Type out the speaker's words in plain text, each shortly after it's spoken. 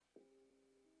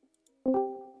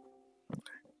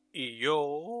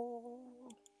Yo,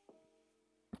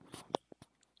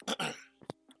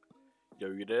 yo,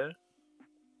 you there?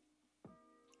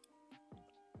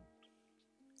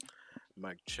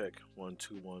 Mic check. 1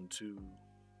 2 1 2.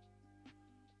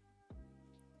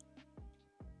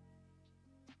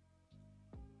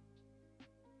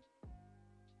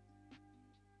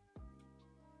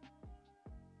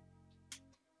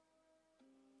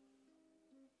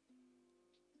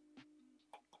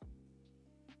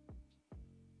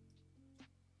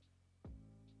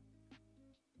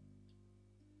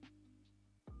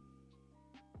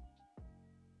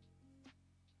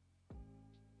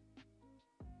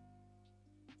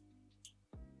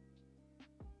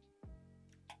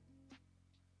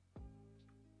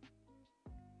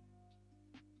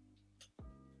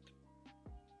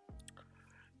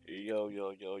 Yo,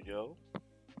 yo, yo, yo.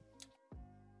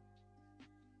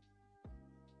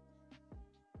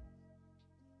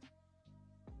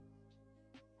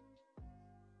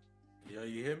 Yeah,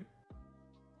 you hear me?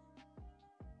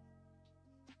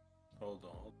 Hold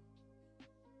on.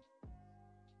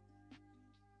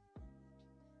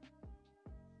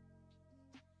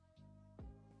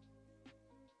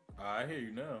 I hear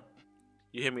you now.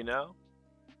 You hear me now?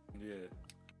 Yeah.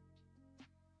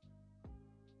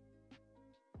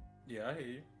 Yeah, I hear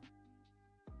you.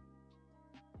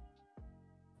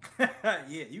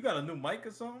 Yeah, you got a new mic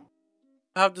or something?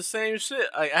 I have the same shit.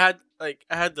 I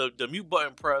had the mute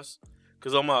button pressed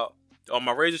because on my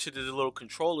razor shit there's a little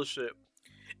controller shit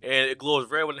and it glows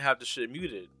red when I have the shit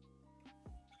muted.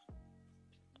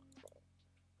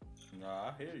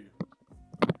 Nah, I hear you.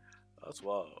 That's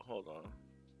wild. Hold on.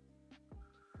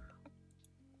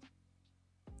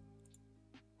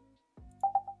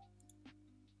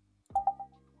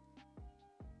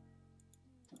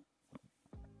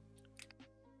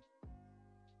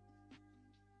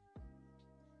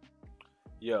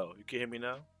 Yo, you can hear me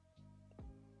now?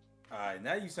 Alright,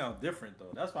 now you sound different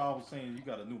though. That's why I was saying you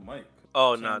got a new mic.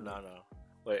 Oh You no sound no no.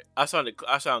 Wait, I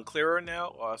sound clearer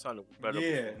now, or I sounded better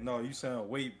Yeah, before? no, you sound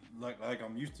way like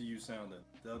I'm used to you sounding.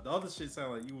 The other shit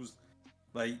sound like you was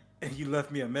like you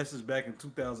left me a message back in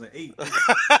 2008.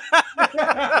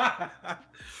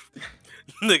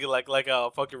 Nigga, like I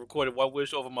fucking recorded One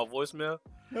Wish over my voicemail.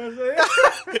 You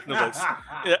No, like,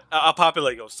 yeah, I'll pop it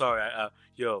like, yo, sorry,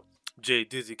 yo, Jay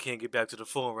Dizzy can't get back to the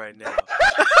phone right now.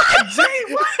 Jay,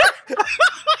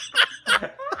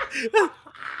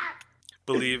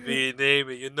 Believe me, your name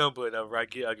and your number, and I'll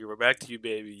get right back to you,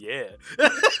 baby. Yeah.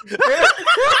 And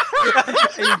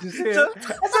you just said,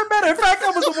 as a matter of fact,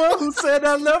 I was the one who said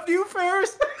I loved you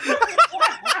first.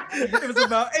 It was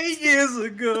about 8 years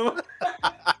ago.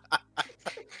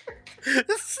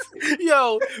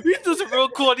 Yo, we do some real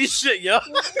corny shit, yo.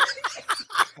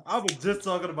 I was just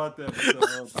talking about that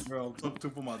with the girl I took to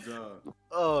for my job.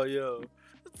 Oh, yo.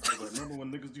 I was like, remember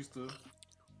when niggas used to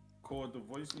record the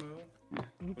voicemail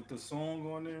with the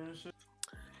song on there and shit?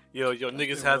 Yo, That shit was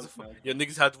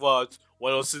niggas had to watch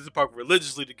 106 Park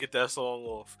religiously to get that song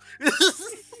off.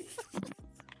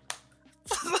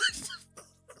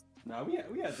 Nah, we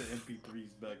had the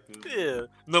MP3s back then. Yeah,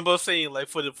 no, but I'm saying like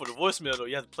for the voicemail though,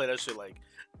 you have to play that shit like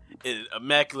in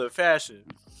immaculate fashion.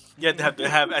 You have to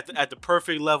have at the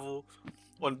perfect level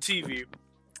on the TV,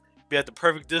 be at the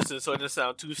perfect distance so it doesn't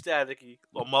sound too staticky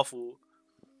or muffled.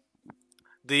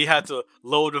 Then you had to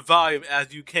lower the volume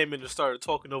as you came in and started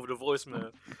talking over the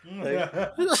voicemail. Like,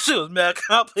 that shit was mad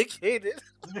complicated.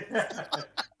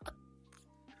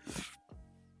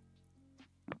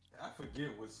 I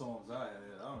forget what songs I had.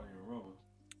 I don't even remember.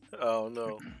 Oh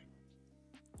no.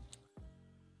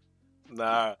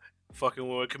 Nah. Fucking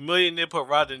when Chameleon they put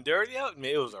Rod and Dirty out,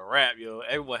 man, it was a rap, yo.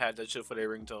 Everyone had that shit for their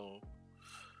ringtone.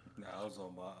 Nah, I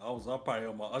was probably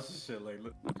on my Usher shit like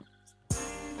look.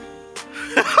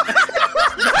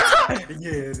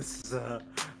 Yeah, this is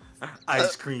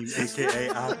Ice Cream, aka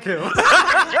I Kill.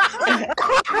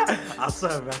 I'm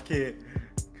sorry I can't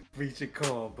reach your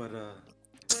call, but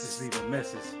just leave a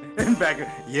message. And back,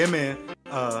 yeah, man.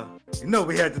 You know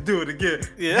we had to do it again.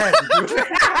 Yeah. Had to do it.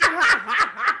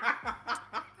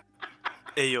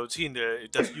 Hey yo, Tina,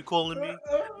 if that's you calling me,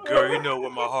 girl, you know where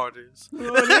my heart is.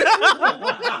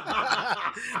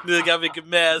 Nigga got making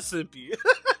mad simpy.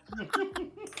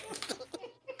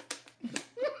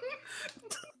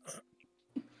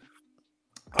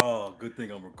 Oh, good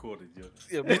thing I'm recorded, yo.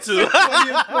 Yeah, me too.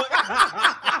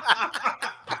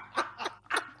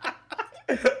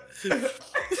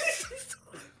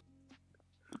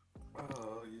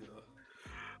 Oh yeah.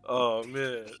 Oh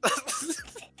man.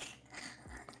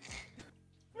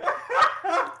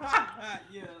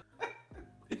 Yeah.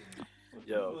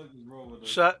 Yo, What is wrong with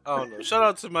us? I don't know. Shout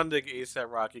out to my nigga ASAP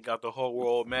Rocky. Got the whole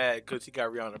world mad because he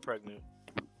got Rihanna pregnant.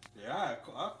 Yeah,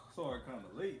 I saw it kind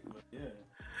of late, but yeah.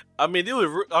 I mean, it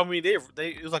was. I mean, they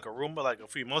it was like a rumor like a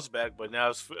few months back, but now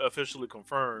it's officially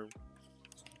confirmed.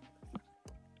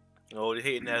 Oh, the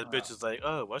hating ass bitch is like,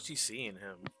 oh, why's she seeing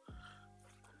him?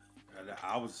 And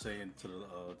I was saying to the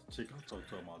chick I talked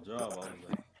to at my job, I was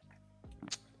like,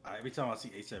 every time I see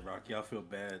ASAP Rocky, I feel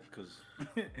bad because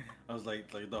I was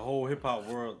like the whole hip hop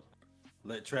world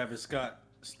let Travis Scott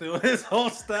steal his whole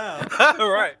style,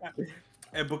 Right.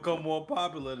 and become more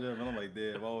popular than him. And I'm like,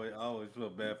 damn, I always feel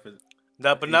bad for.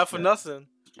 Nah, but not for A$AP. nothing.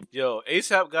 Yo,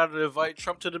 ASAP got to invite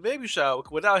Trump to the baby shower.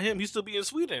 Without him, he'd still be in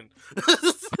Sweden.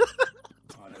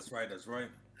 Oh, that's right.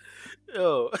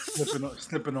 Yo,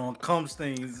 Slipping on cum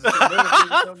stains.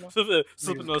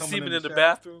 slipping on coming semen in in the the shower.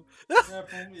 bathroom. Yeah.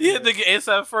 Yeah, nigga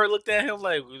ASAP Ferg looked at him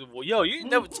like, well, yo, you ain't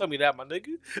never tell me that, my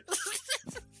nigga.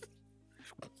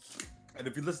 And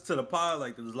if you listen to the pod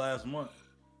like this last month,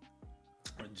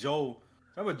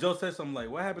 remember Joe said something like,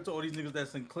 "What happened to all these niggas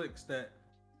that's in cliques that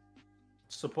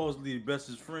supposedly best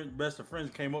of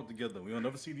friends came up together? We don't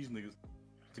never see these niggas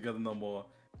together no more."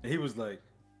 And he was like,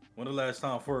 "When the last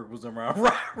time Ferg was around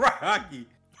Rocky?"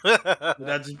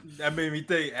 That made me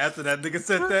think. After that nigga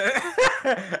said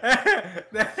that,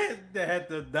 they had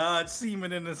to dodge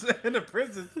semen in the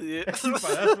prison. Yeah. That's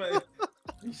why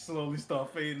he slowly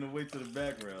start fading away to the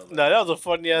background. Like, Nah, that was a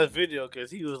funny ass video because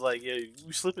he was like, "Yeah,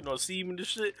 you slipping on semen and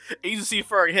shit." And you just see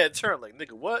Ferg head turn like,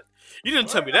 "Nigga, what? You didn't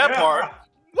tell me that part."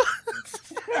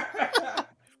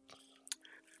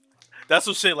 That's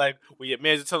some shit like when your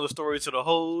man's telling a story to the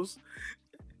hoes,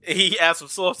 and he adds some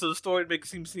sauce to the story to make it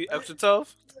seem extra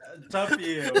tough. Tough,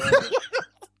 yeah. Right.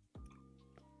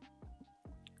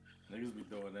 Niggas be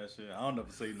doing that shit. I don't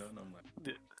ever say nothing. I'm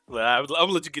like, I'm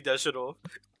gonna let you get that shit off.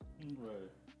 right.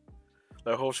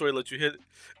 Like, whole story let you hit it.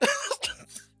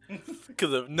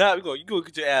 Because if not, you gonna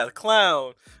get your ass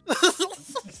clown.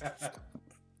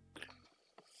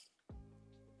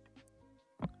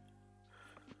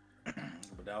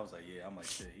 But I was like, yeah, I'm like,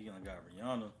 shit, he done got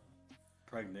Rihanna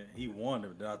pregnant. He won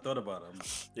it. Then I thought about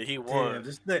it. Yeah, he won. Damn,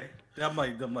 this thing. I'm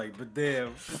like, but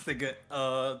damn, this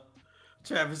nigga,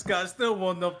 Travis Scott still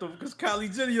won enough though because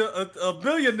Kylie Jenner a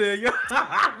billionaire. Yo.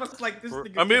 I was like, this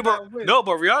nigga. I mean, but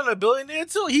Rihanna a billionaire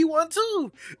too. He won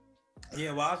too.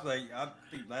 Yeah, well, I was like, I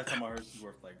think last time I heard she's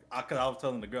worth like, cause I was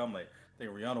telling the girl, I'm like, I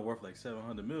think Rihanna worth like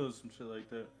 700 million, some shit like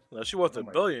that. No, she worth I'm $1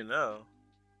 like, billion now.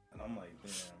 And I'm like,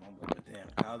 damn,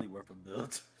 Kylie worth $1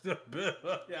 billion.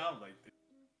 Yeah, I'm like,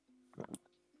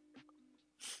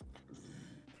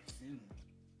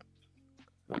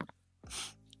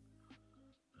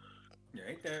 yeah,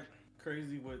 ain't that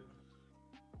crazy what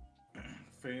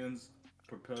fans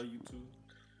propel you to?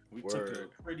 We took a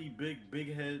pretty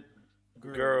big head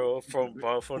girl from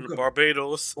the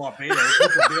Barbados. Who could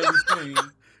barely sing,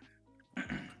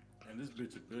 and this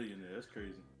bitch a billionaire. That's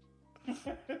crazy.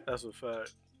 That's a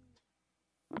fact.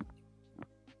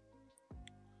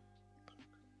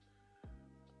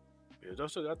 Yeah, don't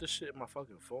still got this shit in my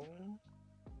fucking phone.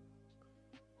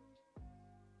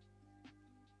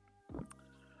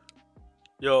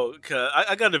 Yo, cause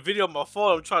I got a video on my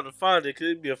phone. I'm trying to find it. Cause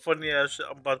it'd be a funny ass shit.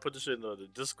 I'm about to put this shit in the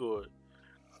Discord.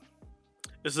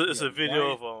 It's a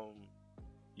video of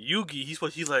Yugi.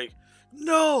 He's like,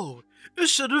 no, it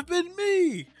should have been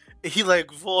me. And he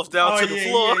like falls down to the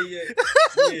floor. Yeah.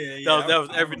 that was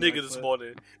every nigga this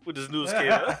morning with this news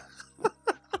came out.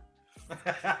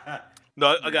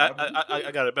 No, I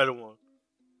got a better one.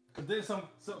 But then something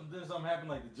happened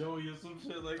like to Joey or some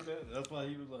shit like that. That's why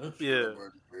he was like, yeah.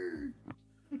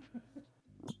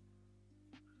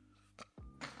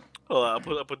 Hold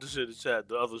on, I put this shit in the chat.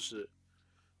 The other shit.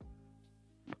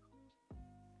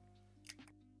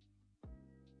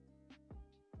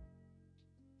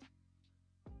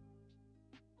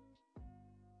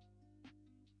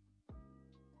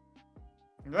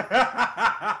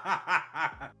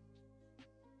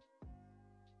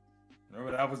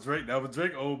 Remember that was Drake. That was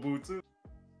Drake old boo too.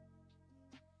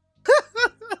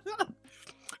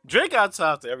 Drake got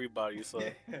top to everybody, so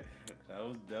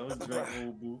that was Drake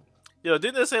old boo. Yo,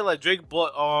 didn't they say like Drake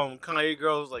bought Kanye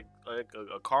girls like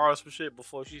a car or some shit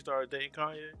before she started dating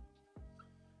Kanye?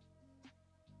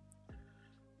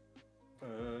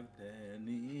 That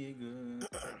nigga.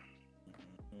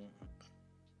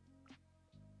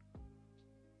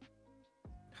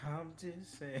 I'm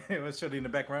just saying. What's Shorty in the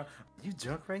background? Are you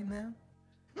drunk right now?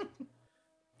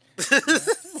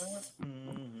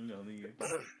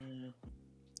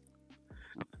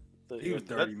 He was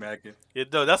dirty macking. Yeah,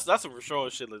 no, that's some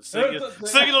Rashawn shit. Like singing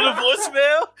on the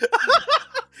voicemail.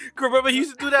 Remember he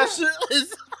used to do that shit?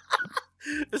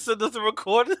 It said nothing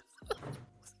recorded.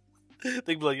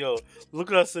 They be like, yo, look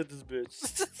what I sent this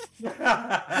bitch.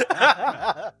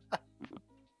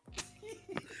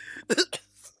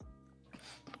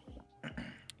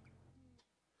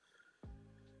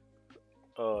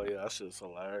 Oh yeah, that shit's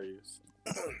hilarious.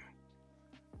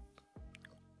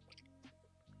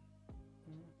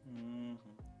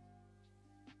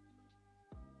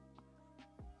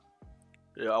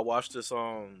 Yeah, I watched this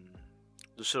the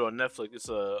shit on Netflix. It's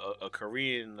a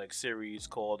Korean like series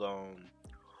called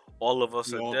All of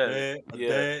Us You Are all Dead. dead? Yeah.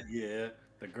 Dead? Yeah.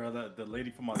 The girl the lady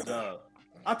from my job.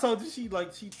 I told you she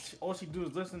all she do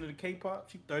is listen to the K-pop.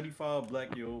 She 35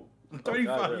 black year old, Oh,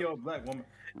 35-year-old black woman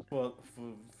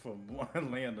from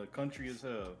one land, the country as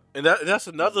hell. And that's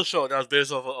another show that's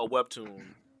based off a webtoon.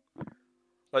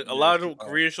 Like a Yeah, lot of them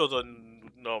Korean shows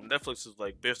on Netflix is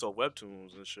like based off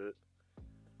webtoons and shit.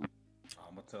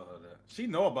 I'm gonna tell her that. She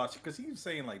know about you because he was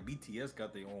saying like BTS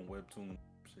got their own webtoon.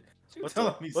 Shit. She was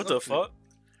telling me what the shit. fuck?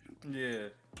 Yeah.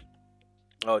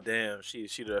 Oh damn, she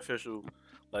the official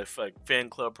like fan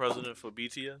club president for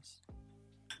BTS.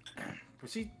 But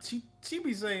she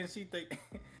be saying she think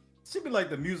she be like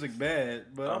the music bad,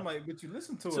 but I'm like, but you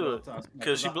listen to it all the time.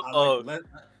 Cause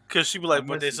she be like,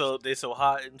 but they so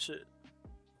hot and shit.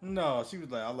 No, she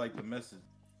was like, I like the message,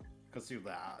 cause she was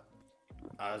like,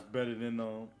 I was better than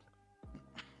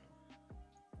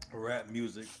rap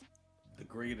music,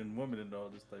 degrading women and all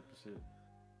this type of shit.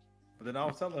 But then I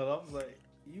was telling her, I was like,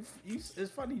 you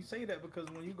it's funny you say that because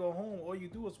when you go home, all you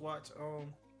do is watch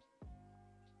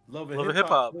Love and Hip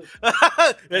Hop.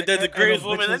 They're the greatest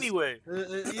women anyway.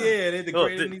 Yeah, they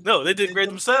degrade. They degrade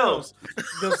themselves.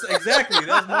 Exactly,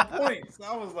 that's my point. So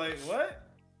I was like, what?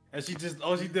 And she just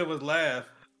all she did was laugh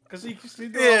because she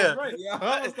did all right. Yeah,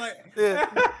 I was like, yeah.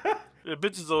 The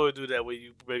bitches always do that when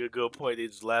you make a good point. They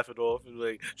just laugh it off and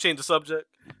like change the subject.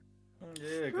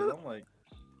 Yeah, because I'm like,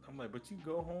 but you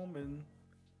go home and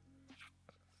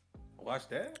watch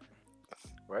that.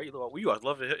 Right, you know, we watch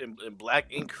Love It in Black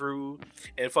Ink Crew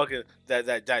and fucking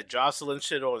that Jocelyn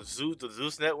shit on the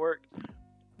Zeus Network.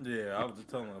 Yeah, I was just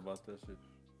telling her about that shit.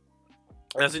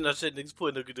 And I seen that shit niggas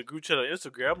putting the group chat on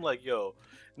Instagram. I'm like, yo,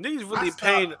 niggas really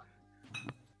paying.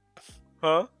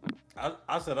 Huh?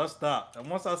 I said I stopped, and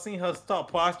once I seen her start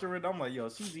posturing, I'm like, yo,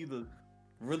 she's either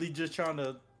really just trying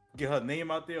to get her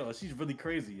name out there, or she's really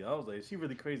crazy. I was like, she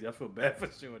really crazy. I feel bad for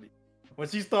Shorty. When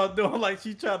she started doing like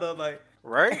she tried to like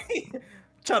right.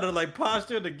 Try to like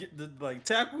posture to get the like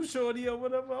tackle Shorty or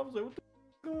whatever. I was like, what the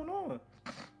going on?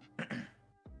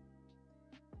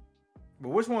 But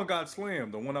which one got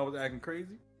slammed? The one that was acting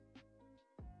crazy?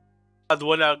 The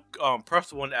one that pressed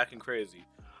the one acting crazy.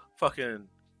 Fucking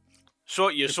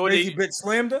Shorty. Crazy bitch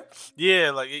slammed her?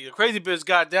 Yeah, like the crazy bitch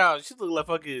got down. She looked like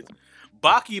fucking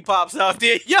Baki pops out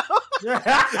there, yo.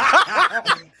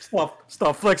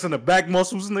 Start flexing the back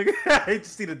muscles, nigga. I hate to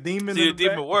see the demon. See the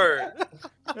demon word.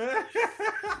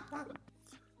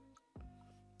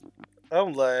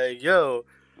 I'm like, yo.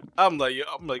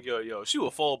 She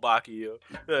was full Baki, yo.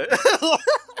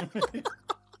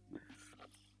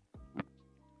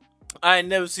 I ain't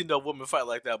never seen no woman fight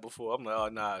like that before. I'm like, oh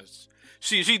nah,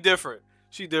 she different.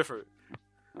 She different.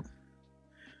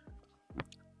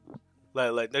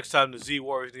 Like next time the Z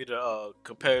Warriors need a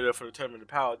competitor for the tournament of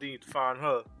power, they need to find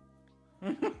her.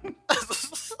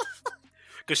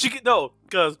 Cause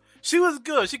she was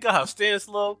good. She got her stance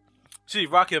low. She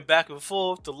rocking back and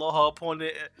forth to lower her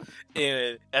opponent,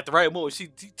 and at the right moment, she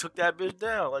took that bitch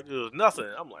down like it was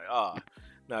nothing. I'm like,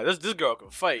 nah, this girl can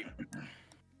fight.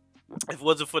 If it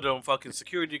wasn't for them fucking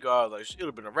security guards, like, it would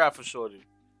have been a wrap for Shorty.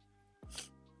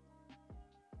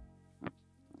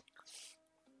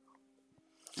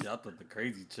 Yeah, I thought the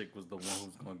crazy chick was the one who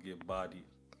was gonna get bodied.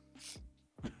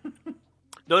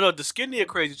 No, the skinnier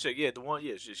crazy chick, yeah, the one,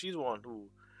 yeah, she's the one who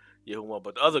won.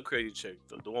 But the other crazy chick,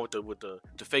 the one with the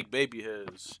fake baby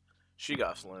hairs, she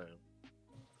got slammed.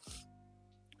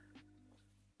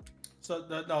 So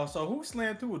who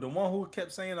slammed who? The one who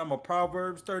kept saying I'm a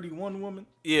Proverbs 31 woman?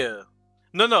 Yeah.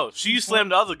 No, she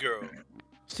slammed the other girl.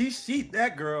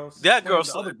 That girl. That girl,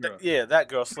 the other girl. Yeah, that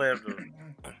girl slammed her.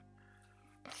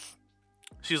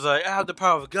 She's like, I have the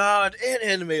power of God and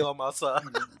anime on my side.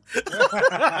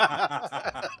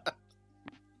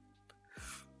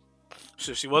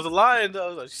 She wasn't lying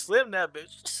though. Like, she slammed that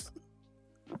bitch.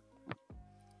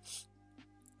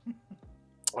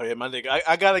 Oh yeah, my nigga,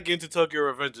 I gotta get into Tokyo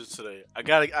Revengers today. I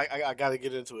gotta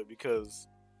get into it because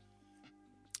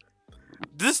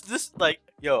this like,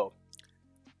 yo,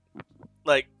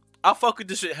 like, I fuck with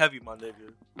this shit heavy, my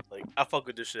nigga. Like, I fuck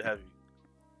with this shit heavy.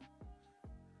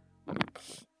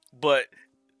 But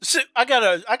shit, I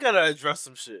gotta address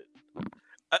some shit.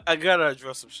 I gotta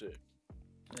address some shit.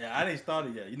 Yeah, I didn't start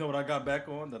it yet. You know what I got back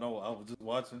on that I was just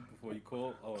watching before you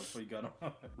called? Oh, before you got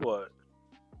on. What?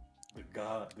 The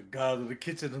god of the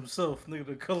kitchen himself, nigga,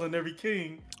 the culinary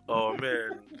king. Oh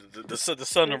man, the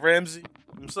son of Ramsey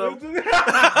himself.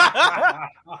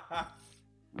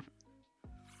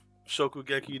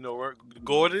 Shokugeki no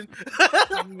Gordon.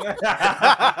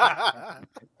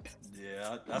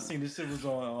 Yeah, I seen this shit was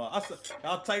on.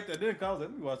 I typed that in. 'Cause I was like,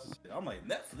 let me watch this shit. I'm like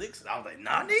Netflix. And I was like,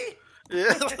 Nani?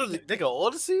 Yeah, they got all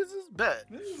the seasons. Bet.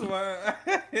 This is why.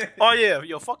 Oh yeah,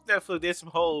 yo, fuck Netflix. There's some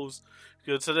hoes.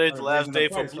 Cause today's the last day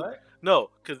for right? No,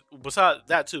 cause besides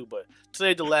that too, but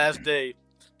today's the last day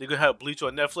they're gonna have Bleach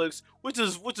on Netflix, which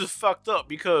is fucked up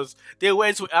because they're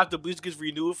waiting until after Bleach gets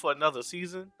renewed for another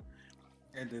season.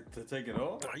 And to take it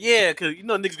off? Yeah, cause you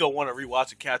know niggas gonna want to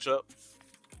rewatch and catch up.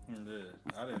 Yeah,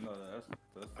 I didn't know that.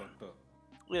 That's fucked up.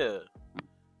 Yeah.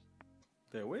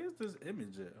 There, where is this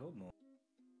image at? Hold on.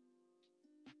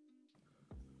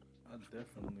 I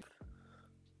definitely.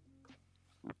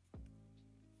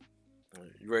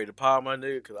 You ready to pile my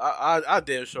nigga? Cause I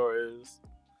damn sure is.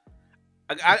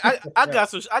 I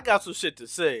got some shit to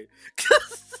say.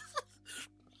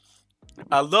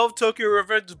 I love Tokyo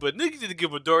Revengers, but niggas need to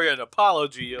give Midoriya an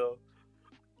apology, yo.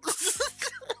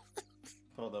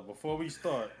 Hold up, before we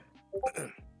start,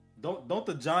 don't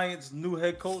the Giants' new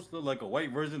head coach look like a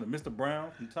white version of Mr.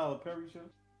 Brown from Tyler Perry show?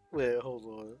 Wait, hold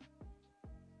on.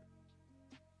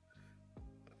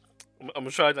 I'm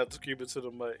gonna try not to keep it to the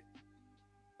mic.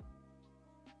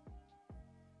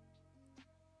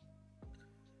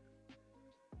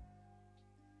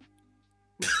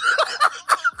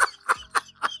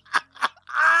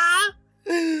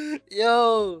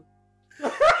 Yo.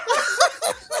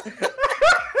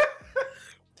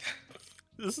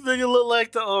 This nigga look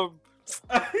like the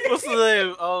what's the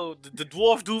name? Oh, the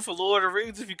dwarf dude for Lord of the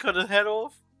Rings. If you cut his head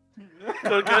off,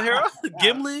 cut his hair off.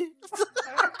 Gimli.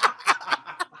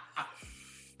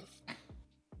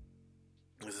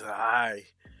 I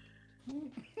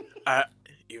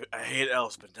hate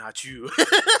elves, but not you.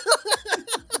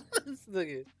 This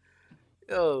nigga,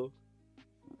 yo.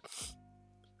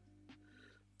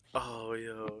 Oh,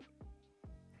 yo.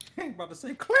 I ain't about to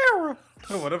say Clara.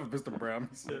 Or whatever Mr. Brown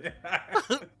said.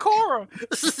 Cora.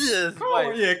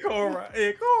 Cora, yeah, Cora.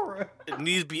 Yeah, Cora. It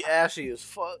needs to be ashy as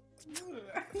fuck.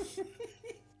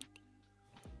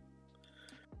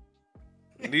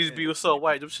 It needs to be so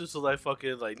white. Them shits look like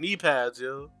fucking like knee pads,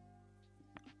 yo.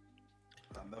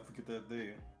 I'll never forget that day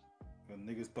when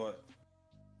niggas thought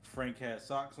Frank had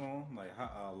socks on, like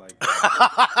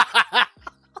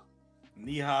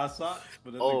knee-high socks,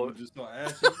 but then nigga just so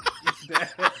ashy.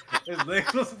 His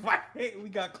legs was white. We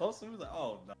got closer. We was like,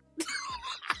 oh no.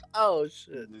 Oh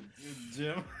shit. The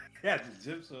gym. Yeah, the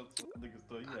gym shorts. Niggas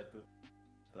thought you had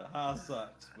the high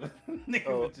socks, but nigga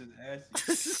was just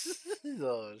ashy.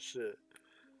 Oh shit.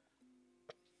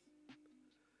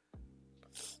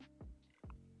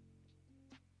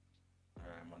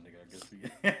 Alright, my nigga,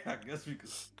 I guess we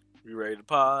could. You ready to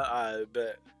pod? I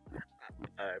bet.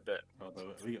 Alright, bet.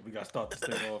 We gotta start this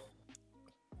thing off.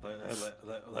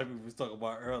 Like we was talking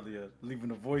about earlier,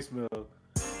 leaving a voicemail.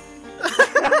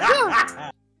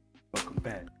 Welcome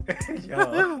back.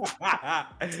 Yo.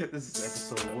 This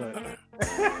is episode 1.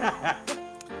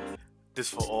 This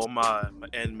for all my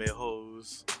anime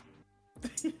hoes.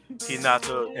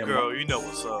 Hinata, girl, you know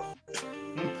what's up.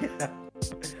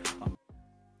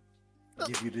 I'll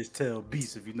give you this tail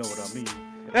beast if you know what I mean.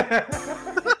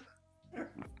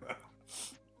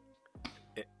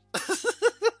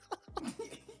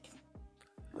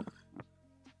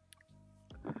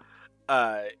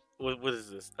 Alright, what is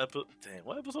this? Damn,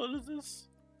 what episode is this?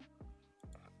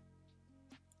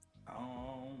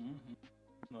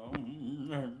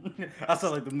 I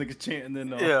sound like them niggas chanting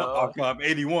in Archive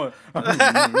 81.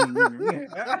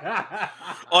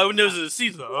 Oh, when there was a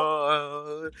season,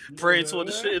 praying toward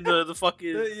the shit in the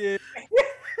fucking. Yeah.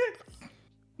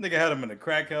 Nigga had him in the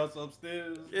crack house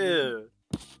upstairs. Yeah.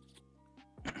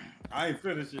 I ain't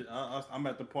finished it. I'm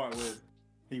at the part where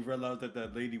he realized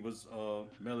that lady was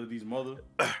Melody's mother.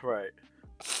 Right.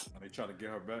 And they try to get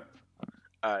her back.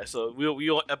 All right, so we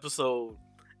on episode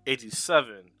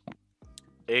 87.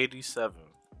 87.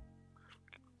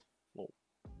 Well,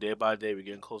 day by day, we're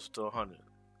getting closer to 100.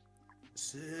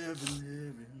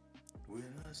 7-11, when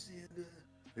I see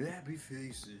the happy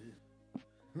faces.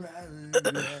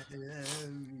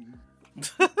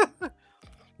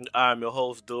 I'm your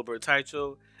host, Dilbert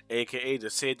Taicho, a.k.a. the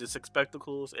Sadistic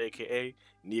Spectacles, a.k.a.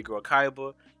 Negro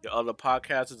Kaiba. Your other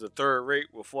podcast is a third rate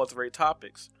with fourth rate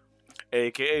topics,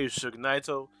 a.k.a. Sugar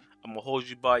Naito. I'm going to hold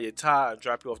you by your tie and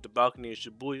drop you off the balcony in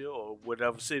Shibuya or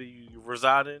whatever city you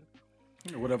reside in.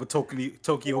 Whatever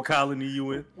Tokyo colony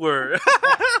you in. Word.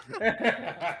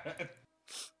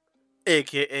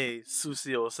 AKA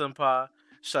Susio Senpai.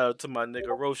 Shout out to my nigga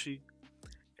Roshi.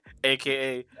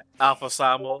 AKA Alpha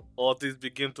Samo. All things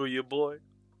begin through your boy.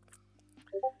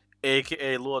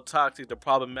 AKA Lord Toxic, the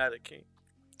problematic king.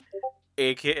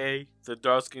 AKA the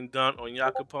dark skinned Don on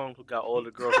Yakupon, who got all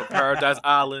the girls from Paradise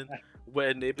Island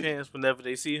wetting their pants whenever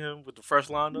they see him with the first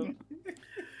lineup.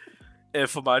 And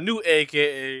for my new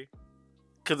AKA,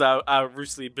 because I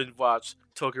recently binge watched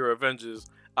Tokyo Revengers,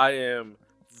 I am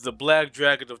the Black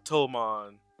Dragon of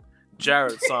Tomon,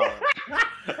 Jared-san.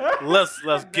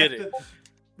 Let's get it.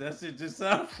 That shit just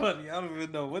sounds funny. I don't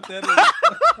even know what that is.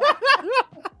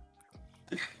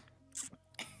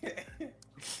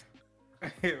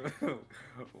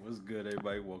 What's good,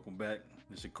 everybody? Welcome back.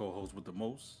 This your co-host with the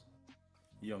most,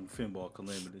 Young Finball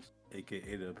Calamitous,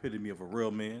 aka the epitome of a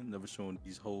real man, never showing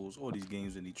these hoes or these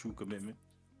games any true commitment.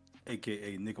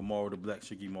 AKA Nikamaro the Black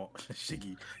Shiggy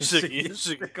Shiggy,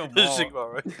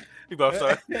 right? You about to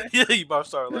start? Yeah, you about to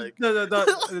start like no,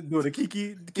 do the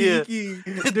Kiki. Yeah.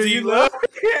 Do you love?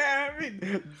 Yeah, I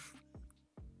mean,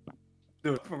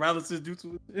 do paralysis due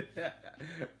to it.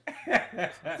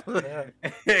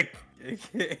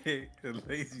 AKA the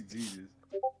Lazy Jesus,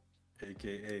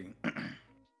 AKA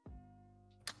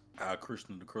our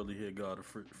Krishna, the curly haired god of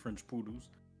French poodles,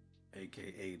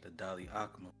 AKA the Dalai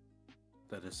Akma.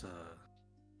 Let us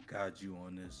guide you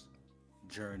on this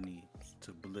journey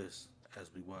to bliss as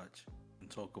we watch and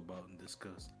talk about and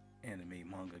discuss anime,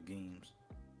 manga, games,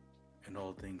 and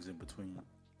all things in between.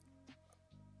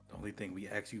 The only thing we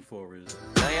ask you for is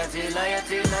loyalty.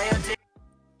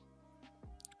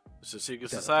 It's a secret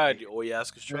society. All you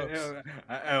ask is trust. Yeah,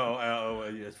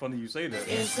 it's funny you say that.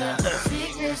 It's a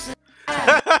secret society.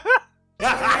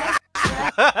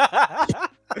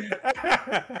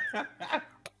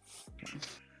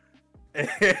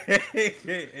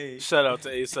 Hey. Shout out to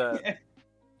ASAP.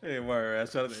 Hey, word.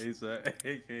 Shout out to ASAP.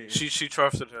 Hey. She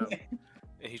trusted him,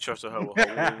 and he trusted her with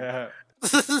her womb.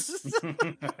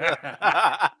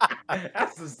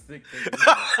 That's a sick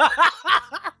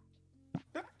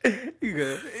thing. You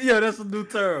good? Yeah, that's a new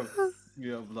term.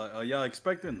 Yeah, I'm like, are y'all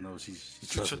expecting? No, she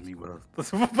trusted me with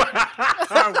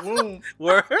her womb.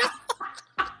 Word.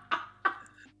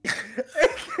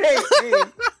 Hey.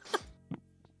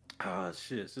 Ah,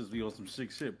 shit. Since we on some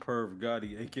sick shit, Perv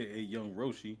Gotti, aka Young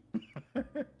Roshi.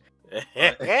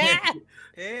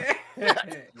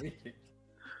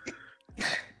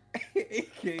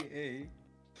 AKA.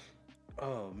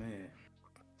 Oh, man.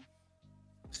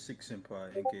 Sick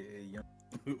Senpai, aka Young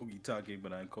Ugitake,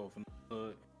 but I ain't called from the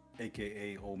blood.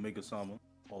 AKA Omega Sama.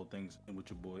 All things in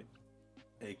with your boy.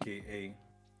 AKA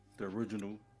the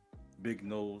original big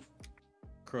nose,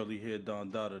 curly haired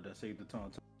Don Dada that saved the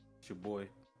time. It's your boy.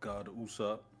 God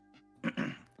Usopp,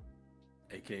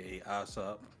 aka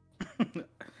Asop,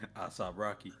 Asop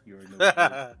Rocky. You already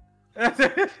know.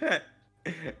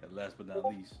 And last but not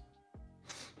least,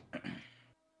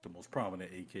 the most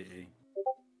prominent AKA,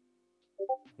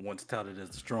 once touted as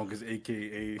the strongest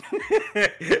AKA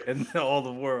in all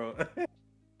the world.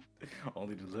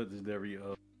 Only the legendary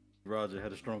Roger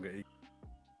had a stronger AKA.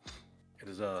 It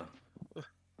is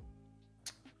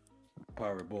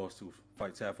pirate boss who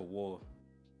fights half a war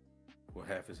with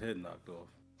half his head knocked off.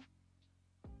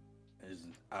 Is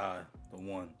I, the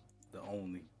one, the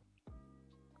only,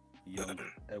 Young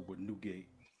Edward Newgate,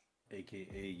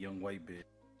 aka Young Whitebeard,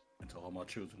 and to all my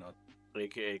children out there.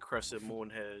 AKA Crescent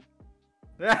Moonhead.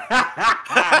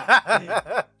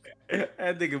 That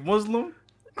nigga Muslim?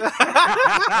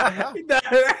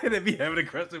 They be having a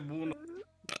crescent moon.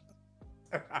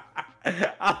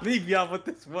 I'll leave y'all with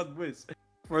this one wish.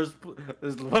 First,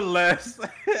 there's one last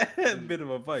bit of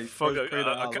advice. Fuck,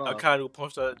 I kind of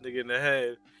punched that nigga in the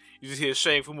head. You just hear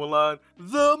Shane from Mulan.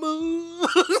 The moon.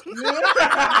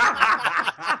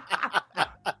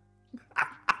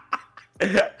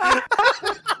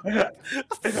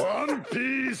 One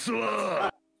Piece wa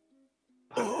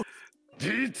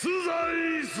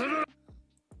jitsuzai suru.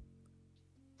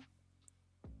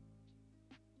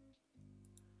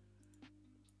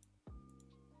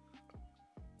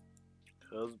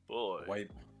 Cause boy,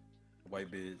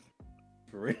 Whitebeard,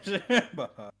 inspiration by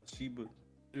Shiba.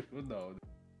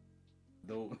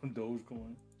 No,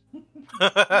 Dogecoin.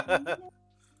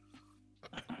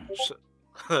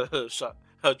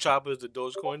 Chopper is the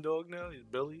Dogecoin dog now. He's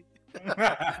Billy.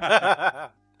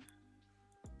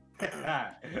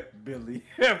 Billy.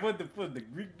 What the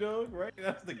Greek dog, right?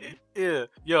 That's the Yeah.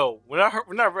 Yo, when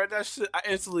I read that shit, I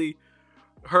instantly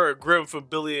heard Grim from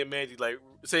Billy and Mandy like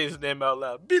saying his name out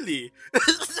loud. Billy.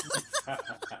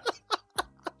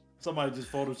 Somebody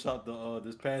just photoshopped the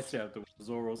this past chapter with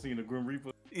Zoro seeing the Grim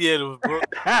Reaper. Yeah, it was bro.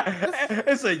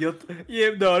 It said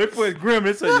they put Grim.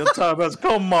 It said your time has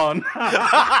come on.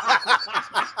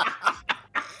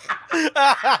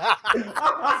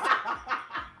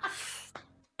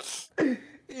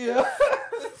 Yeah.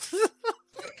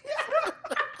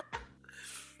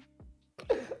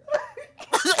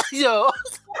 Yo.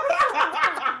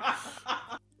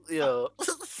 Yo.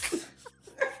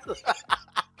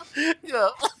 Yo.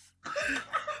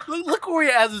 Look where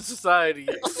we're at in society.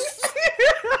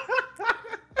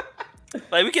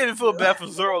 Like, we can't even feel bad for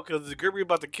Zoro because the Grim Reaper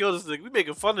about to kill this nigga. We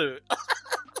making fun of it.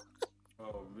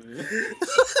 Oh man.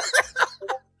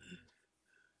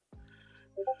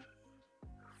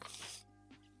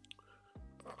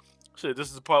 Shit, this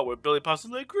is the part where Billy pops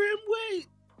in like, Grim, wait.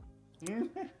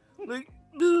 Like,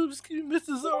 no, excuse me,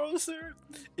 Mr. Zoro, sir.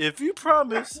 If you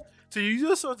promise to use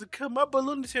your sword to cut my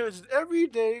balloon intelligence every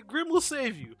day, Grim will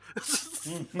save you.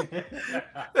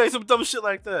 Like some dumb shit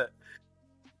like that.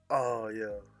 Oh,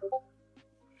 yeah.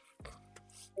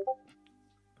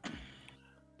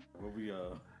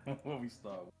 Where we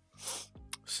start?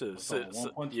 Shit.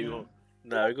 One Punch You Man? go.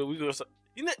 Nah, we go.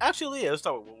 You know, actually, yeah, let's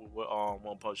start with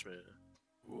One Punch Man.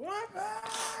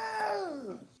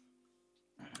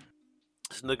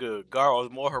 This nigga Garo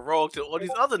is more heroic than all these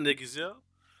other niggas, yo.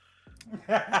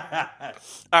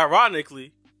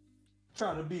 Ironically,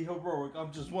 Trying to be heroic,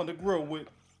 I'm just one to grow with.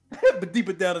 But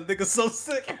deeper down, the nigga so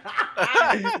sick.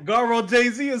 Garo,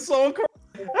 Jay-Z, and Song.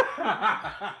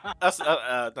 that's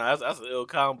an ill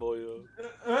combo, yo.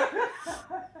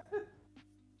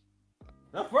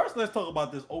 Now first, let's talk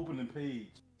about this opening page.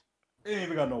 It ain't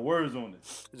even got no words on it.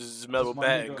 This is Metal Just my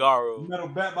Bat and nigga, Garo. Metal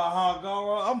Bat by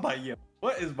Garo. I'm like, yeah,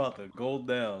 what is about to go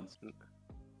down?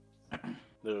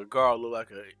 The Garo look like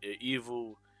an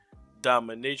evil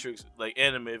dominatrix, like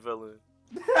anime villain.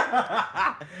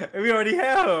 And we already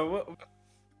have her.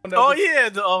 Oh yeah,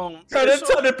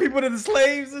 turning people into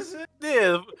slaves and shit.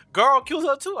 Yeah, Garo kills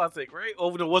her too, I think, right?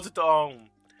 Over the was it the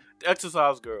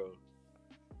exercise girl?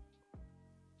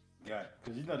 Yeah,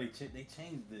 because you know they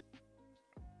changed it.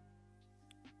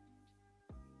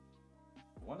 I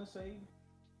want to say,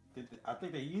 I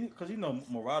think they because you know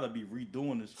Murata be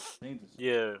redoing this changes.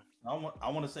 Yeah, I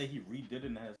want to say he redid it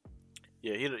and has.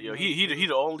 Yeah, he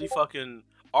the only fucking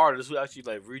artist who actually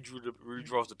like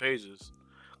redraws the pages,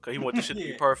 cause he want this shit to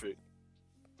be perfect.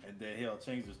 And then he'll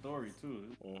change the story too.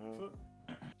 Mm-hmm.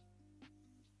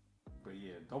 But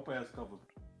yeah, dope ass cover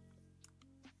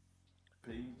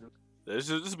page. This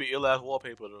would be ill ass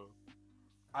wallpaper though.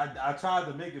 I tried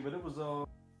to make it, but it was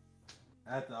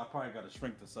I probably got to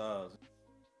shrink the size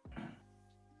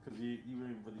because you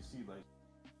didn't really see like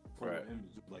right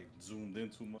image like zoomed in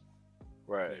too much.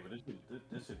 Right. Yeah, but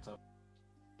this shit tough.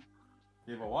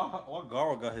 Yeah, but why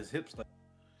Garo got his hips like?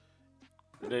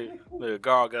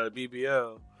 Garo got a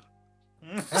BBL.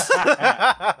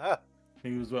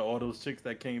 He was with all those chicks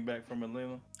that came back from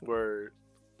Atlanta. Where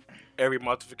every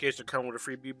modification come with a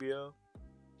free BBL.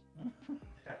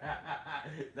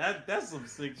 That's some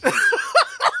sick shit.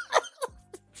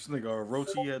 This nigga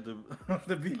Orochi had the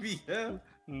the BBL.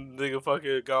 Nigga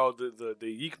fucking Garo the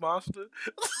Yeek monster.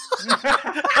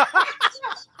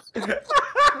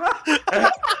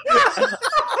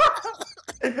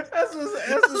 That's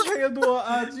his handle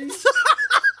on IG.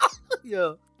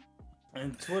 Yeah.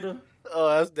 And Twitter. Oh,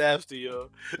 that's nasty, yo.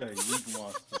 That Yeek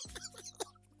monster.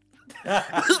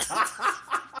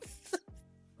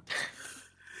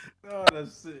 Oh,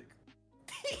 that's sick.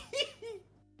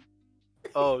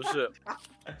 Oh shit.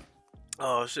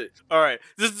 Oh shit. All right,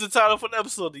 this is the title for the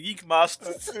episode: the Yeek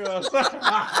Monster.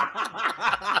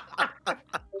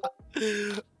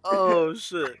 Oh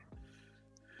shit.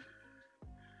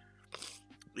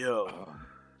 Yo.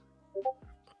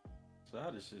 So how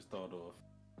this shit start off?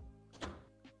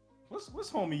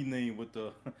 What's homie name with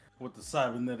the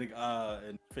cybernetic eye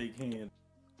and fake hand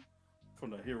from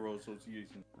the Hero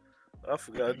Association? I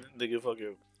forgot, nigga.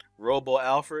 Fucking Robo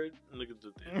Alfred, nigga.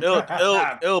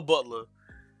 L Butler.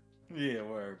 Yeah,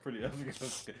 word. Pretty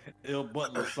L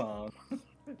Butler song.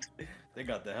 They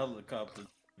got the helicopter.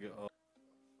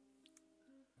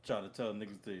 Trying to tell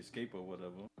niggas to escape or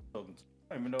whatever. I don't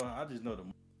even know. I just know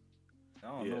them. I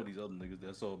don't know these other niggas.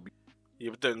 That's all. Yeah,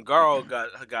 but then Garo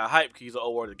got hyped because he's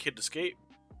all the kid escape.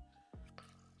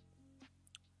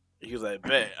 He was like,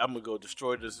 "Bet I'm gonna go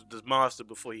destroy this monster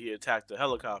before he attacked the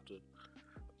helicopter."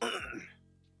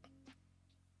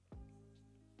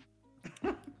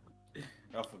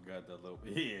 I forgot that little.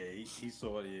 Yeah, he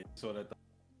saw it. He saw that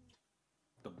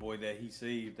the boy that he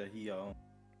saved that he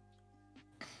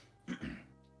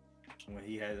when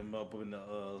he had him up in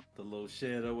the little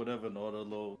shed or whatever, and all the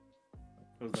little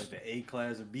It was like the A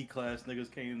class and B class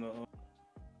niggas came to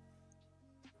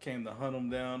hunt him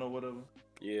down or whatever.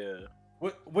 Yeah.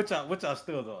 Which I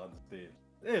still don't understand.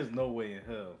 There's no way in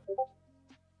hell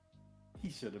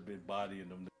he should have been bodying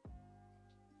them,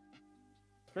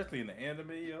 especially in the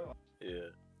anime, yo. Yeah.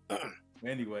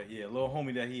 Anyway, yeah, little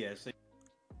homie that he had,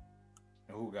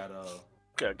 who got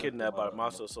Got kidnapped by the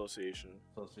Monster Association.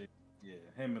 Yeah,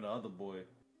 him and the other boy,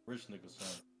 rich nigga son,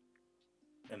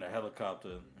 in a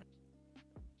helicopter.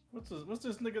 What's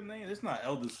this nigga name? It's not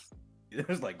Eldest.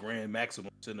 It's like Grand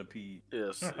Maximum Centipede.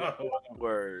 Yes.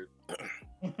 Word.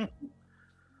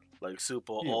 Like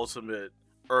super ultimate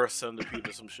Earth Centipede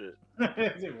or some shit.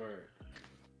 Word.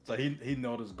 So he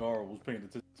noticed Garo was paying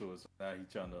attention to us. Now he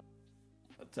trying to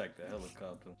attack the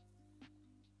helicopter.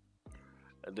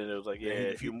 And then it was like, yeah,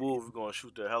 if you move, we're gonna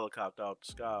shoot the helicopter out the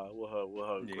sky with her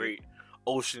great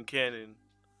ocean cannon.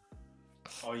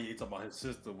 Oh yeah, you talking about his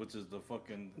sister, which is the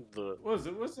fucking what is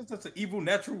it? What's it? That's an evil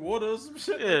natural water or some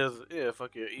shit. Yeah,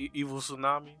 fucking evil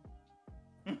tsunami.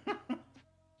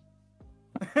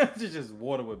 It's just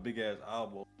water with big ass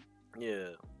eyeballs. Yeah.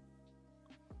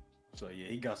 So yeah,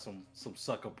 he got some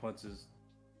sucker punches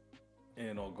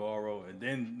in Garo, and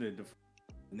then the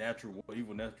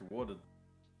evil natural water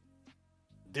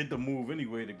did the move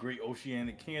anyway. The great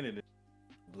oceanic cannon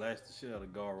blast the shit out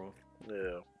of Garo.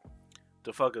 Yeah.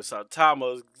 The fucking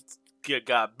Saitama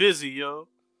got busy, yo.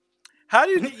 How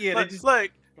do you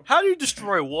how do you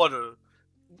destroy water?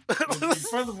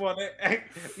 First of all,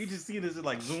 you just see this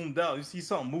like zoomed out. You see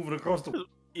something moving across the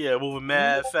moving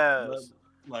mad fast.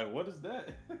 Like what is that?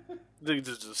 They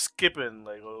just skipping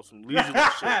like some leisurely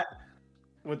shit.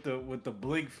 With the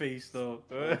blink face though,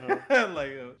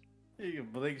 like you can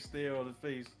blink stare on his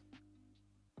face.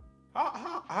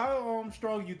 How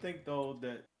strong you think though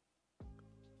that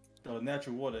the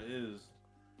natural water is,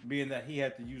 being that he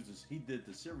had to use this, he did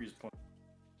the serious punch.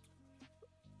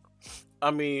 I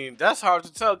mean, that's hard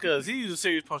to tell because he used a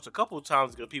serious punch a couple of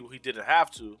times against people he didn't have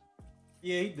to.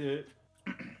 Yeah, he did.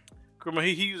 Remember,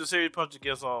 he used a serious punch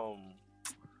against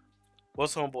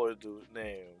what's homeboy dude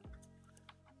name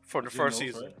from the first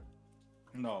season? Right?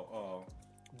 No,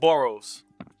 Boros.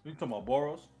 You talking about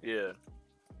Boros? Yeah.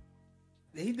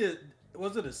 He did.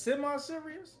 Was it a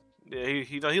semi-serious? Yeah,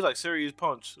 he like serious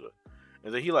punch,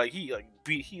 and then he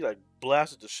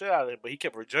blasted the shit out of it, but he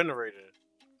kept regenerating.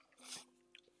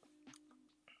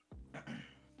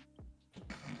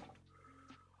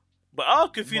 But I'm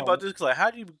confused about this. Like,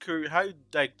 how do you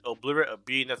like obliterate a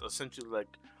being that's essentially like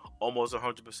almost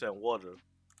 100% water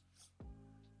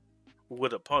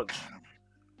with a punch?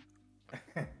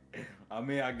 I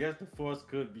mean, I guess the force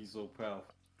could be so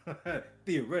powerful.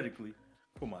 Theoretically,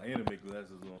 put my anime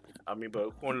glasses on. I mean, but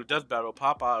according to Death Battle,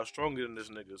 Popeye is stronger than this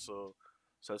nigga, so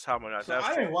Saitama not that strong.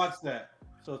 I didn't watch that.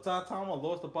 So Saitama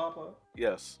lost to Popeye?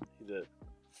 Yes, he did.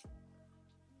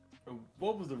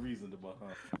 What was the reason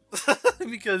behind?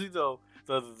 Because the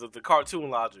cartoon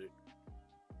logic.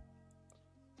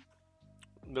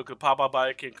 Cause Popeye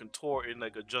body can contort and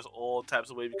like adjust all types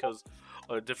of ways because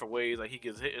of the different ways like he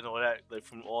gets hit and all that, like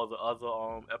from all the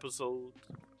other episodes.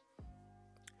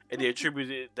 And they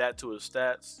attributed that to his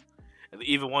stats. And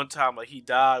even one time like he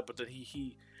died, but then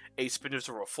he ate spinach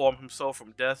to reform himself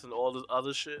from death and all this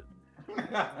other shit.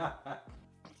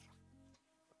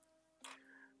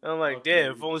 And I'm like,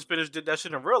 damn, if only spinach did that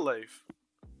shit in real life,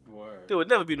 there would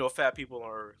never be no fat people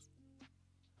on Earth.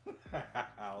 I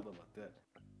don't know about that.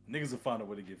 Niggas will find a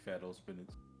way to get fat on spinach.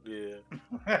 Yeah.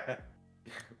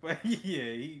 But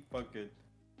yeah, he fucking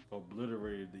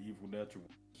obliterated the evil natural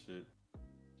shit.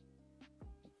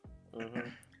 Mm-hmm.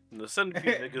 And the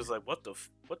centipede niggas like, what the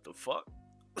fuck?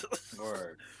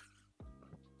 Word.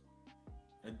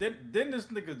 And then this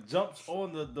nigga jumps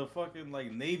on the fucking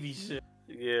like Navy ship.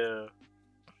 Yeah.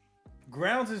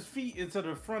 Grounds his feet into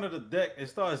the front of the deck and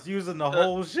starts using the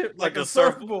whole ship like a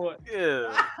surfboard. surfboard.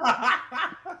 Yeah.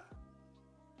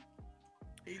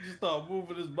 He just started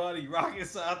moving his body, rocking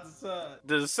side to side.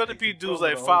 The centipede dude's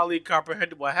like finally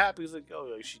comprehended what happened. He's like,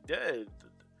 oh, she dead.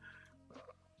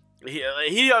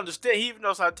 He understand. He even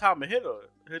knows how Saitama hit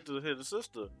the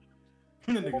sister.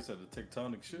 The nigga said the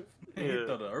tectonic shift. Yeah. He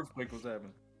thought an earthquake was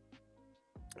happening.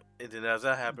 And then as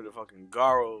that happened, the fucking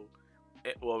Garo,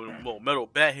 Metal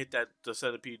Bat hit the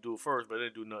centipede dude first, but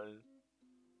it didn't do nothing.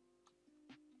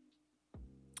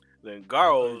 Then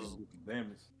Garo's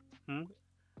damage.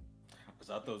 Cause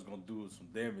I thought it was gonna do some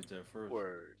damage at first.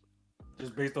 Word.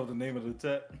 Just based off the name of the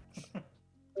attack.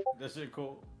 That shit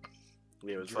cool.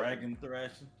 Yeah, it was Dragon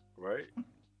thrashing. Right?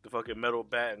 The fucking Metal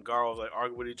Bat and Garo was like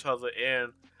arguing with each other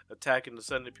and attacking the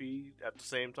centipede at the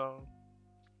same time.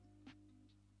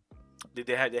 They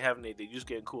just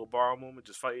getting cool bar moment,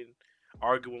 just fighting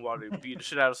arguing while they beat the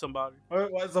shit out of somebody.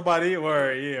 What somebody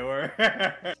word? Yeah, word.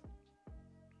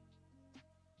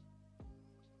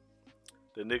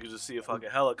 The niggas just see a fucking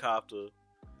helicopter.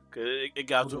 Cause it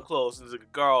got too close, and the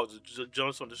girl just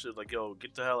jumps on the shit like, "Yo,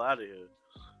 get the hell out of here!"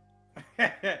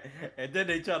 And then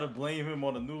they try to blame him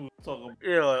on the news. Talking,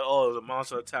 Yeah, like, oh, the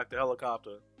monster attacked the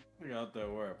helicopter. out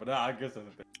that word, but I guess that's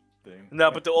a thing. Nah,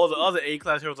 but all the other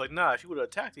A-class heroes like, nah, if he would have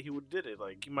attacked it, he would have did it.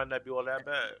 Like, he might not be all that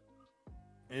bad.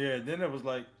 Yeah, then it was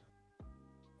like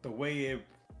the way it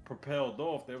propelled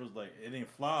off. There was like it didn't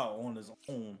fly on his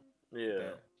own. Yeah.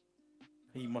 That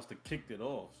he must have kicked it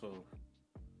off. So.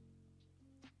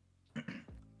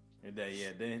 And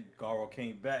then Garo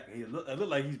came back. It looked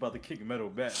like he's about to kick Metal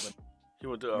back, but he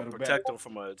went to protect him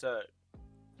from an attack.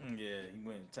 Yeah, he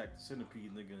went and attacked the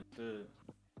centipede nigga instead.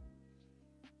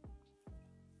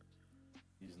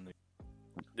 These niggas.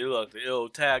 They look like the ill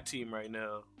tag team right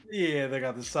now. Yeah, they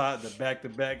got the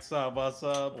back-to-back,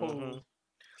 side-by-side pose. Mm-hmm.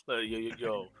 Like,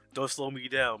 yo, don't slow me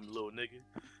down, little nigga.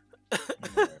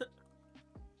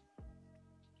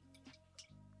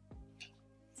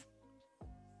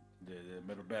 The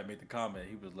Metal Bat made the comment.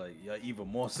 He was like, "You're even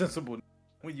more sensible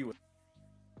when you."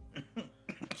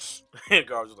 And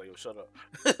Gar was like, "Yo, shut up."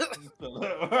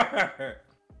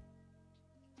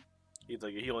 He's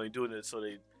like, he only doing it so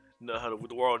they know how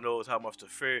the world knows how much to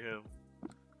fear him.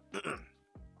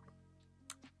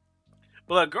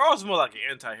 But like, Gar's more like an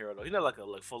anti-hero though. He's not like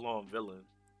a full-on villain.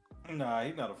 Nah,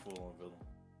 he's not a full-on villain.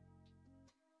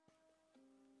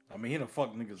 I mean, he done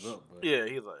fuck niggas up, but yeah,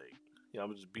 he's like, I'm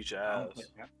gonna just beat your ass.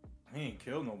 He ain't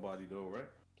kill nobody though, right?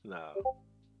 Nah.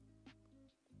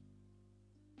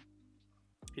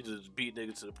 He just beat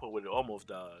niggas to the point where they almost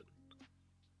died.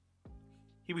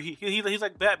 He's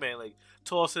like Batman, like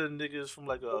tossing niggas from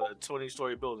like a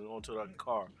 20-story building onto like a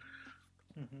car.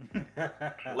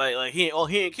 like he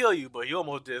ain't kill you, but he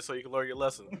almost did, so you can learn your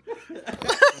lesson.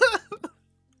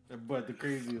 But the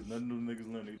craziest, none of them niggas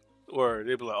learn it. Or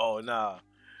they be like, oh nah,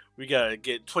 we gotta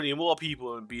get 20 more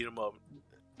people and beat them up.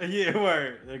 Yeah,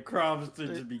 where the crimes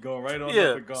just be going right on.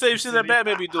 Yeah, up same shit that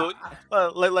Batman be doing.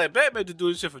 Like Batman just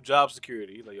doing shit for job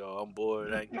security. He's like, yo, I'm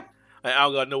bored. I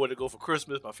don't got nowhere to go for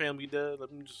Christmas. My family dead.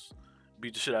 Let me just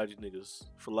beat the shit out of these niggas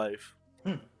for life.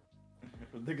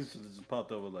 Niggas should have just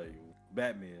popped over like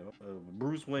Batman,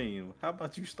 Bruce Wayne. How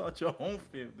about you start your own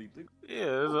family? Dude? Yeah,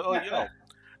 yo,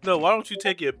 no, why don't you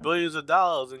take your billions of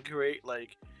dollars and create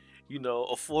like,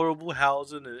 affordable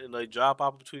housing and like job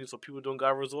opportunities so people don't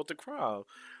gotta resort to crime?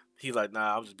 He's like,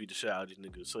 nah, I'll just beat the shit out of these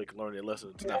niggas so they can learn their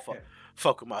lesson to not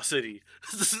fuck with my city.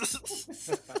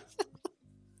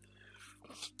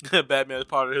 Batman is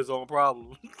part of his own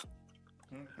problem.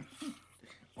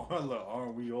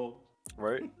 Aren't we all?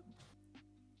 Right?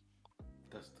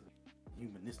 That's the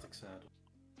humanistic side of it.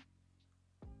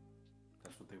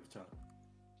 That's what they were trying to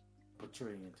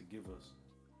portray and to give us.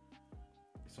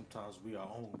 Sometimes we are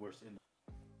our own worst enemy.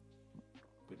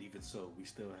 But even so, we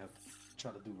still have to try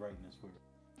to do right in this world.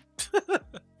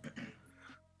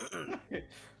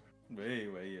 But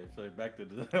anyway, yeah, so back to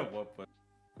the one point.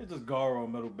 It's just Garo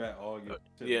and Metal Bat arguing.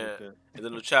 Yeah, like and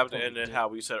then the chapter ended how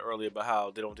we said earlier about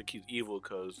how they don't think he's evil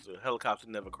because the helicopter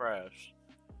never crashed.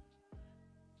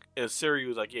 And Siri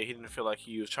was like, yeah, he didn't feel like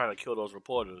he was trying to kill those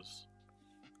reporters.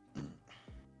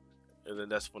 And then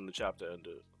that's when the chapter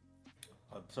ended.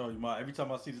 I'll tell you, every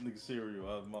time I see this nigga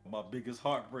Serial, my biggest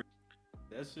heartbreak.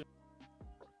 That shit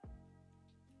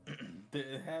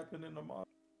didn't happen in the manga.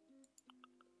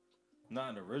 Not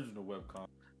in the original webcomic.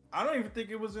 I don't even think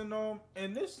it was in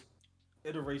this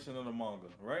iteration of the manga,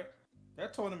 right?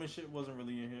 That tournament shit wasn't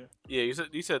really in here. Yeah, you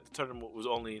said the tournament was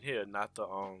only in here, not the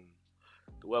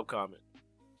webcomic.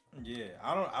 Yeah,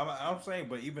 I'm saying,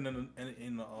 but even in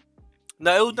the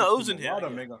no, it was in here.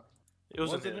 It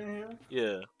was in here.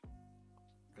 Yeah.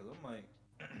 Cause I'm like,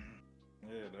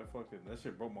 yeah, that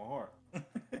shit broke my heart.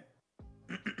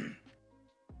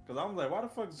 Cause I'm like, why the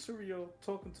fuck is Suryo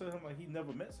talking to him like he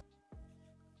never met him?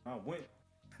 I went,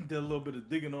 did a little bit of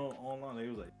digging online. They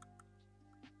was like,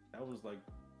 that was like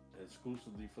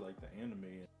exclusively for like the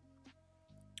anime.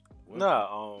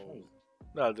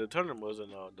 Nah, the tournament was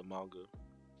in the manga.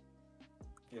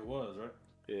 It was, right?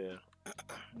 Yeah.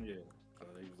 Yeah. So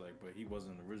they was like, but he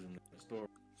wasn't originally in the story.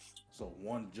 So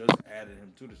one just added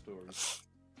him to the story,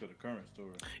 to the current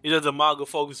story. The manga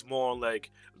focused more on like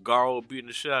Garo beating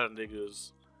the shit out of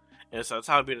niggas, and so the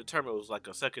time being determined was like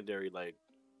a secondary like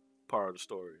part of the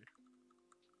story.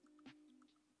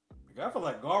 I feel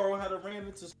like Garo had ran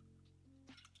into.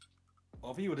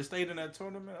 Or if he would have stayed in that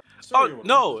tournament. Oh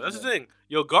no, that's the thing.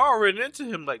 Yo, Garo ran into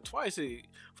him like twice. He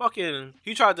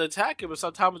tried to attack him, and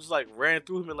sometimes just like ran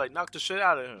through him and like knocked the shit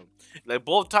out of him. Like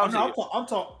both times. I'm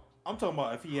talking I'm talking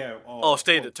about if he had.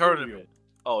 Stay in the tournament.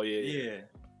 Oh yeah. Yeah.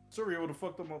 Surya would have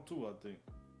fucked him up too. I think.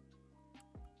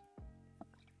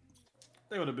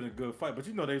 They would have been a good fight, but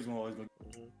you know they was always gonna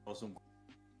awesome.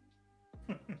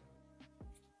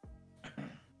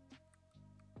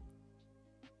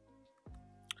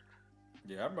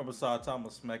 Yeah, I remember Saitama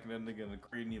smacking that nigga in the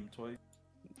cranium twice.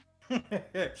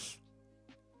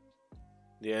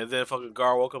 Yeah, and then fucking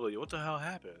Gar woke up like, what the hell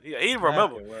happened? Yeah, he didn't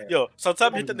remember. Right. Yo,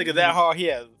 sometimes hit the nigga that hard, he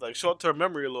had like short-term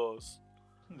memory loss.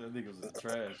 That nigga was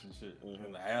trash and shit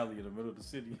in the alley in the middle of the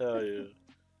city. Hell yeah.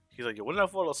 He's like, yo, when did I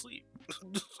fall asleep?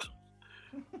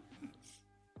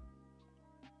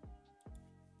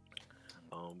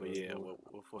 But yeah,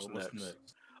 what's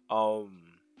next?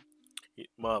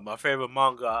 My favorite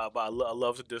manga, but I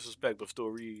love to disrespect, but still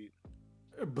read.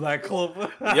 Black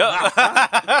Clover. Yep.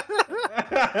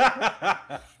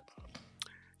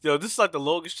 Yo, this is like the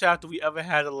longest chapter we ever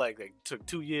had. It like took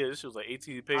 2 years. This was like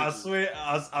 18 pages.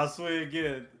 I swear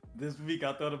again. This week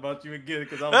I thought about you again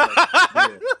because I was like,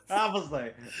 yeah. I was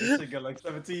like, this shit got like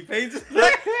 17 pages.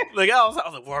 Like I was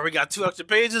like, well, we got 2 extra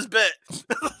pages, bet.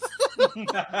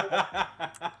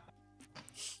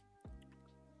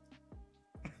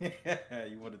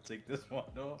 You want to take this one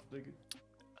off, nigga?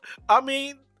 I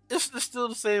mean, it's still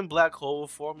the same black hole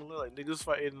formula. Like niggas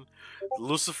fighting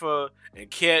Lucifer and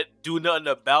can't do nothing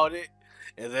about it,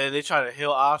 and then they try to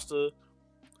heal Asta,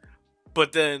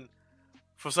 but then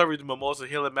for some reason Mimosa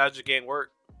healing magic ain't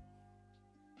work.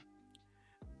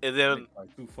 And then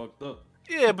like too fucked up.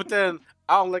 Yeah, but then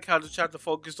I don't like how the chapter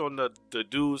focused on the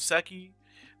dude Seki,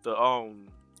 the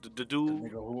dude the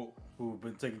nigga who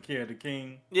been taking care of the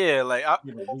king. Yeah, like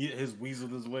his weasel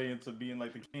his way into being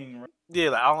like the king, right? Yeah,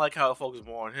 like I don't like how it focused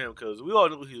more on him because we all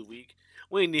knew he was weak.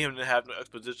 We didn't need him to have no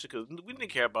exposition because we didn't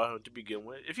care about him to begin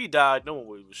with. If he died, no one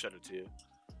would shed a tear.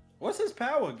 What's his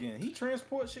power again? He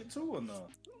transport shit too or no?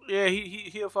 Yeah,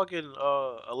 he a fucking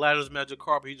Aladdin's magic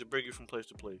carpet. He just bring you from place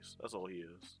to place. That's all he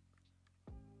is.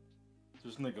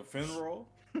 This nigga Finroll?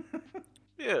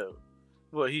 Yeah,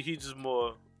 but he just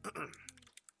more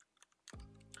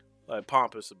like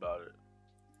pompous about it.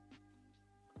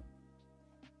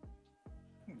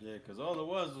 Yeah, because all it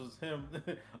was him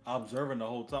observing the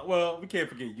whole time. Well, we can't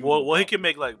forget you. Well, he can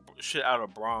make like shit out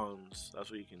of bronze.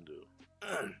 That's what he can do.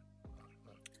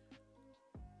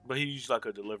 But he's like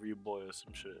a delivery boy or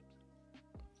some shit.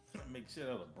 Make shit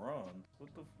out of bronze.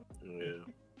 What the fuck? Yeah.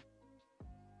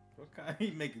 What kind? He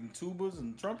making tubas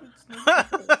and trumpets? What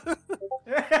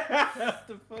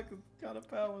the fuck kind of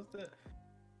power is that?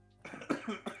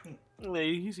 Yeah,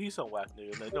 he's some whack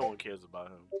nigga. Like no one cares about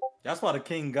him. That's why the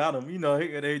king got him. You know,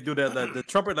 they do that like the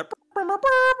trumpet like. When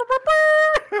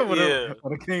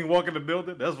the king walk in the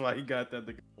building, that's why he got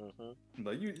that.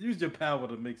 Like use your power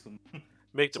to make some.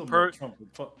 Make the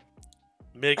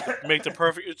make the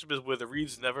perfect instruments where the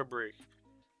reeds never break.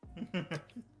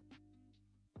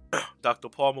 Dr.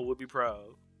 Palmer would be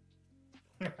proud.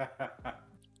 I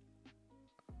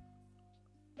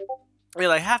mean,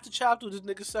 like half the chapter, this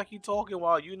nigga Seki talking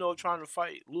while trying to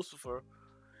fight Lucifer,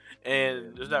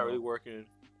 and it's not really working.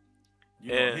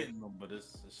 You know, hitting them, but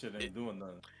this shit ain't doing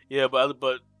nothing. Yeah, but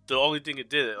the only thing it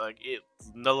did, like it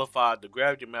nullified the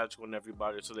gravity magic on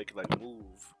everybody, so they could like move.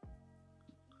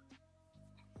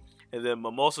 And then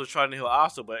Mimosa was trying to heal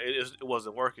Asta, but it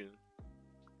wasn't working.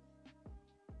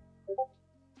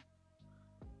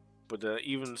 But then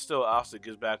even still, Asta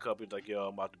gets back up and like, yo,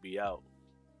 I'm about to be out.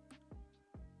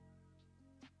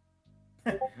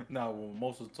 Now, when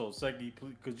Mimosa told Seki,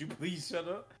 could you please shut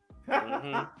up?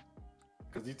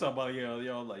 Because he talking about,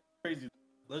 yo, like, crazy.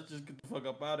 Let's just get the fuck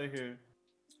up out of here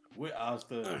with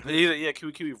Asta. Yeah,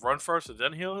 can we run first and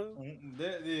then heal him?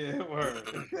 Yeah, word.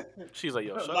 She's like,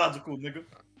 yo, shut logical, up. Nigga.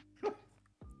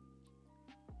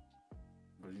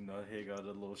 But he got a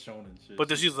little shonen shit. But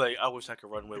then she's like, I wish I could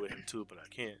run away with him too, but I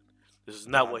can't. This is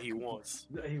not what he wants.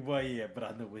 Yeah, but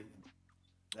I know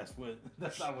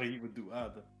that's not what he would do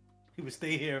either. He would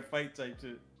stay here and fight type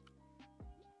shit.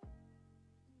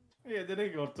 Yeah, then they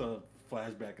go to a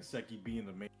flashback of Seki being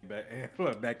the main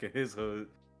back in his hood.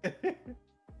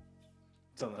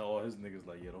 Telling all his niggas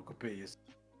like, yeah, don't compare your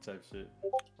type shit.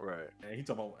 Right. And he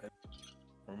talking about,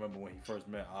 remember when he first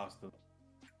met Asta.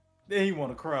 Then he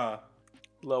want to cry.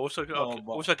 Like, wish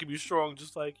I could be strong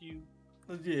just like you.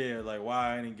 Yeah, like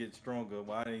why I didn't get stronger?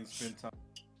 Why I didn't spend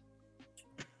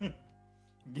time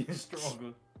getting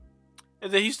stronger?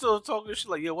 And then he's still talking shit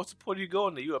like, yo, what's the point of you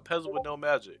going there? You a peasant with no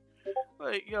magic.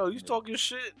 Like, yo, you talking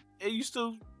shit and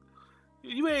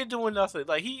you ain't doing nothing.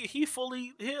 Like he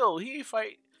fully healed. He ain't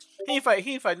fight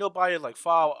nobody in like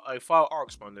five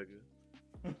arcs, my nigga.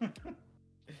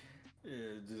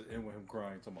 Yeah, just end with him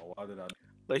crying, talking about why did I?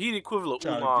 Like he the equivalent of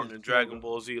Trying to Oolong get in Dragon Zoro.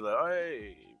 Ball Z. Like, oh,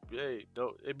 hey,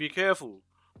 don't be careful.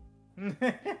 The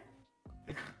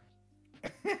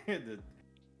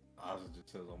oxygen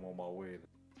says I'm on my way.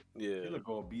 He Yeah. look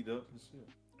all beat up and shit.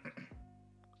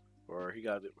 Or he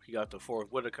got the fourth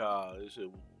Whitaker. This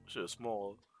shit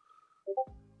small.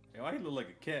 Hey, why he look like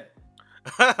a cat?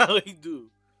 He do.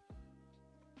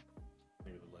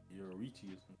 He look like Yorichi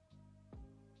or something.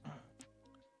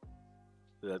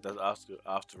 That's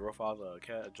Oscar Rothfather,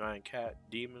 a giant cat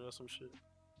demon or some shit.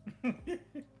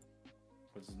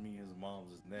 Which is mean his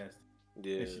mom's is nasty.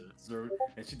 Yeah.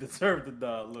 And she deserved to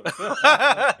die. Look.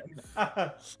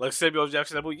 Like Samuel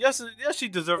Jackson, that movie. Yes, she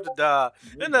deserved to die.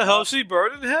 In the hell she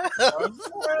burned in hell.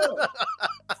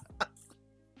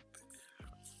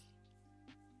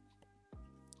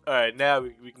 All right, now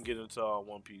we can get into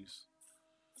One Piece.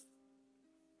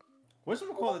 What's the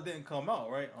call it didn't come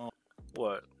out, right?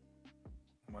 What?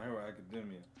 My Hero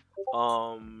Academia.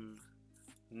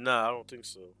 Nah, I don't think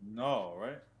so. No,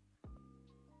 right?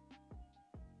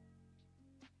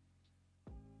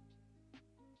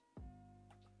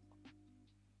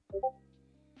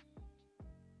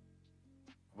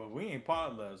 But we ain't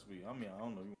pod last week. I mean, I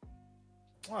don't know.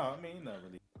 Well, I mean, not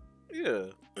really. Yeah.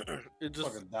 It just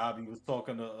Fucking Dobby was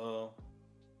talking to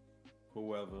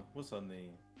whoever. What's her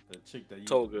name? The chick that used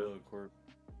Toga. the blood quirk.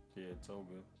 Yeah,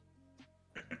 Toga.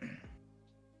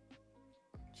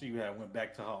 She had went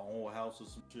back to her own house or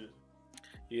some shit.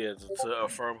 yeah to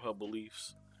affirm her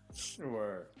beliefs.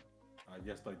 Or I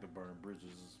guess like to burn bridges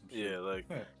or some shit. Yeah, like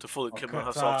to fully Or commit cut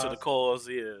herself to the ties. cause.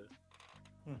 Yeah.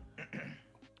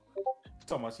 She's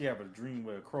talking about she have a dream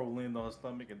where a crow landed on her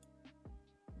stomach and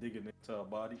digging into her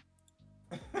body.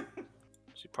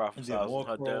 She prophesied war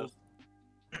her crows.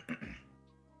 death.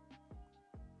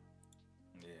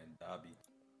 Yeah, and Dobby.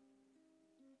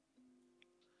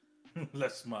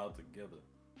 Let's smile together.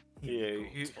 Yeah,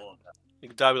 he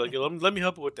could die be like, yo, let me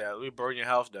help you with that. Let me burn your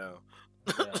house down.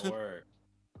 Yeah, word.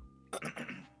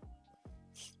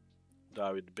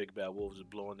 Dobby, the big bad wolf, just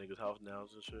blowing niggas' house down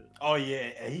and shit. Oh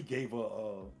yeah, and he gave her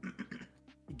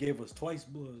he gave us twice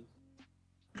blood.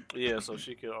 Yeah, so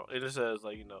she can. And it says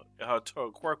like her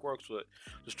quirk works with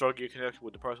the stronger your connection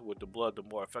with the person with the blood, the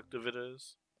more effective it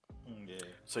is. Yeah.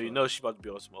 So she about to be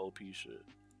on some OP shit.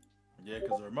 Yeah,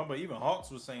 because remember even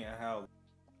Hawks was saying how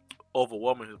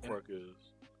Overwhelming his quirk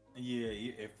is. yeah,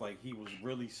 if like he was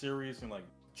really serious and like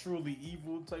truly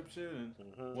evil type shit and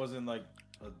wasn't like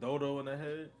a dodo in the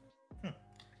head,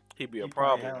 he'd be a he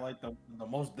probably problem. had like the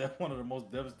one of the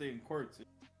most devastating quirks.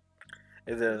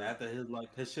 And then And after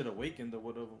his shit awakened or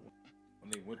whatever,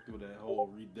 when they went through that whole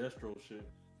Redestro shit.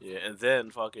 yeah, and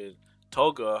then fucking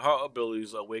Toga, her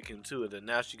abilities awakened too, and then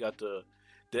now she got the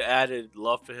added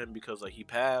love for him because like he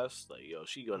passed. Like yo,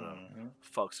 she gonna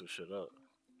fuck some shit up.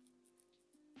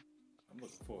 I'm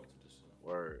looking forward to this shit.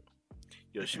 Word.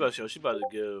 Yo, she about to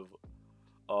give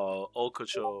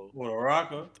Okacho Or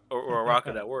Araka. or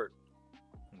Araka that work.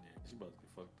 Yeah, she about to get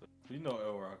fucked up. You know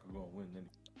El Araka gonna win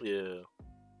anyway.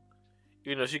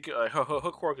 Yeah. She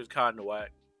her quirk is kind of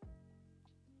whack.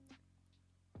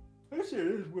 That shit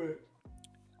is whack.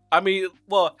 I mean,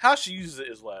 well, how she uses it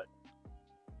is whack.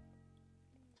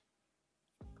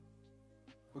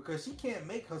 Because she can't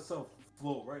make herself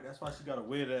float, right? That's why she gotta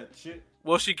wear that shit.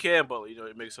 Well, she can, but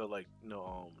it makes her like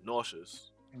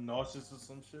nauseous. Nauseous or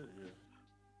some shit, yeah.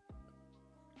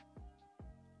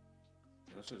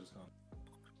 That shit is kind of...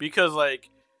 Because like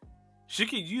she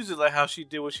can use it like how she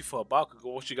did when she fought Bakugo.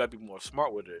 Or she gotta be more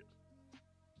smart with it.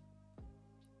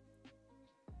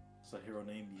 It's a hero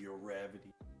named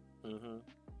Yoravity. Mm-hmm.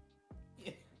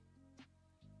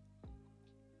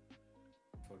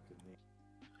 Fucking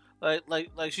name.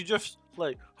 Like she just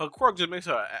like her quirk just makes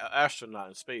her an astronaut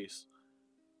in space.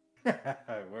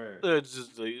 Word. It's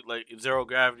just like zero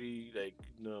gravity. Like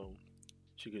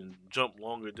she can jump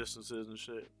longer distances and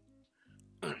shit.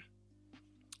 I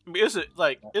mean,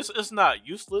 it's not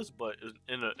useless, but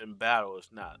in battle,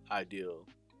 it's not ideal.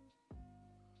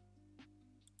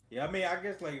 Yeah, I mean, I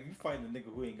guess like if you fighting a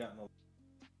nigga who ain't got no.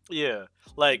 Yeah,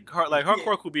 like her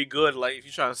quirk would be good. Like if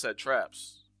you're trying to set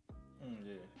traps.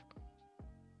 Yeah.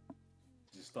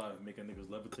 Just start making niggas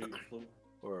levitate and float.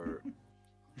 Or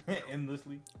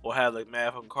endlessly. Or have like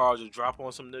mad fucking cars just drop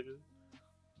on some nigga.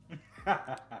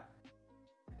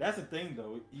 That's the thing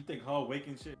though. You think her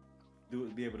waking shit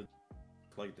be able to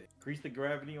like increase the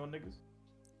gravity on niggas?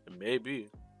 Maybe.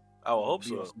 I would hope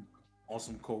so. On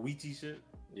some Koichi shit.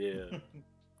 Yeah.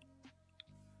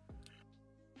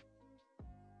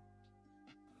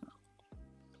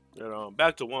 And,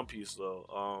 back to One Piece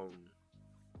though.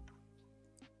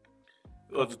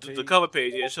 The cover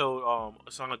page, it showed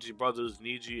Sanji brothers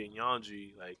Niji and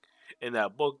Yanji like in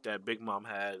that book that Big Mom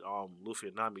had Luffy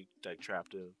and Nami like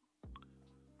trapped in.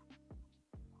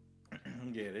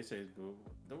 Yeah, they say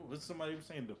was somebody was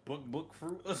saying the book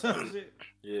fruit or some shit.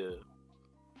 Yeah.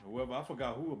 Whoever, I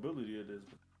forgot who ability it is.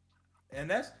 And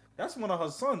that's one of her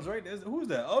sons, right? Who's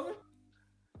that? Oven?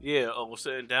 Yeah,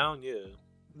 sitting down, yeah.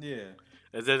 Yeah.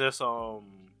 And then there's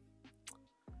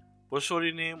what's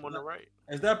shorty name on the right?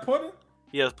 Is that Pudding?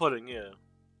 Yeah, it's Pudding, yeah.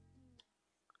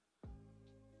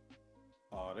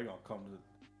 Oh, they're gonna come to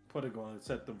Pudding gonna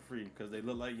set them free because they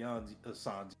look like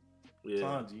Sanji. Yeah.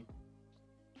 Sanji.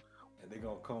 And they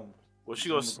gonna come. Well, she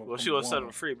gonna set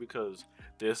him free because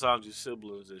they're Sanji's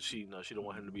siblings, and she don't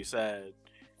want him to be sad.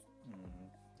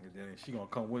 Mm-hmm. And then she gonna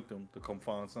come with them to come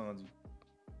find Sanji.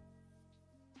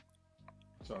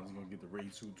 Sanji's gonna get the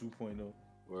Raid Suit 2.0.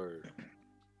 Word.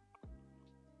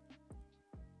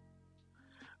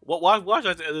 Watch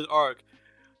at the end of the arc,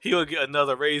 he'll get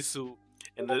another raid suit,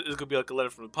 and it's gonna be like a letter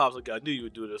from the pops. Like, I knew you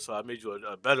would do this, so I made you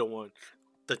a better one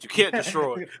that you can't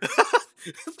destroy.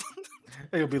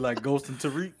 He'll be like Ghost and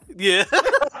Tariq. Yeah.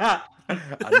 I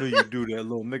knew you'd do that,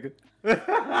 little nigga.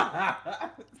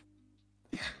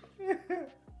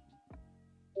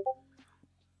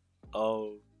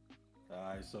 Oh.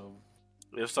 Alright, so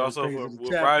it starts off with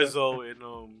Raizo and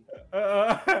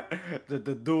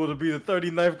the duel to be the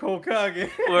 39th Hokage.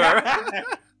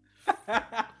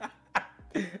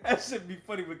 That should be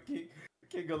funny with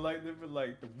King of Lightning, but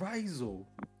like Raizo,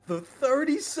 the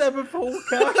 37th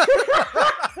Hokage.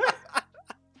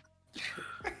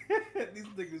 These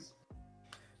niggas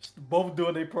both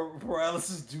doing their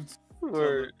paralysis jutsu.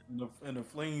 Word. And the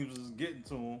flames is getting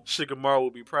to him. Shikamaru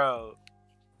will be proud.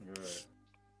 Right.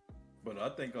 But I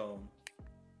think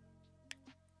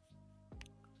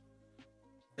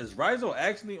is Raizo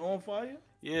actually on fire?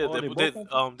 Yeah, they both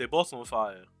on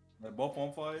fire. They're both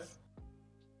on fire.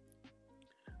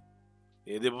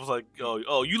 Yeah, they both like,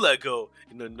 oh, you let go,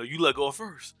 and then no, you let go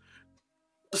first.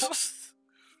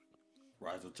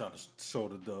 Raizo trying to show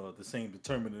the same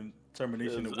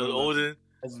determination as Odin,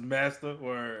 as his master,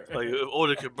 or like if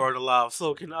Odin can burn alive,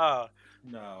 so can I.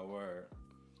 Nah, word.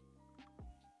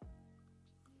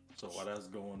 So while that's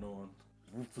going on,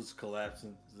 roof is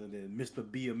collapsing, and then Mr.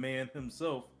 Be a Man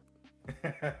himself,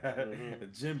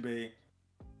 Jinbei,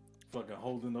 fucking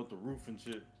holding up the roof and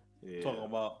shit, talking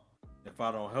about if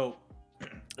I don't help,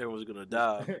 everyone's gonna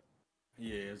die.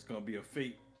 Yeah, it's gonna be a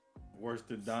fate worse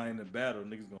than dying in battle.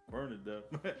 Niggas gonna burn to death.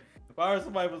 If I heard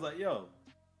somebody was like, "Yo,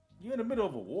 you in the middle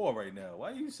of a war right now. Why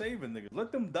are you saving niggas?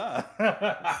 Let them die."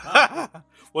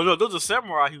 Well, no, those are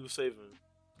samurai he was saving.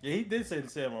 Yeah, he did say the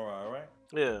samurai, right?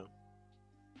 Yeah.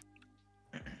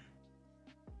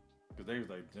 Because they was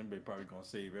like, Jinbei probably gonna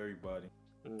save everybody.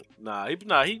 Nah, he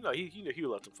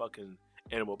let the fucking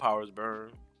animal powers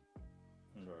burn.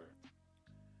 Right.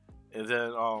 And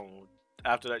then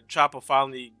after that, Chopper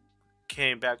finally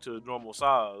came back to his normal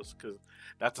size because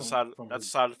that's the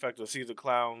side effect of Caesar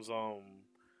Clown's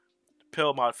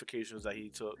pill modifications that he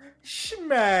took.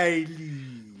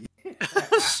 Smiley.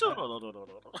 No.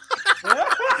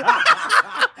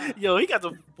 Yo, he got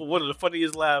one of the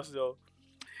funniest laughs, yo.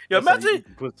 Yo, imagine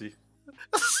pussy.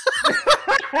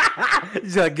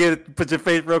 You gotta get it, put your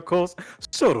face real close. And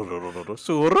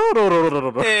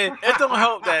it don't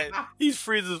help that he's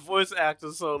Frieza's voice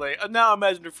actor, so like now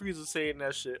imagine the Frieza saying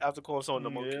that shit after calling someone the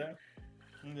monkey.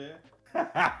 Yeah.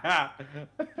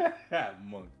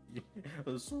 Monkey.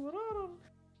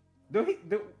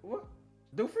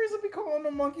 Do Frieza be calling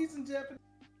them monkeys in Japanese?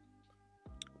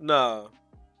 Nah.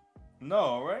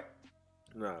 No, right?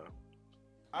 Nah.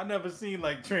 I never seen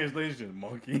like translation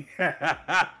monkey.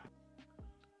 I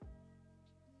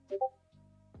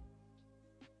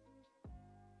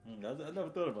never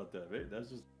thought about that, right? That's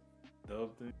just a dumb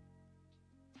thing.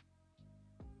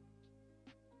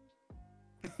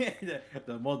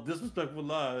 The most disrespectful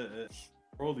lie,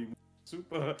 Broly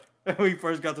super when he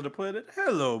first got to the planet.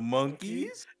 Hello,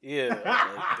 monkeys. Yeah,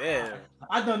 like, damn.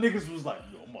 I thought niggas was like,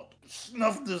 yo, I'm about to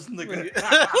snuff this nigga.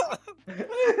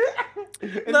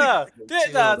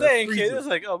 They ain't kidding. It's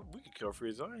like, oh, we can kill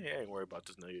Frieza. I ain't worried about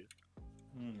this nigga.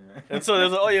 Yeah. And so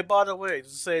there's like, oh yeah, by the way,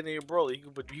 just saying to your Broly,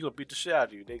 he gonna beat the shit out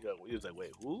of you. He was like,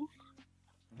 wait, who?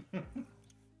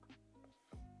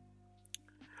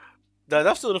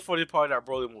 That's still the funny part of that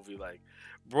Broly movie. Like,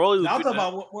 Broly. I'm talking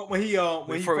about when he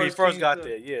first got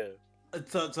there. Yeah.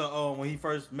 When he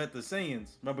first met the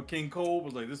Saiyans. Remember King Cole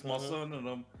was like, "This is my son," and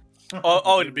in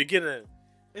the beginning.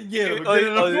 Yeah,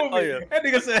 that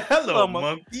nigga said, "Hello,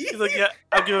 monkey." He's like, "Yeah,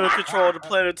 I'm giving control of the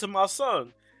planet to my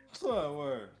son." Son,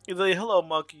 word. He's like, "Hello,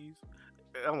 monkeys."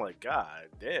 I'm like, God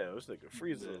damn, this nigga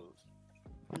Frieza.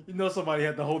 You know somebody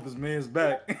had to hold this man's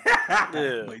back.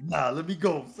 Yeah. Like, nah, let me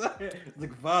go.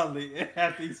 Like violent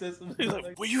after he said something. He's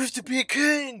like, we used to be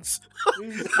kings.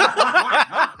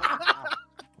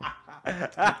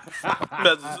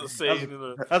 That's a saying in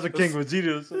the. That's a King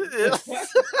Vegeta.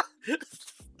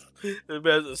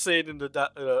 Imagine saying in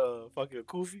the fucking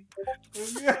Kofi.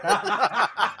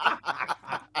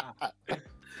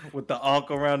 With the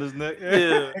ankh around his neck.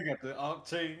 Yeah. I got the ankh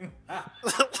chain.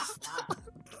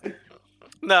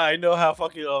 Nah, I know how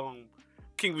fucking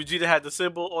King Vegeta had the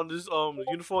symbol on this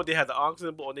uniform. They had the Ankh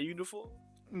symbol on their uniform.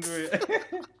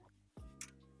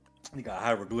 He got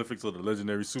hieroglyphics of the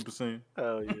legendary Super Saiyan.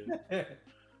 Hell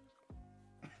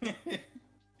yeah.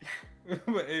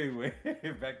 But anyway,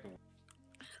 back to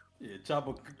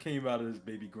Chopper came out of his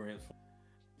baby Grant's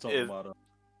talking about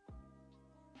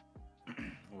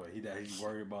he's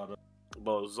worried about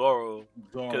Zoro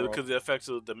because the effects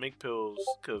of the mink pills,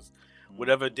 because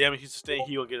whatever damage he sustained,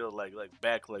 he gonna get it like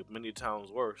back like many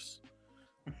times worse.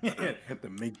 The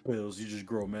mink pills, you just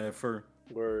grow mad fur.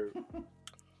 Word.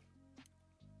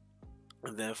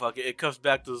 And then fucking it comes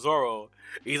back to Zoro.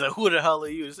 He's like, "Who the hell are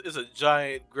you?" It's a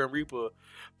giant Grim Reaper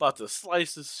about to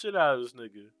slice the shit out of this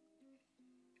nigga.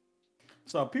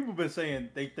 So people been saying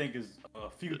they think it's a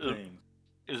few things.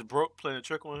 Is Brook playing a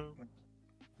trick on him?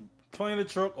 Playing a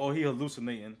trick, or he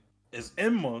hallucinating? Is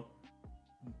Emma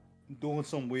doing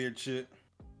some weird shit?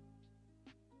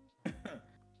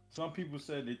 Some people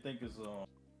said they think it's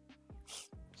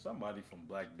somebody from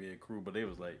Blackbeard crew, but they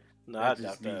was like, Nah, I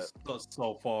doubt that.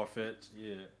 So far fetched,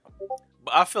 yeah.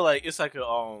 But I feel like it's like a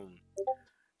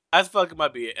I feel like it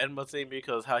might be an Enma thing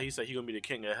because how he said he gonna be the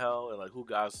king of hell and like who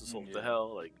guides the souls to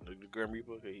hell, like the Grim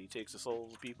Reaper, he takes the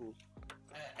souls of people.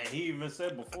 And he even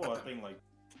said before, I think like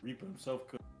Reaper himself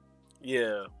could.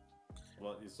 Yeah.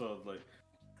 Well, so it's like,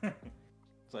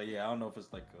 so yeah, I don't know if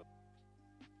it's like a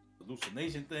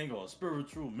hallucination thing or a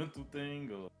spiritual, mental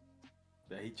thing, or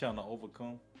that he trying to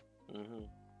overcome.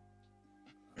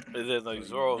 And then like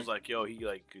Zoro's like, yo, he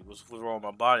like what's wrong with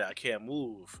my body? I can't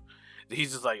move. And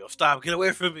he's just like, yo, stop, get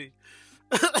away from me.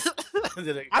 And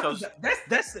then it comes...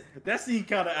 that scene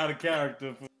kind of out of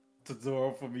character to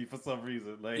Zoro for me for some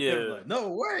reason. Like, like no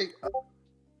way.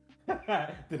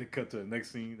 Then it cut to the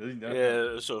next scene.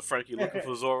 Yeah, so Frankie looking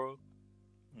for Zoro.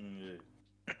 Yeah.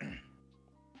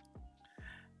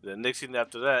 The next scene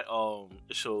after that,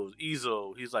 it shows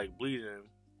Izo. He's like bleeding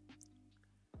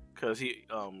because he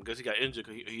got injured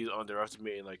because he's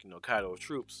underestimating like Kaido's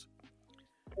troops.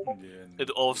 Yeah, and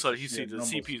all of a sudden he sees the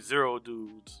CP0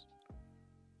 dudes,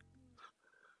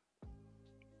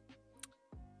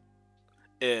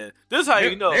 and this is how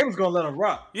you know they was gonna let him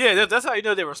rock. Yeah, that's how you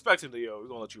know they respect him. We're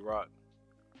gonna let you rock.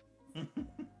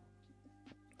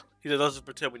 He doesn't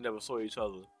pretend we never saw each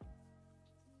other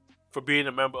for being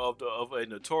a member of a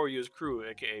notorious crew,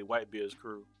 aka Whitebeard's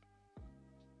crew.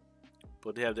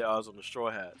 But they have their eyes on the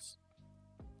Straw Hats.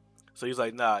 So he's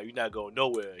like, nah, you're not going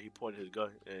nowhere. He pointed his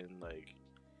gun and like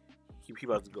he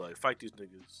about to go like fight these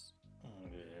niggas.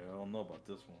 Yeah, I don't know about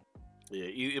this one. Yeah,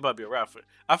 it might be a wrap.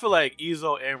 I feel like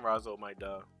Izo and Razo might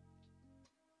die.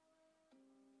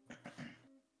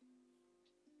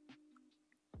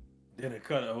 Then it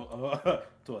cut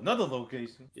to another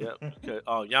location. Yep. Okay.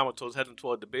 Yamato's heading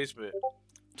toward the basement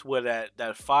to where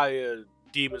that fire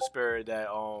demon spirit that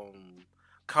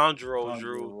Conjuro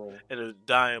drew in a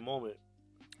dying moment.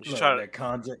 She's trying that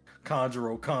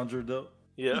Conjuro conjured up.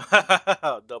 Yeah.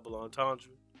 Double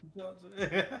entendre.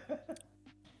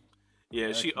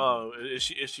 Yeah,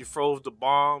 she froze the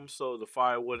bomb so the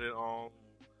fire wouldn't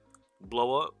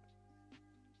blow up.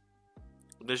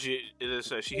 Then she hit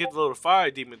the little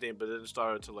fire demon thing, but then it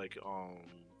started to like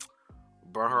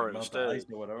burn her instead. Ice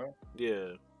or whatever.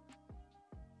 Yeah.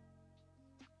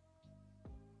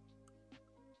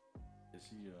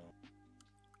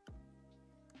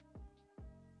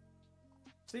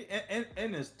 See, and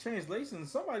in this translation,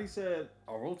 somebody said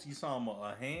Orochi-sama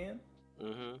a hand.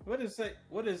 What did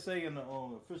it say in the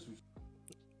official?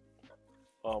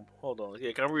 Hold on.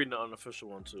 Yeah, can I read the unofficial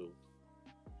one too?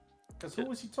 Cause who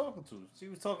was she talking to? She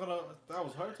was talking to. That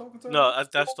was her talking to her? No,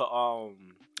 that's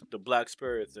the black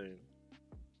spirit thing.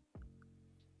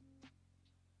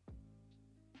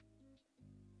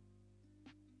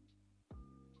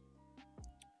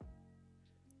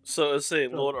 So it's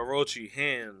saying Lord Orochi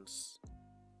hands.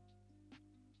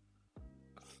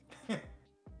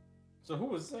 So who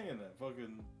was saying that?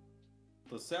 Fucking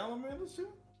the salamander shit?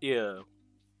 Yeah.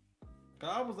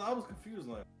 I was confused.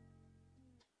 Like,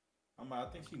 I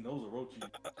think she knows Orochi.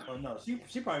 Oh no, she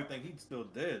probably think he's still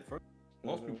dead.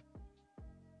 Most people.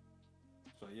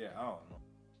 So yeah, I don't know.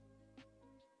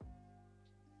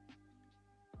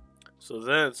 So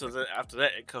then after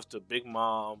that, it comes to Big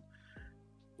Mom,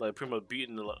 like pretty much beat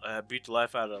the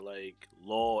life out of like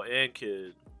Law and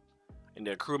Kid, and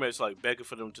their crewmates like begging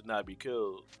for them to not be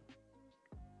killed.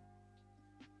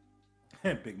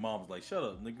 And Big Mom's like, "Shut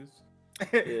up, niggas."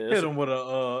 Yeah, Hit him with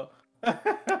a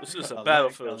it's just a a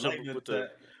battlefield lightning with attack.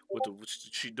 with the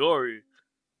Chidori.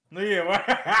 Yeah,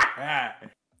 right.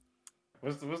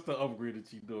 What's the upgrade of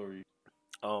Chidori?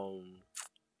 Um,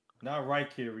 Not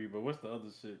Raikiri, but what's the other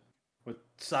shit? With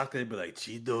Sake, they be like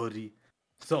Chidori,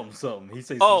 something. He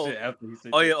say some Oh, shit after he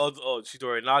say. oh yeah,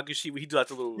 Chidori Nagashi. He do like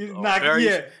the little He's not, berries.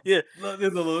 yeah. Yeah.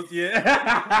 There's a little,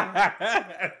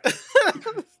 yeah.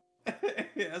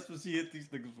 That's what she hit these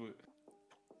niggas with.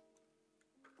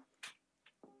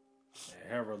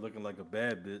 Hera looking like a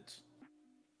bad bitch.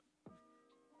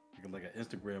 Looking like an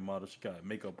Instagram model. She got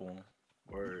makeup on.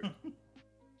 Word.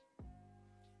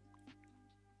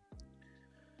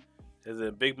 And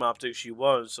then Big Mom thinks she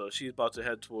won, so she's about to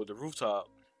head toward the rooftop.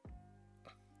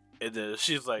 And then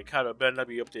she's like, kind of better not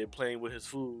be up there playing with his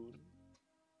food.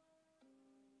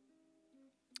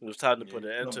 It was time to put an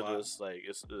end to this. Like,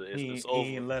 it's over.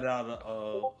 He ain't let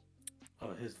out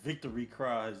his victory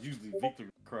cry, his usually victory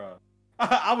cry.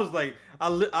 I was like,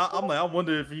 I'm like, I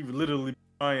wonder if he literally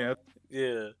crying.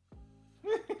 Yeah.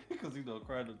 Because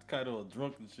cried kind of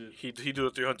drunk and shit. He do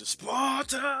a 300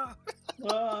 Sparta.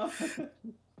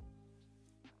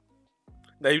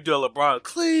 Now you do a LeBron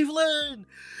Cleveland.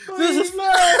 This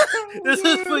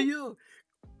is for you.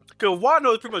 Cause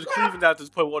Wano is pretty much Cleveland at this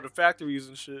point with all the factories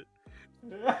and shit.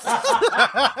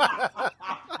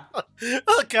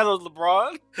 Kind of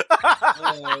LeBron.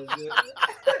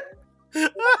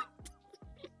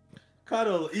 Kind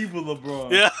of evil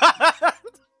LeBron. Yeah.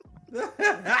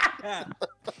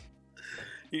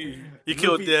 he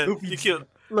killed Dan. He killed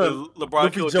LeBron.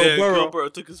 Luffy Killed Joe Dan Burrow.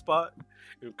 Gilbert, took his spot,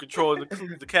 controlling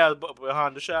the Cavs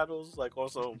behind the shadows, like on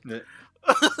some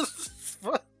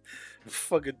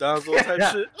fucking Donzo type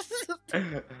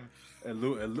shit.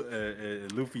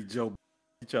 And Luffy Joe,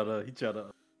 he try to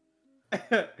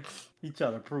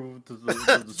prove to the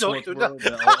sports world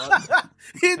that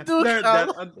He do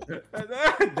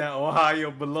that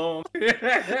Ohio belongs.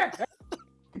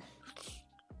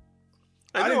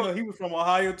 I didn't know he was from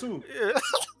Ohio too. Yeah.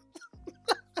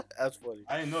 That's funny.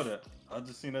 I didn't know that. I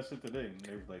just seen that shit today, and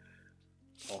they was like,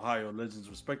 Ohio legends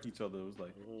respect each other. It was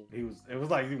like It was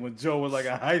like when Joe was like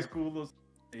in high school. Or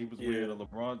something, he was wearing a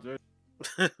LeBron jersey.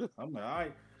 I'm like,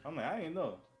 I didn't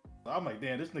know. I'm like,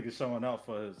 damn, this nigga showing out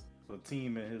for his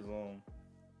team in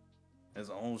his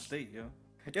own state, yo.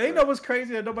 Yeah, you know what's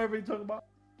crazy that nobody really talk about?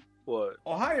 What?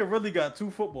 Ohio really got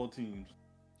 2 football teams.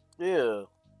 Yeah.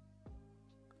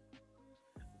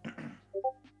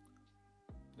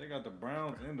 They got the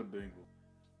Browns and the Bengals.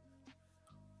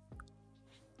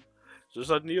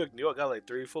 Just like New York. New York got like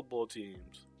 3 football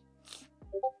teams.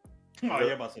 Oh,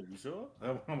 yeah, about to say, you sure?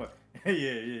 I'm like,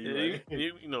 yeah. Right.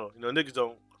 You know, niggas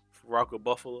don't rock with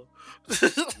Buffalo.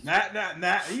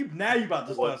 Now you about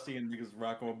to start seeing niggas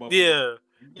rocking with Buffalo. Yeah.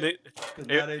 Because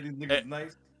now these niggas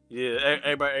nice. Yeah,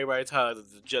 everybody tired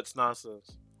of the Jets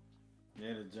nonsense.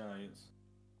 Yeah, the Giants.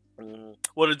 Mm-hmm.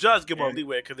 Well, the Giants give them a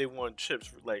leeway because they won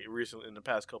chips like recently in the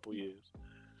past couple years.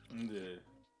 Yeah.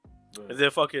 And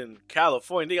then fucking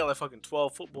California, they got like fucking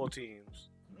 12 football teams.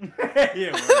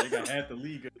 Yeah, right. They got half the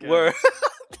league. Where?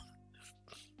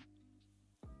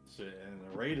 Shit, and the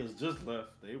Raiders just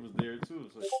left. They was there too.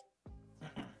 So.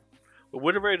 But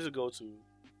where the Raiders go to?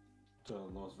 To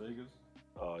Las Vegas.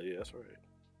 Oh yeah, that's right.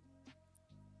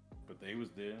 But they was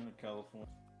there in California.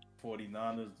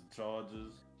 49ers, the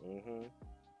Chargers. Mm-hmm.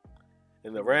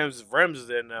 And the Rams is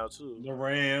there now too. The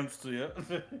Rams, yeah.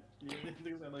 These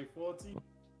niggas got like 4 teams.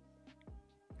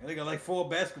 And they got like 4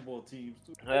 basketball teams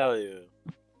too. Hell yeah.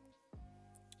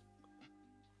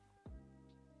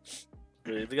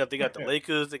 They got the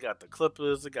Lakers, they got the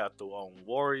Clippers, they got the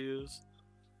Warriors,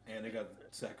 and they got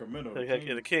Sacramento. They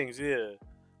got the Kings, yeah.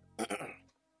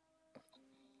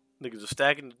 Niggas are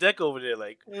stacking the deck over there,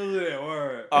 like. Yeah,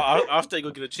 word. I'll stay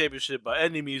go get a championship by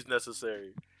any means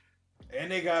necessary.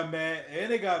 And they got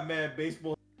mad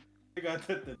baseball. They got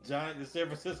the Giants, the San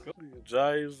Francisco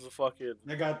Giants, the fucking.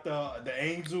 They got the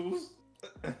Angels.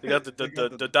 They got the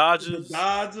Dodgers. The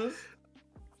Dodgers.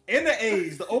 And the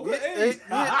A's, the Oakland A's.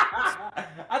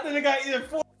 I think they got either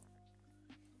 4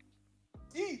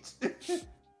 each.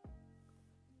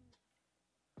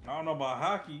 I don't know about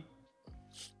hockey.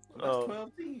 That's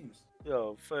 12 teams.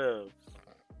 Yo, fam.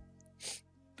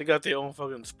 They got their own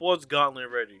fucking sports gauntlet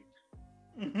ready.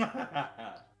 They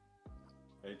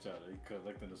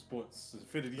collecting the sports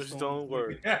infinity Just stones. don't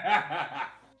worry.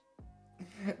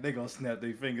 They gonna snap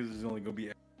their fingers. It's only gonna be.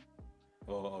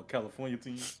 or California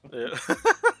team. Yeah.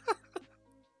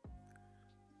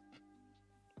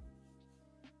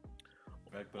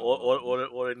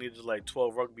 Or they need like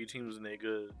 12 rugby teams and they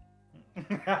good.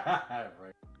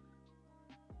 Right.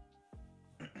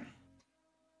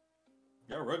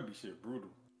 That rugby shit brutal.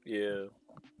 Yeah,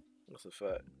 that's a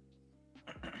fact.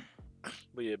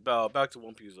 But yeah, back to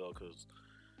One Piece though, cause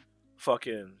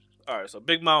fucking. All right, so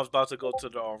Big Mom's about to go to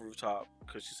the rooftop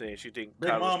because she's saying she think Big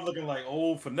Kaido's- Mom looking like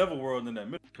old for Neverworld in that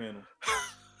middle panel.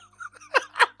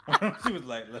 She was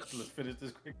like, let's finish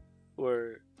this quick.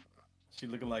 Word. She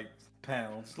looking like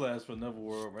Pound / for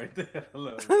Neverworld right there.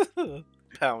 Look.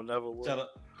 Pound never will. Shout out.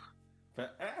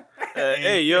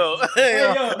 Hey yo,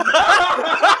 Hey yo.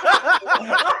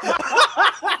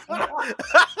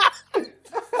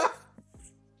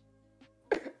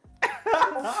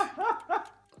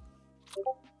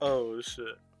 Oh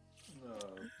shit.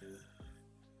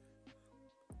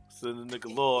 So the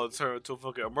nigga Law turned into a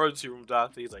fucking emergency room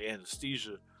doctor. He's like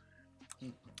anesthesia.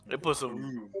 They put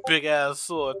some big ass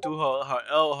sword through her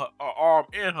arm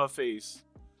and her face.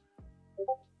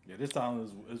 Yeah, this time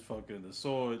is fucking the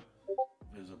sword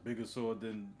is a bigger sword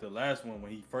than the last one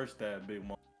when he first stabbed Big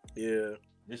Mom. Yeah.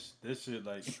 This shit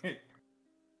like the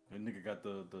nigga got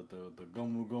the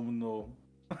Gomu Gomu no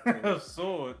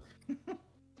sword.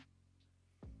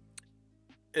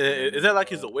 Is that like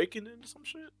his awakening or some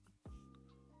shit?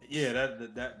 Yeah,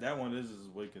 that one is his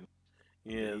awakening.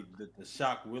 Yeah. The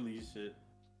shock Willie shit.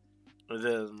 And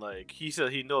then like he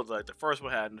said he knows like the first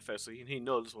one had an effect, so he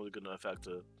knows this one's gonna affect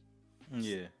her.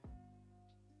 Yeah.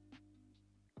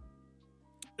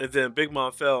 And then Big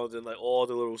Mom fell, and then like all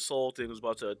the little soul things was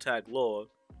about to attack Law.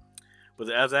 But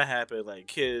then as that happened, like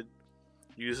Kid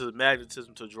uses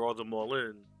magnetism to draw them all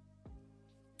in.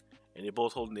 And they're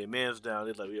both holding their mans down.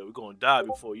 They're like, yeah, we're gonna die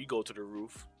before you go to the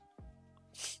roof.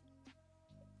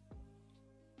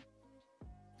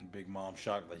 Big Mom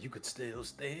shocked, like, you could still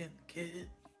stand, kid.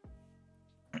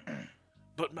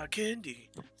 But my candy.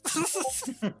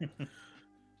 Niggas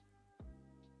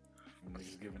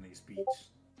giving a speech.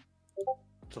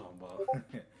 Talking about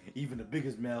even the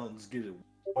biggest mountains get it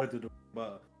weathered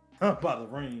by the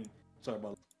rain. Talking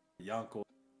about Yonko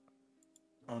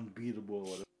unbeatable or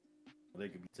whatever. They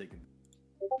could be taken.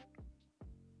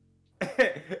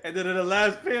 And then in the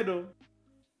last panel,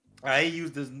 I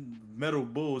used this metal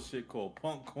bullshit called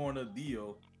Punk Corner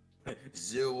Dio.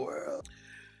 Zero.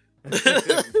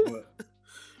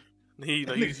 He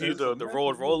the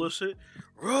roller shit.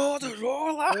 Roll the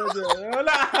roller.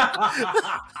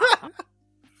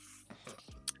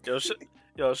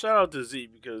 Yo, shout out to Z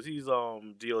because he's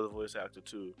Dio the voice actor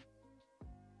too.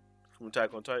 From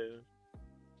Attack on Titan.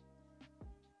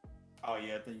 Oh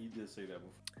yeah, I think you did say that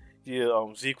before.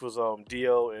 Yeah, Zeke was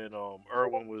Dio and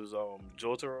Erwin was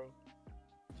Jotaro.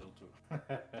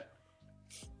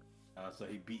 So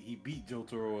he beat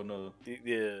Jotaro in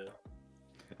Yeah.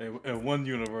 In one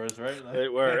universe, right? Like, They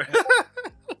were.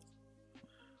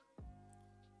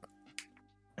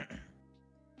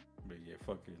 But yeah,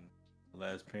 fucking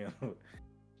last panel.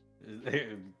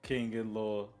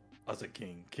 King-in-law. I said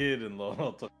king.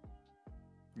 Kid-in-law.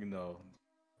 You know,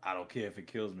 I don't care if it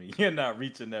kills me. You're not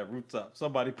reaching that rooftop.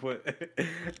 Somebody put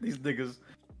these niggas.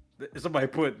 Somebody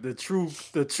put the true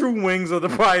wings of the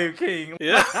prior king.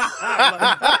 Yeah.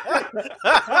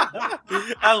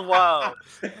 That's wild.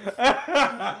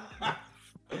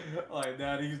 Like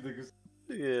now these niggas.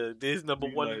 Yeah, this number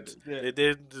one. Like, yeah.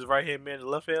 There's this right hand man, the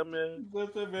left hand man.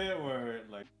 What's the man word?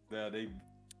 Like now they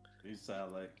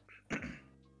sound like.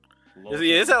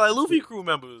 It sound like Luffy crew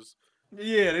members.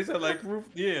 Yeah, they sound like roof.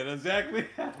 Yeah, exactly.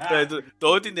 The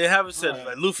only thing they haven't said is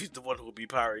like Luffy's the one who will be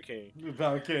Pirate King.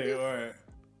 Pirate King, alright.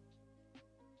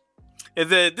 And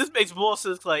then this makes more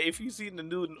sense. Like if you seen the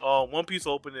new One Piece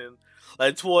opening,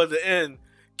 like toward the end,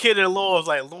 Kid and Law is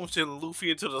like launching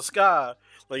Luffy into the sky.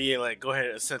 Like yeah, like go ahead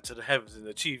and ascend to the heavens and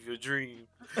achieve your dream.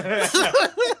 But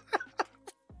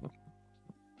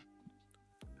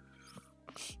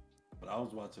I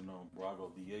was watching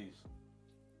Brago DA's.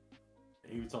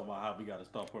 He was talking about how we got to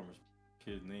start putting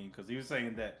his name because he was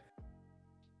saying that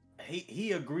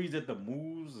he agrees that the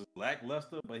moves is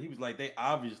lackluster, but he was like they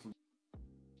obviously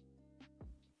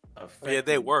Yeah,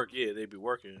 they work. Yeah, they be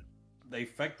working. They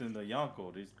affecting the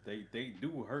Yonko. They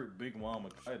do hurt Big Mom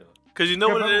and Kaido. Cause you know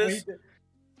what it is.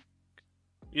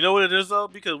 You know what it is though,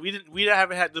 because we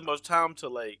haven't had this much time to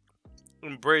like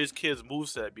embrace Kid's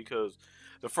moveset because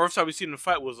the first time we seen him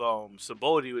fight was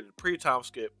Sabaody with the pre-time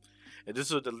skip, and this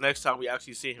was the next time we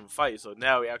actually see him fight. So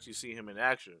now we actually see him in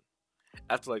action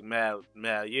after like mad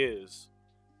years.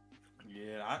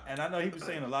 Yeah, I know he was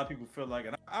saying a lot of people feel like,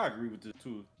 and I agree with this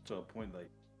too to a point. Like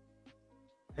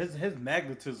his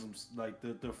magnetism's like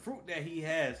the fruit that he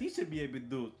has. He should be able to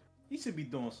do. He should be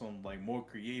doing some like more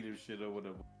creative shit or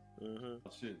whatever.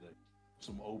 Shit like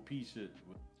some OP shit.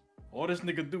 All this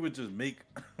nigga do is just make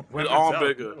His arm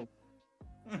bigger.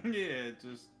 Yeah,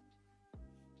 just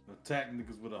attack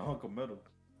niggas with a hunk of metal.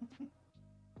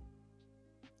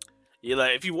 Yeah,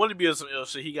 like if you want to be on some ill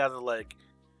shit, he gotta like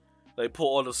pull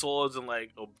all the swords and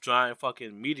like a giant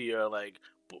fucking meteor, like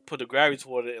put the gravity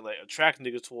toward it and like attract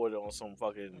niggas toward it on some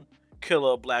fucking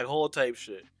killer black hole type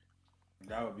shit.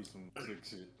 That would be some sick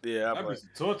shit. Yeah, that'd be some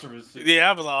torturous shit. Yeah,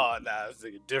 I was like, oh nah, this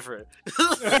nigga different.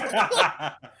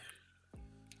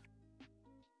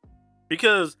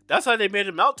 Because that's how they made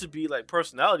him out to be, like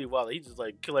personality wise. He just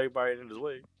like kill everybody in his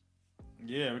way.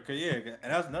 Yeah, because and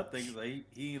that's another thing. Is like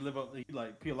he live up. He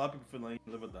like a lot of people feel like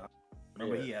he live up the.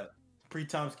 Remember he had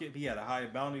pre-time skip. He had a higher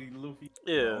bounty than Luffy.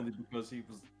 Yeah, only because he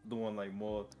was doing like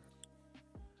more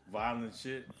violent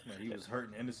shit. Like, he was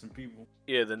hurting innocent people.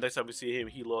 Yeah, the next time we see him,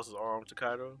 he lost his arm to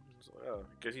Kaido. So, oh,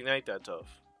 because he ain't that tough.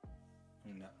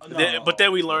 But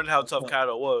then we learned how tough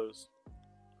Kaido was.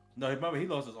 No, remember he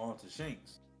lost his arm to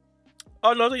Shanks.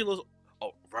 Oh no, he lost.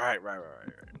 Oh right.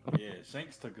 Yeah,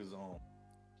 Shanks took his arm.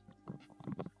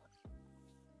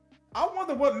 I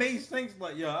wonder what made Shanks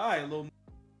like, yo, all right, little.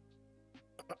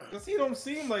 Because he don't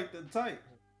seem like the type.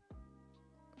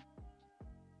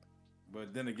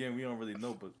 But then again, we don't really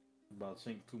know about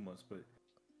Shanks too much. But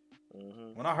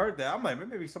when I heard that, I'm like,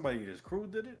 maybe somebody in his crew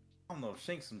did it. I don't know if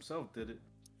Shanks himself did it.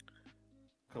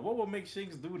 Because what would make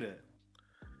Shanks do that?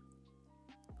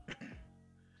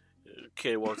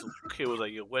 Kid was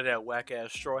like, yo, wear that whack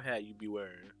ass straw hat you be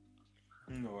wearing.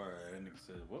 No, alright. That nigga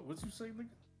said, what you say, nigga?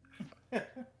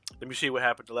 Let me see what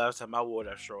happened the last time I wore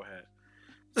that straw hat.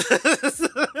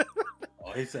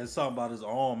 Oh, he said something about his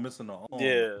arm, missing the arm.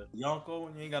 Yeah. Yonko,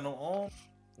 and you ain't got no arm?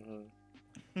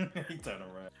 He turned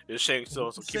around. And Shanks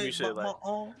on some Kimmy shit like,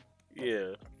 arm?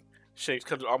 Yeah. Shanks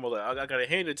comes to the armor like, I gotta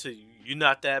hand it to you. You're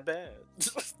not that bad.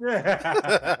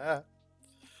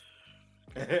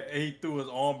 He threw his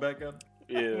arm back at him.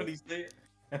 Yeah. When he said,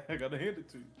 I gotta hand it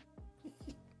to you.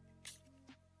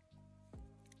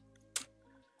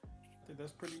 I think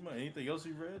that's pretty much. Anything else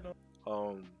you read? No?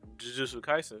 Jujutsu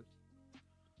Kaisen.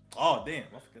 Oh damn!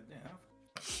 I forgot. Damn.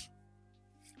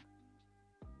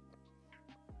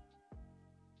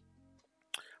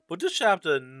 But this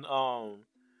chapter,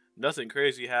 nothing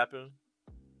crazy happened.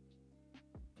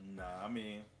 Nah, I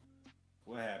mean,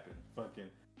 what happened? Fucking,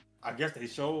 I guess they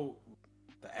showed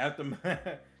the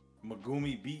aftermath.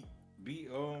 Megumi beat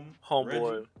Homeboy.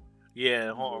 Reggie.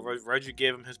 Yeah, Reggie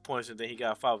gave him his points, and then he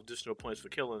got 5 additional points for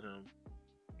killing him.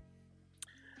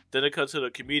 Then it comes to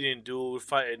the comedian dude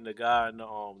fighting the guy in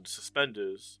the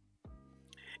suspenders,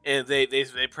 and they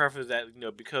preface that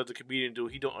because the comedian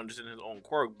dude he don't understand his own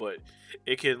quirk, but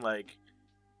it can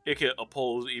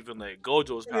oppose even like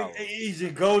Gojo's power. Easy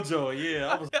Gojo,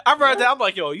 yeah. I read that. I'm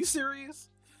like, yo, are you serious?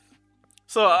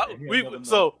 So we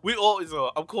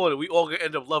all I'm calling it. We all gonna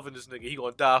end up loving this nigga. He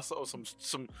gonna die on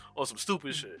some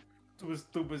stupid shit.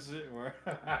 Stupid shit, right?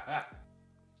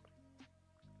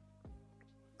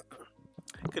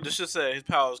 Cause this shit said his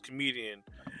power is comedian,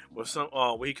 where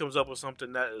when he comes up with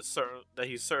something that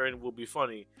he's certain will be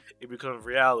funny, it becomes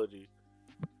reality.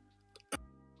 It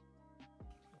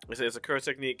says it's a curse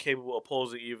technique capable of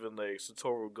opposing even like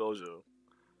Satoru Gojo.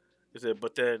 It said,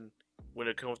 but then when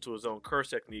it comes to his own curse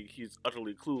technique, he's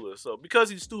utterly clueless. So because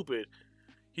he's stupid,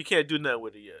 he can't do nothing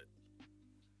with it yet.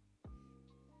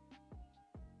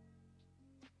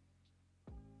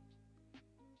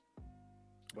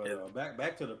 But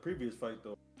back to the previous fight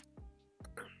though.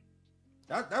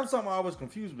 That was something I was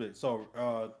confused with. So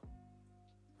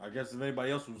I guess if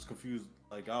anybody else was confused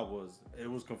like I was, it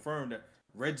was confirmed that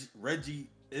Reggie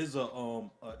is a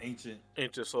ancient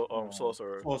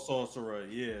sorcerer. Or sorcerer,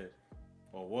 yeah.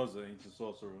 Or was an ancient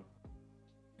sorcerer.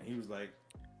 And he was like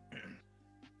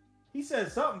he said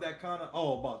something that kinda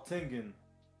about Tengen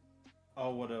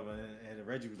or whatever, and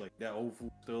Reggie was like, that old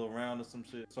fool still around or some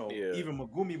shit. So even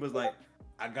Megumi was like,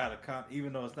 I gotta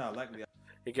even though it's not likely.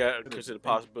 He got considered the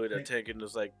possibility that Tengen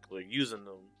is like using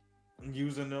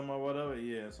them or whatever.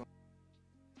 Yeah, some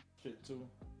shit too.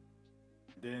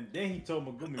 Then he told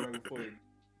Megumi right before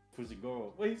he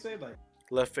go. What he say like?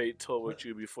 Let fate toy with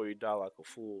you before you die like a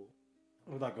fool.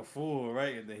 Like a fool,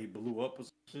 right? And then he blew up or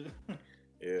some shit.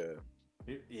 Yeah.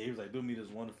 He was like, do me this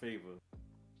one favor.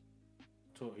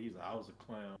 He's like, I was a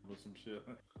clown or some shit.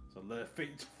 So let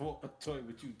fate toy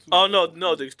with you too. Oh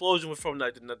no, the explosion was from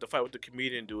like the fight with the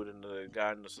comedian dude and the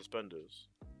guy in the suspenders.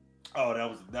 Oh, that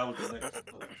was the next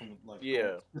from like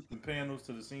yeah. The panels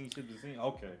to the scene, shit to the scene.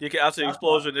 Okay. Yeah, after the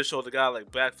explosion, they showed the guy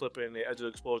like backflipping, and the edge of the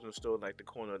explosion was still in like the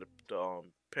corner of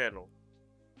panel.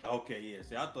 Okay, yeah.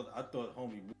 See, I thought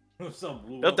homie something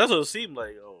blew That's up. what it seemed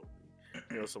like. Oh,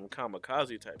 some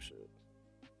kamikaze type shit.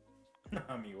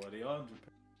 I mean, what they are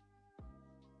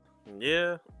in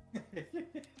Yeah.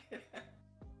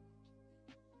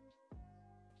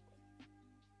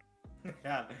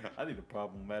 Japan. I need a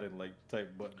problematic like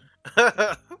type button.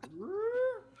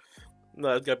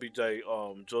 No, it's gotta be like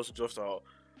Joseph out.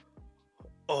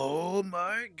 Oh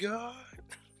my god.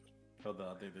 Hold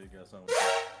on, I think they got something.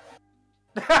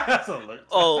 That's alert.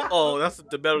 Oh, that's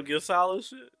the Metal Gear Solid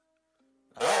shit.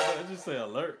 I don't know. It just say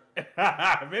alert.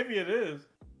 Maybe it is.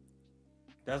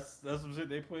 That's some shit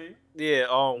they play. Yeah.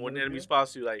 When the Okay. enemy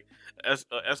spots you, like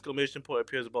exclamation point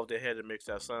appears above their head and makes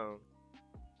that sound.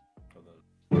 Hold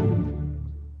on.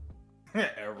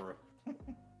 Error.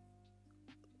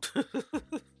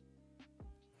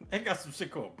 They got some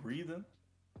shit called breathing.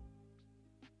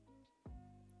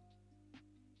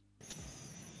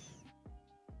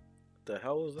 The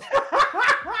hell is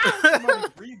that? Somebody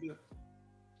breathing.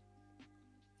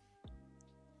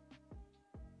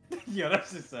 Yo, that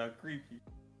shit sound creepy.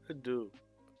 Dude.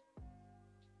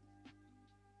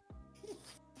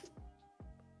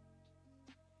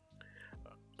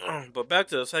 But back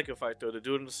to the second fight though, the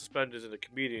dude in the suspenders and the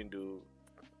comedian dude.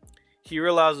 He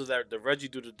realizes that the Reggie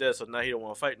dude is dead, so now he don't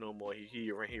want to fight no more.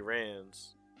 He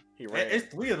rans. He ran. It's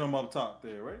 3 of them up top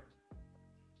there, right?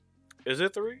 Is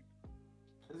it 3?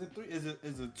 Is it 3? Is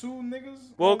it 2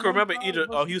 niggas? Well, on one remember side he was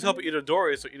versus helping two?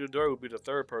 Itadori, so Itadori would be the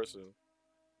third person.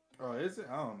 Oh, is it?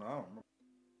 I don't know. I don't remember.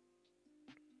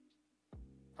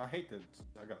 I hate that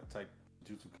I gotta type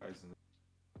Jutsu Kaisen.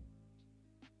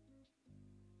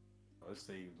 Oh, it's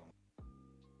saved on.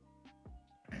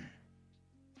 I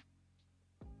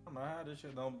don't know how this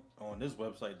shit don't on this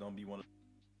website don't be one of.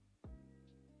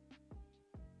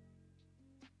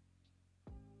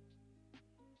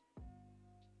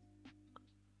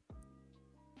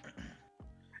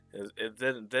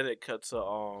 And then it cuts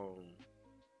to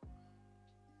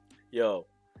yo,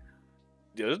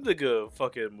 this nigga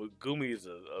fucking Megumi is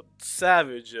a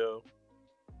savage, yo.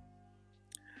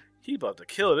 He about to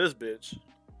kill this bitch.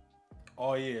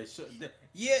 Oh yeah,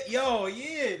 yeah, yo,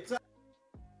 yeah.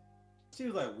 She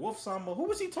was like Wolf Sama. Who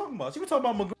was he talking about? She was talking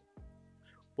about Magoo.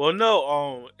 Well,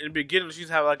 no, in the beginning she's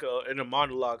having like a inner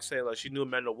monologue saying like she knew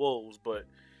men of wolves, but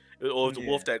it was the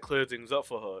wolf that cleared things up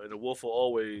for her, and the wolf will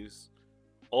always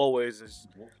is.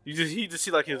 He just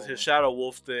see like his shadow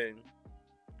wolf thing.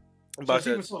 So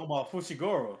she was talking about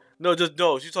Fushiguro. No,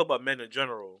 she's talking about men in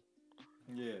general.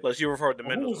 Yeah. Like she referred to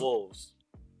men as wolves.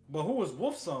 But who was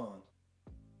Wolf-san?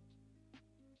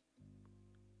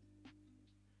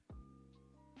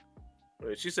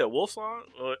 Wait, she said Wolf-san?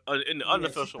 In the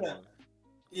unofficial one.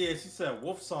 Yeah, she said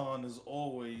Wolf-san is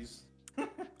always.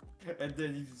 And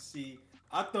then you see,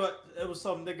 I thought it was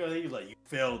some nigga. He was like, "You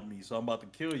failed me, so I'm about to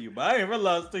kill you." But I didn't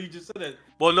realize until you just said that.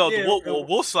 Well, no, yeah,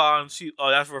 Wolf-san. She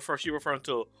referring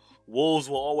to wolves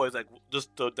will always like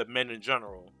just the men in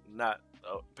general, not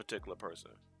a particular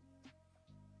person.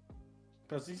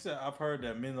 Because he said, "I've heard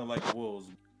that men are like wolves."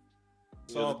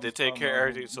 So they take care of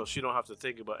everything, so she don't have to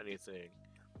think about anything.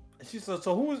 She said,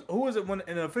 "So who is it when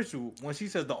in the official when she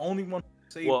says the only one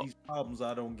who saved these problems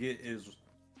I don't get is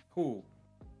who?"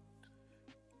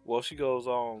 Well, she goes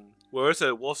where it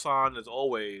said Wolf-san is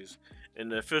always. In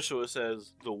the official, it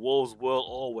says the wolves will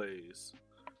always.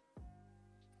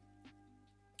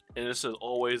 And it says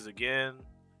always again.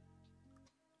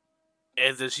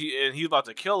 And then he's about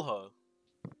to kill her.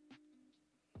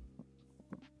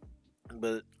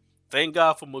 But thank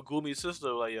God for Megumi's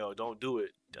sister, like, yo, don't do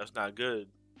it. That's not good.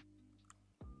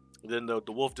 And then the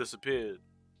wolf disappeared.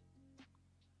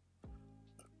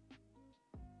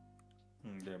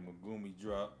 That Megumi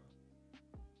dropped.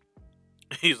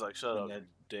 He's like, shut up,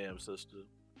 damn sister.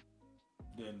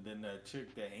 Then that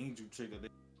chick, that angel chick,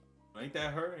 ain't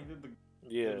that her? Ain't that the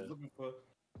yeah? Was looking for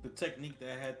the technique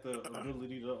that had the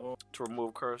ability to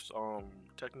remove curse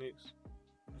techniques.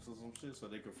 So some shit, so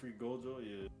they could free Gojo.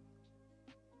 Yeah.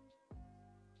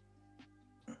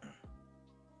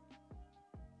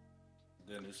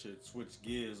 Then this shit switch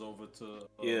gears over to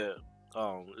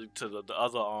to the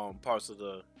other parts of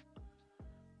this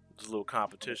little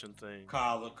competition thing.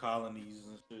 Colonies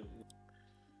and shit.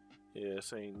 Yeah,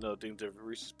 saying no things that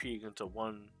reaches peak into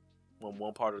one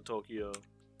part of Tokyo,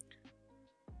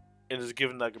 and it's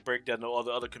giving like a breakdown of all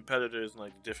the other competitors in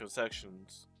like the different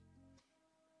sections.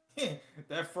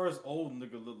 That first old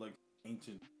nigga looked like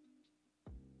ancient.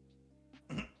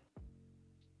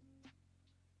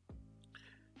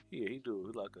 Yeah, he do.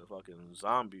 He like a fucking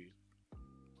zombie.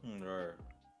 Right.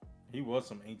 He was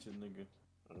some ancient nigga.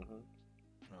 Mm-hmm.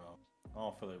 I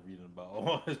don't feel like reading about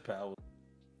all his powers.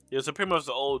 Yeah, so pretty much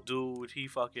the old dude. He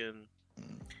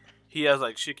has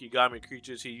like Shikigami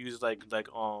creatures. He uses like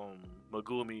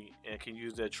Megumi and can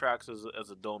use their tracks as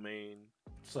a domain.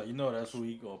 So that's who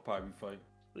he gonna probably fight.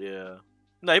 Yeah.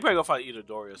 No, he probably gonna fight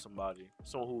Itadori or somebody.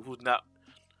 Someone who's not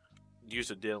used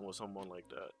to dealing with someone like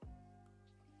that.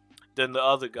 Then the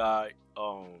other guy,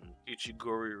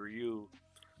 Ichiguri Ryu,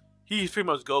 he's pretty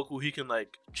much Goku. He can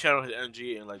like channel his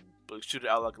energy and like shoot it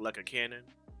out like a cannon.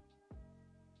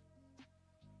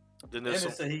 Then And there's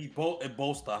it said it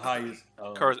boasts the highest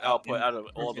curse output out of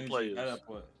curse all the energy players.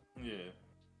 Output. Yeah.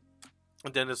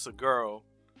 And then it's a girl,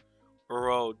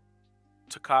 Uro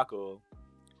Takako.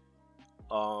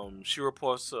 She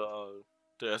reports to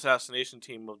the assassination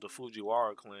team of the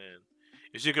Fujiwara clan.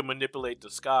 And she can manipulate the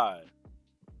sky.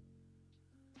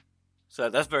 So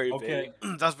that's very vague.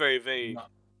 That's very vague.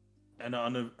 And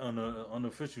on the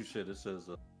unofficial shit, it says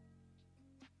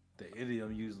the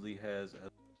idiom usually has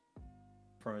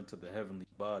referring to the heavenly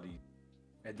body.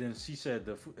 And then she said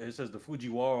it says the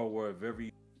Fujiwara were a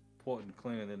very important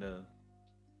clan in the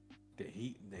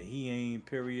Heian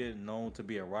period, known to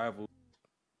be a rival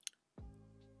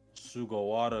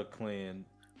Sugawara clan.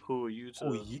 Who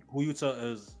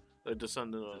Yuta is a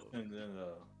descendant of. And then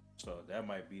so that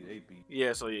might be AP.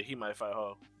 Yeah, so yeah, he might fight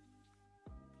her.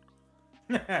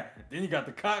 Then you got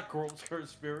the cockroach curse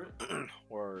spirit.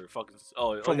 Or fucking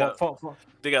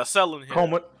they got selling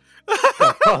here.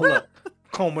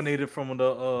 Culminated from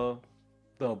the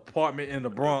apartment in the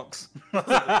Bronx.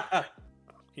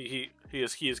 he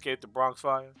escaped the Bronx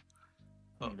fire.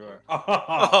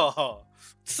 Oh.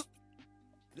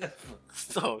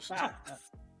 So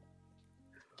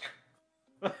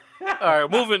all right,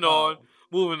 moving on.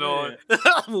 Moving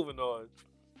on.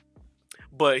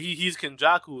 But he's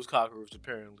Kenjaku's cockroach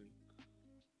apparently.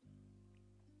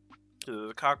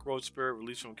 The cockroach spirit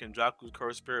released from Kenjaku's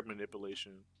curse spirit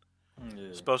manipulation.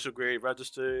 Yeah. Special grade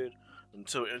registered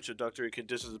until introductory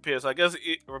conditions appear. So I guess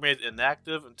it remains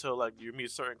inactive until like you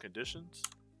meet certain conditions.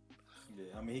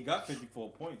 Yeah, I mean he got 54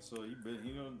 points, so he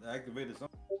activated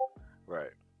something.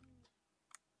 Right.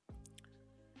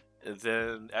 And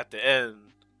then at the end,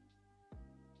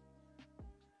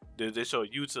 they show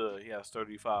Yuta. He has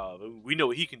 35. We know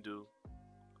what he can do.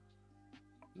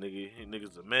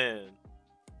 Nigga's a man.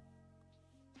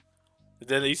 And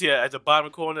then you see at the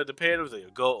bottom corner of the page, it was like a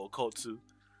Go Okotsu.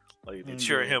 Like they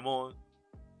cheering him on.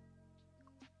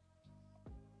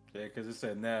 Yeah, because it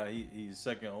said now he's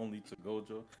second only to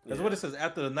Gojo. That's what it says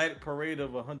after the night parade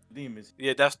of 100 demons.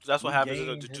 Yeah, that's what happens in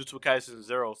the Jujutsu Kaisen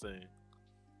Zero thing.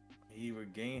 He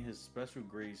regained his special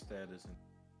grade status.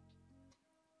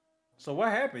 So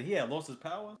what happened? He had lost his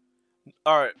power?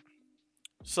 All right.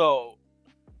 So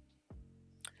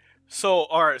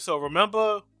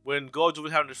remember when Gojo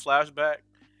was having this flashback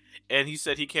and he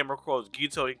said he came across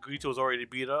Gito and Gito was already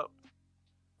beat up?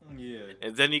 Yeah.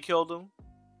 And then he killed him?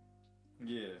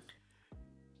 Yeah.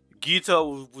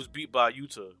 Gito was beat by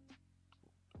Yuta.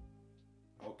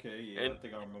 Okay, yeah, I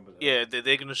think I remember that. Yeah, they're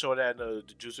going to show that in the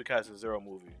Jujutsu Kaisen Zero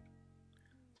movie.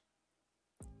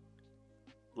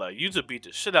 Like, Yuta beat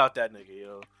the shit out that nigga,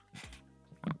 yo.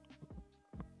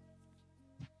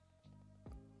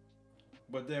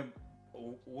 But then,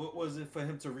 what was it for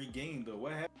him to regain, though?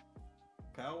 What happened?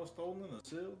 Power stolen or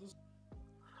sealed?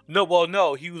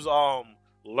 No, he was,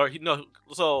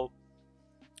 so,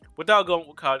 without going,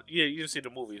 you didn't see the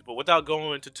movies, but without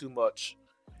going into too much,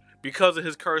 because of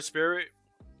his cursed spirit,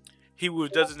 he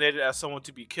was designated as someone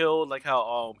to be killed, like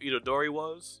how, Itadori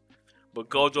was, but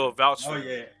Gojo vouched for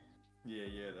him. Yeah,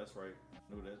 that's right. I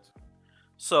knew that.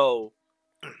 So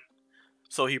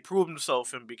he proved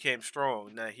himself and became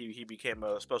strong. Now he became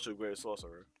a special grade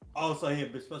sorcerer. Oh, so he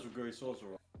had been special grade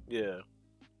sorcerer. Yeah.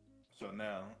 So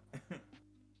now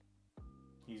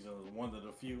he's one of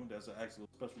the few that's an actual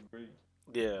special grade.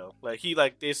 Yeah,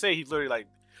 they say he's literally like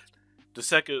the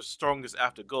second strongest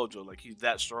after Gojo. Like he's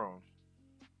that strong.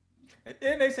 And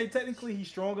then they say technically he's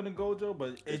stronger than Gojo,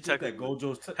 but it's just that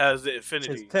Gojo has the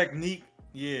infinity. His technique.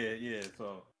 Yeah,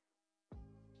 so.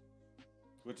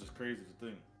 Which is crazy to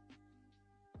think.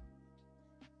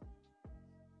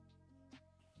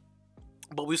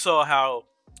 But we saw how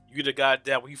Yuta got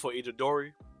down when he fought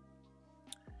Itadori.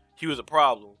 He was a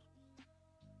problem.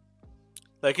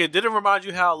 Like, it didn't remind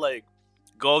you how, like,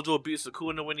 Gojo beat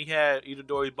Sukuna when he had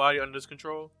Itadori's body under his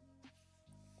control?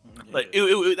 Yeah. Like,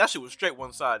 it that shit was straight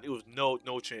one side. It was no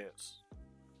chance.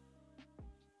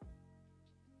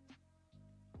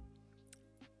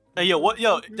 And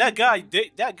that guy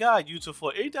Yuta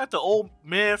fought, ain't that the old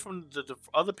man from the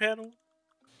other panel?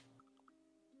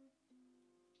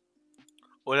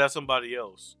 Or that's somebody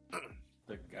else?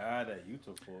 The guy that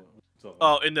Yuta fought. So,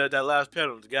 Oh, in that last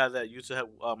panel, the guy that used to have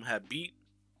had beat.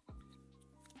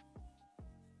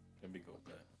 let me go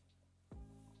back.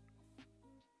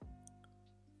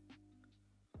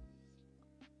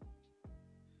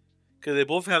 Cause they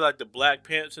both have like the black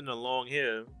pants and the long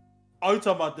hair. Oh, you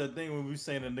talking about that thing when we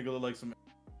saying a nigga look like some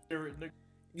spirit nigga?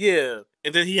 Yeah,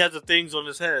 and then he has the things on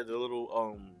his head, the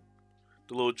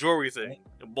little jewelry thing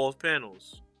in both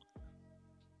panels.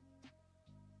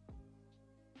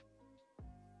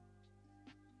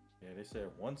 Yeah, they said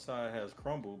one side has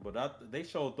crumbled, but they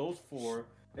showed those four.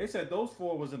 They said those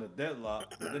four was in a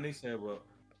deadlock, but then they said, well,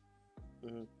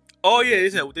 Oh yeah, they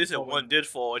said one did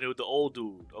fall, and it was the old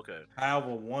dude. Okay,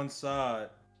 however, one side.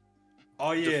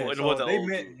 Oh Did fall, yeah, and it so was the they old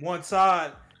meant dude. one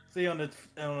side. See on the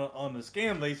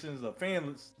scanlations, the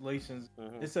fanlations,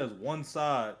 Mhm. it says one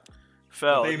side. But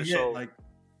Fell, they and it meant showed like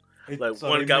like so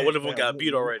they one meant of them that got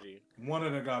beat already. one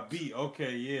of them got beat.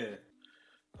 Okay, yeah.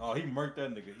 Oh, he murked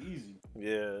that nigga easy.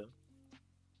 Yeah.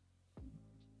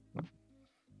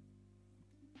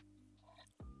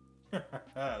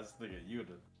 This nigga,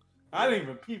 I didn't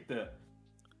even peep that.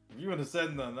 If you would have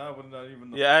said nothing, I would not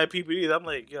even know. Yeah, I had PPD. I'm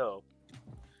like, yo,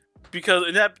 because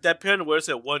in that panel where it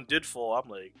said one did fall, I'm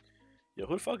like, yo,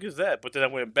 who the fuck is that? But then I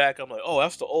went back, I'm like, oh,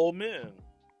 that's the old man.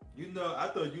 You know, I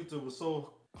thought Yuta was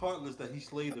so heartless that he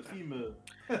slayed the female.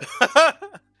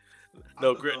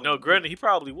 No, granted, he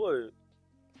probably would.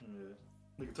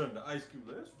 Yeah. Nigga turned the ice cube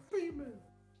like, that's female.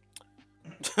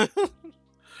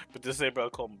 But this ain't about to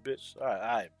call him a bitch. All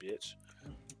right, bitch.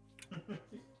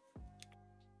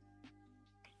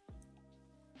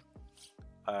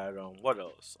 All right, what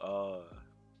else?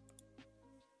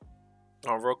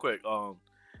 Real quick,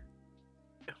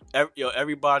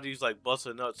 everybody's like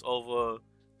busting nuts over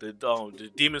the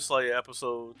Demon Slayer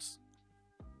episodes.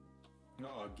 No,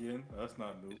 again, that's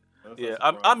not new. That's Yeah,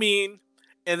 not I mean,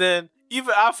 and then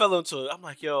even I fell into it. I'm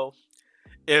like, yo,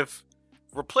 if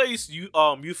replace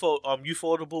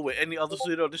Ufotable with any other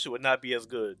studio, this shit would not be as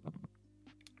good.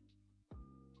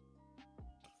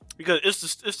 Because it's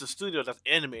the studio that's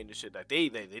animating this shit. Like they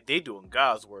doing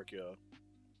God's work, yo.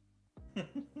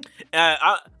 And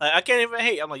I can't even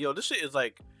hate. I'm like, yo, this shit is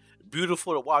like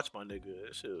beautiful to watch, my nigga.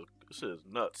 This shit is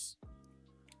nuts.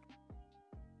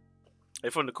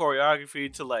 Like from the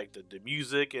choreography to like the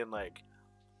music and like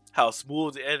how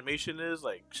smooth the animation is,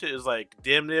 like shit is like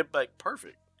damn near like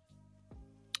perfect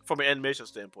from an animation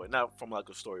standpoint, not from like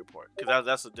a story part. Because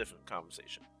that's a different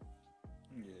conversation.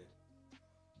 Yeah.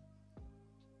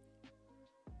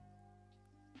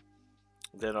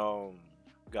 Then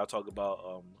gotta talk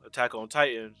about Attack on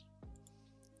Titan.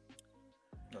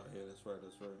 Oh yeah, that's right.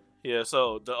 Yeah,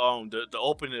 so the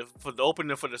opening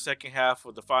for the second half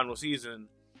of the final season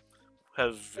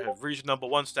have reached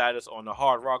 #1 status on the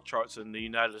hard rock charts in the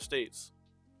United States.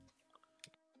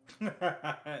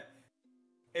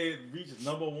 It reached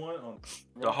 #1 on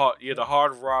The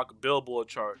hard rock Billboard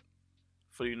chart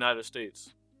for the United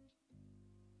States.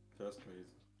 That's crazy.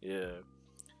 Yeah.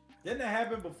 Didn't that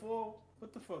happen before?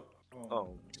 What the fuck?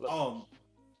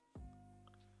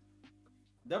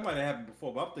 That might have happened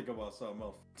before, but I'm thinking about something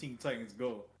else. Teen Titans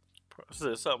Go.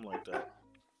 Something like that.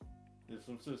 There's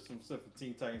some stuff for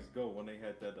Teen Titans Go when they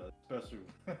had that special.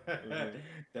 Mm-hmm.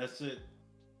 That shit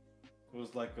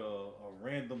was like a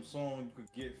random song you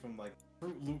could get from like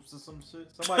Fruit Loops or some shit.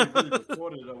 Somebody really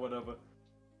recorded it or whatever.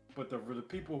 But the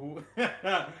people who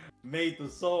made the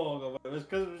song, or whatever, it's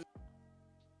because it was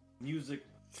music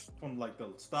from like the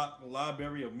stock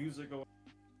library of music or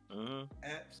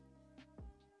apps.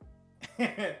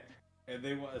 And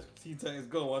they want Teen Titans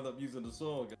Go wound up using the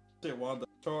song, and shit wound up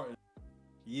charting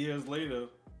years later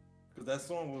because that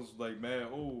song was like mad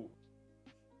old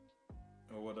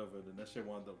or whatever. Then that shit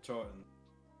wound up charting.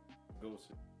 Go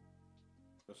shit.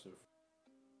 That shit.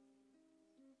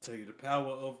 Tell you the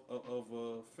power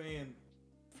of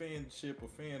fanship or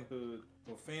fanhood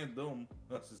or fandom.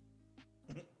 That's just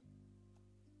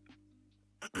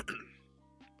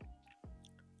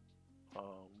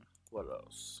what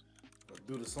else?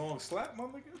 Do the song slap, my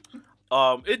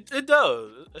nigga? It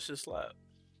does. It should slap.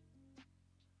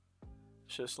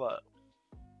 Should slap.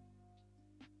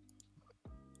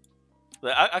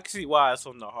 Like I can see why it's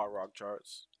on the hard rock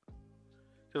charts.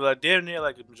 Cause like damn near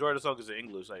like the majority of the song is in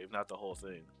English, like if not the whole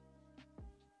thing.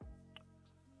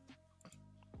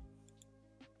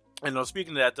 And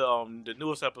speaking of that, the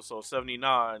newest episode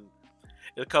 79,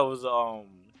 it covers the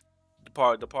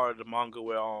part of the manga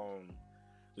where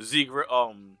Zeke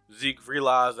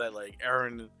realized that like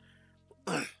Eren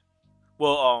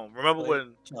remember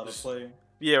when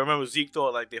remember Zeke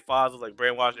thought like their father like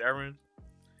brainwashed Eren?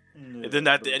 Yeah, and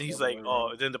then he's like,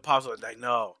 then the pops was like,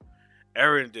 no,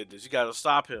 Eren did this, you gotta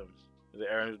stop him. And then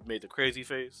Aaron made the crazy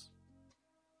face.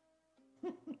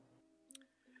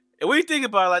 And what do you think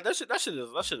about like that shit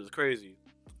is crazy.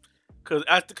 Cause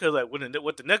like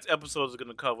what the next episode is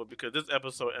gonna cover, because this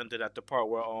episode ended at the part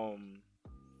where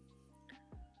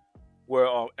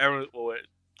Aaron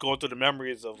going through the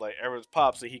memories of like Aaron's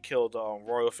pops that he killed the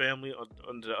royal family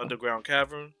under the underground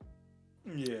cavern.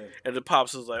 Yeah. And the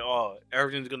pops is like, oh,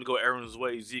 everything's gonna go Aaron's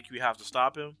way. Zeke, you have to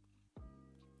stop him.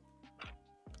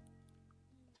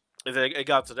 And then it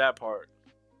got to that part.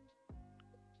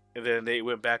 And then they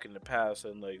went back in the past,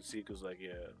 and like Zeke was like,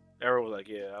 yeah. Aaron was like,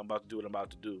 yeah, I'm about to do what I'm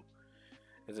about to do.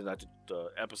 And then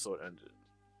the episode ended.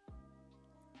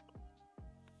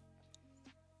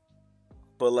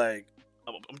 But like,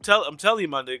 I'm telling you,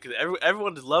 my nigga, because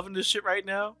everyone is loving this shit right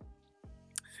now.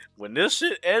 When this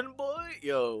shit end, boy,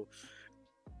 yo.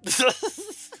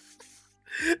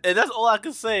 And that's all I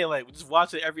can say. Like, just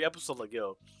watching every episode, like,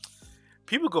 yo,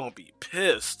 people gonna be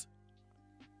pissed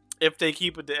if they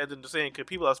keep it the ending the same, because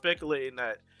people are speculating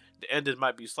that the ending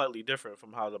might be slightly different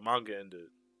from how the manga ended.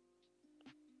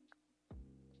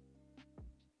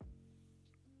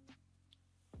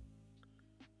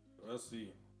 Let's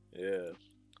see. Yeah,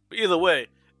 but either way,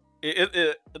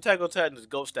 Attack on Titan is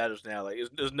GOAT status now. Like,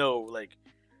 there's no like,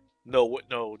 no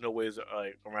ways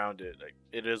like around it. Like,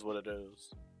 it is what it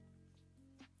is.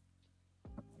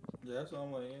 Yeah, that's what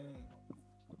I'm like.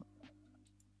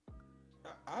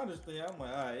 I understand. I'm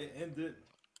like, alright, it ended.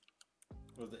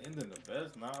 Was the ending the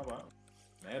best? Nah, but I'm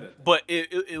mad at that. But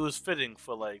it was fitting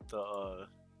for like the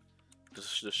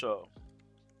show.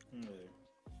 Yeah.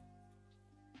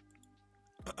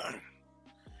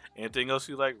 Anything else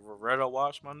you like read or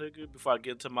watch, my nigga? Before I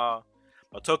get into my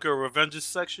Tokyo Revengers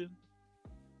section.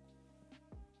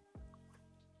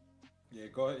 Yeah,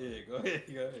 go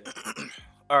ahead.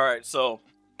 All right, so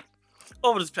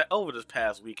over this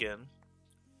past weekend,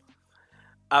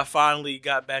 I finally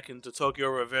got back into Tokyo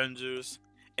Revengers,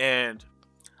 and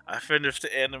I finished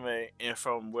the anime. And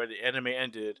from where the anime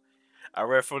ended, I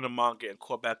read from the manga and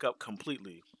caught back up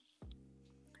completely.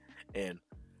 And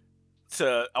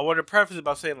I want to preface it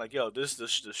by saying, like, yo, this the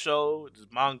show, this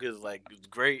manga is like it's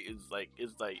great.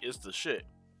 It's the shit.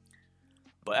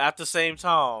 But at the same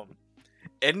time,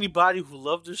 anybody who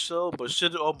loved this show but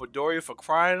shitted on Midoriya for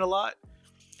crying a lot,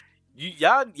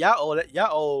 y'all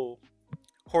owe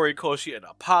Horikoshi an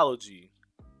apology,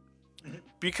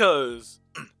 because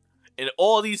in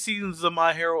all these seasons of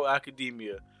My Hero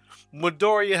Academia,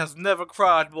 Midoriya has never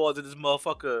cried more than this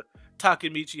motherfucker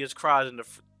Takemichi has cried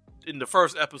in the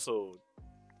first episode.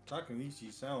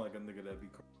 Takemichi sound like a nigga that be.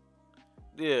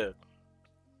 Yeah,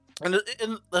 and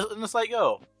it's like,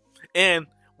 yo, and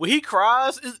when he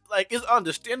cries, it's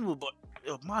understandable, but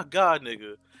yo, my god,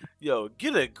 nigga, yo,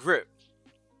 get a grip.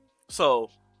 So,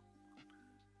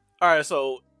 alright,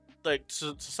 so like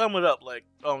to sum it up, like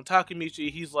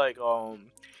Takemichi, he's like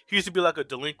he used to be like a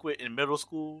delinquent in middle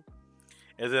school,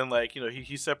 and then like, you know,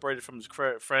 he separated from his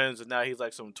friends, and now he's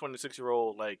like some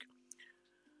 26-year-old like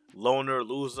loner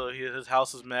loser. His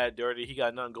house is mad dirty. He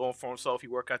got nothing going for himself. He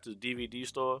work at the DVD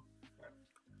store,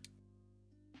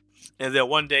 and then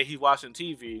one day he's watching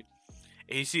TV,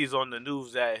 and he sees on the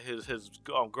news that his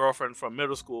girlfriend from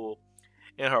middle school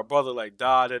and her brother like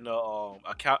died in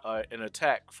an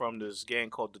attack from this gang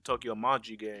called the Tokyo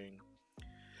Manji gang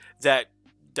that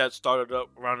started up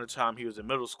around the time he was in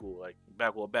middle school, like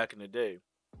back in the day.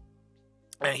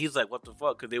 And he's like, what the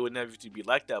fuck? Because they would never used to be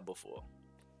like that before.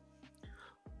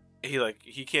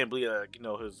 He can't believe that, you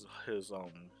know, his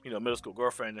middle school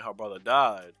girlfriend and her brother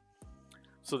died.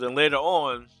 So then later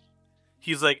on,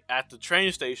 he's like at the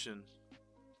train station,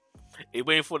 he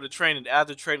waiting for the train, and as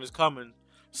the train is coming,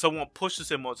 someone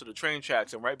pushes him onto the train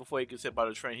tracks, and right before he gets hit by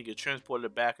the train, he gets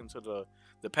transported back into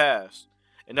the past.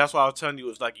 And that's why I was telling you, it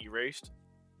was like erased.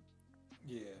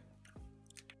 Yeah.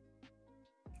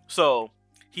 So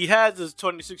he has this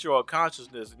 26-year-old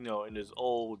consciousness, you know, in his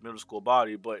old middle school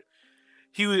body, but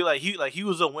he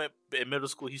was a wimp in middle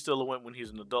school. He's still a wimp when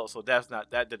he's an adult, so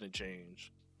that didn't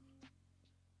change.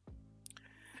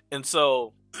 And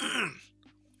so,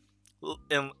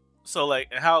 and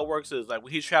how it works is, like,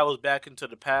 when he travels back into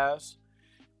the past,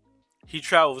 he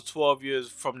travels 12 years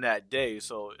from that day.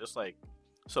 So it's like,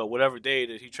 so whatever day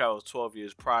that he travels 12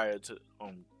 years prior to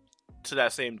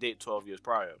that same date 12 years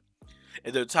prior.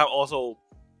 And the time also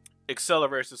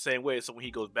accelerates the same way. So when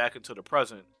he goes back into the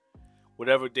present,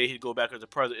 whatever day he go back into the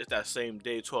present, it's that same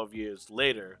day 12 years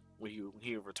later when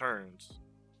he returns.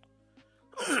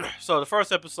 So the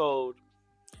first episode,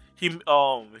 he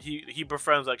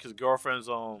befriends like his girlfriend's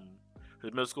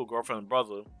his middle school girlfriend's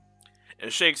brother,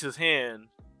 and shakes his hand,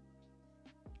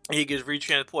 and he gets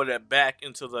retransported back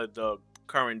into the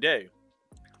current day.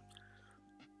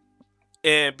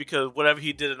 and because whatever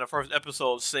he did in the first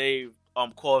episode saved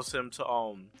caused him to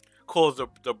cause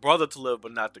the brother to live,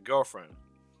 but not the girlfriend.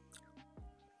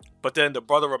 But then the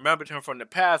brother remembered him from the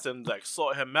past and like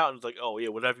sought him out and was like, "Oh yeah,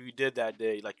 whatever you did that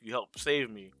day, like you helped save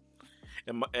me."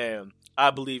 And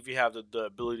I believe you have the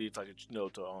ability to,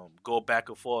 like, to go back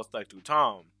and forth like through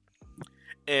time.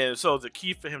 And so the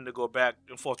key for him to go back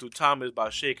and forth through time is by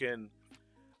shaking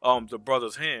the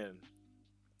brother's hand.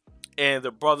 And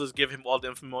the brothers give him all the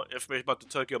information about the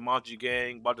Tokyo Manji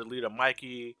gang, about the leader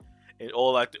Mikey, and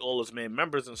all his main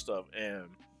members and stuff. And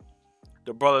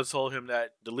the brothers told him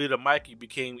that the leader Mikey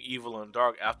became evil and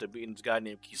dark after beating this guy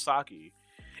named Kisaki.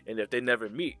 And if they never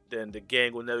meet, then the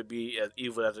gang will never be as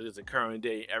evil as it is the current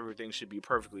day. Everything should be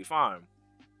perfectly fine.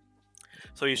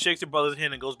 So he shakes the brother's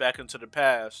hand and goes back into the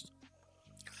past.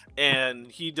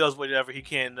 And he does whatever he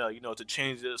can, to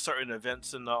change certain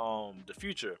events in the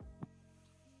future.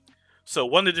 So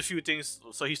one of the few things,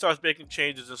 so he starts making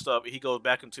changes and stuff. He goes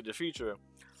back into the future.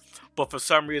 But for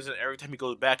some reason, every time he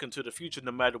goes back into the future,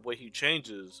 no matter what he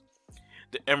changes,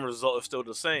 the end result is still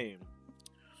the same.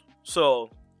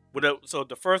 So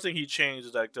the first thing he changed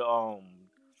is like the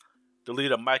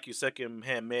leader Mikey's second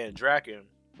hand man Draken.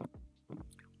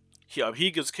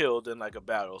 He gets killed in like a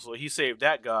battle, so he saved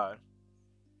that guy,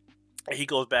 and he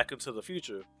goes back into the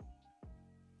future.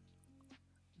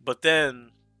 But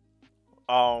then,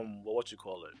 what you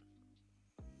call it?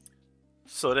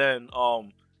 So then,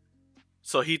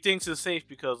 so he thinks it's safe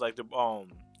because like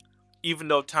even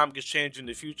though time gets changed in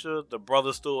the future, the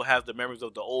brother still has the memories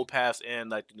of the old past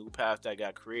and like the new past that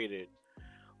got created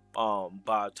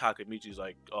by Takamichi's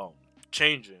like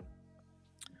changing.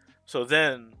 So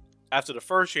then after the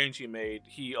first change he made,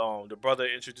 the brother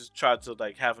tried to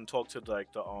like have him talk to like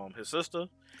his sister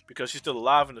because she's still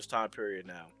alive in this time period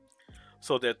now.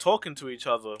 So they're talking to each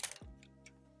other,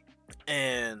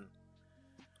 and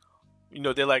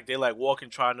they like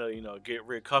walking, trying to get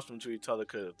reaccustomed to each other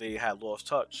because they had lost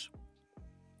touch.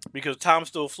 Because time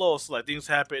still flows, so like things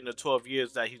happen in the 12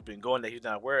 years that he's been going that he's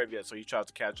not aware of yet. So he tries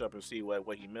to catch up and see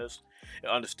what he missed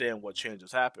and understand what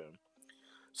changes happened.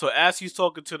 So as he's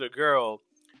talking to the girl,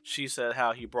 she said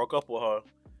how he broke up with her,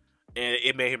 and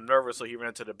it made him nervous. So he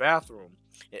ran to the bathroom.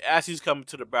 And as he's coming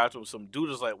to the bathroom, some dude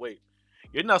is like, "Wait,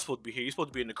 you're not supposed to be here. You're supposed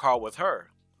to be in the car with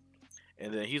her."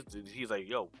 And then he's like,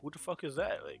 "Yo, who the fuck is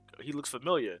that? Like, he looks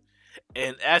familiar."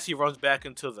 And as he runs back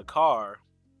into the car,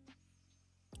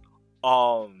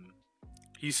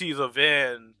 he sees a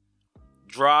van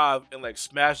drive and like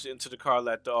smash into the car.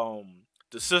 Like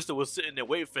the sister was sitting there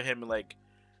waiting for him and like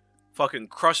fucking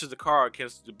crushes the car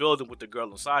against the building with the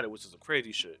girl inside it, which is a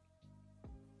crazy shit.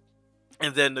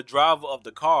 And then the driver of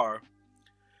the car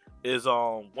is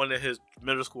one of his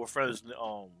middle school friends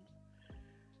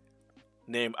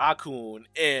named Akun,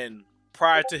 and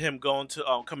prior to him going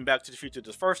to coming back to the future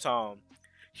this first time,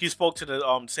 he spoke to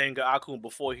the same guy Akun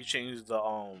before he changed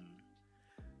the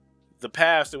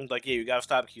past and was like, "Yeah, you gotta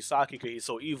stop Kisaki because he's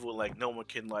so evil. Like no one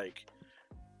can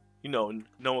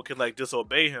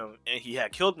disobey him." And he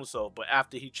had killed himself. But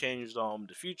after he changed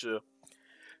the future,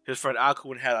 his friend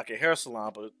Akun had like a hair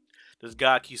salon, but this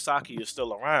guy Kisaki is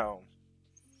still around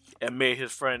and made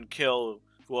his friend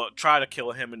try to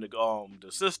kill him and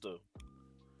the sister.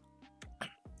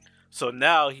 So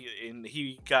now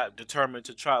he got determined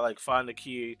to try like find the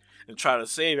key and try to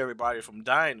save everybody from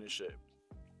dying and shit.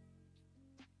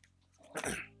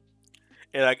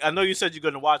 And like I know you said you're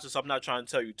gonna watch this, so I'm not trying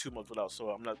to tell you too much without. So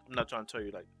I'm not trying to tell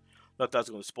you like that that's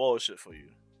gonna spoil shit for you.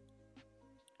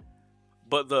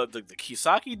 But the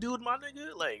Kisaki dude, my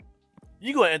nigga, like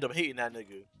you gonna end up hating that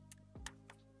nigga.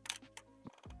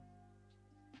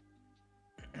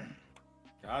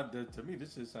 God, to me,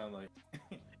 this just sound like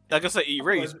Like I said,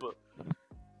 erase, but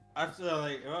I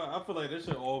feel like this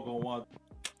shit all gonna want.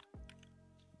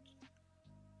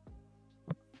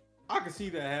 I can see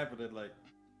that happening. Like,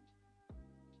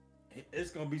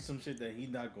 it's gonna be some shit that he's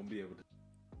not gonna be able to.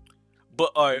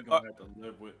 But he's gonna have to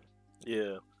live with.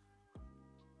 Yeah.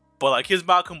 But like here's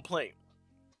my complaint.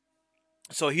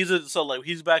 So he's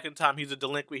back in time. He's a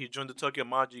delinquent. He joined the Tokyo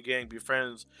Manji gang,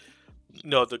 befriends,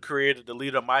 the creator, the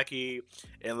leader Mikey,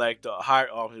 and like the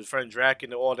his friend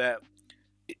Draken and all that,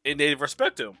 and they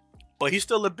respect him. But he's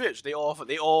still a bitch. They all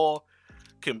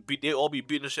be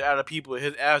beating the shit out of people. And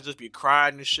his ass just be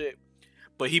crying and shit.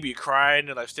 But he be crying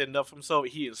and like standing up for himself.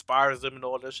 He inspires them and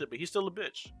all that shit. But he's still a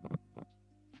bitch.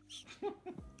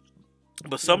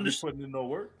 But some of this putting in no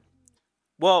work.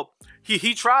 Well,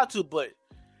 he tried to, but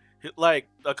like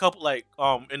a couple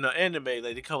in the anime,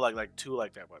 like they come like two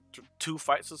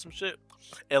fights or some shit,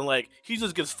 and like he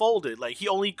just gets folded. Like he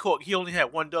only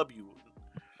had one W.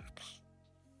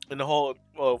 in the whole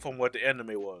well, from what the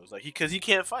anime was like because he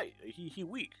can't fight. He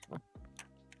weak,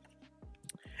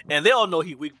 and they all know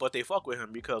he weak, but they fuck with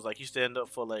him because like he stand up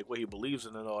for like what he believes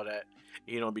in and all that.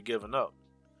 And he don't be giving up,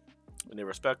 and they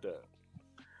respect that.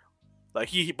 Like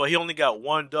but he only got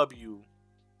one W.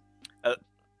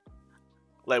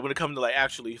 Like when it comes to like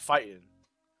actually fighting,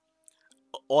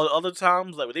 all the other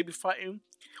times like when they be fighting,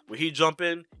 when he jump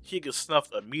in, he gets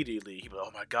snuffed immediately. He be like,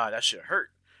 oh my god, that shit hurt.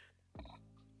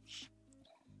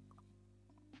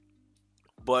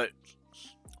 But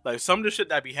like some of the shit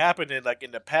that be happening like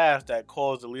in the past that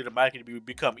caused the leader Mikey to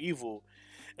become evil,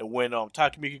 and when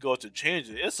Takemiki goes to change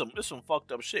it, it's some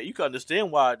fucked up shit. You can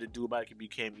understand why the dude Mikey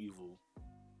became evil.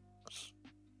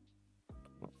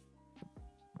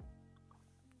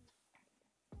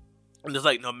 And it's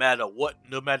like no matter what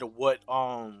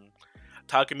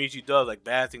Takemichi does, like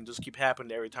bad things just keep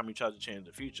happening every time he tries to change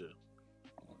the future.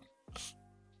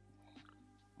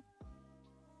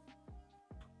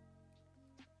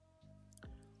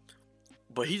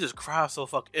 But he just cries so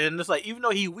fuck, and it's like even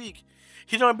though he weak,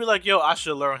 he don't be like, yo, I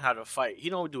should learn how to fight. He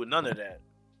don't do none of that.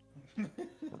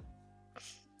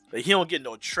 Like he don't get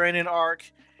no training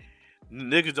arc.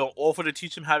 Niggas don't offer to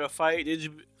teach him how to fight. They just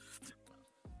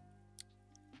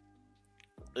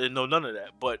no none of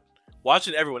that. But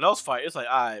watching everyone else fight, it's like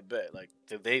I bet like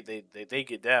they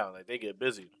get down, like they get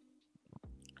busy.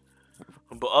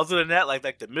 But other than that,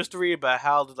 like the mystery about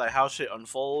how shit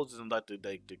unfolds and like the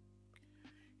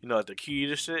you know like the key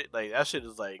to shit, like that shit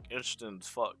is like interesting as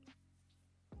fuck.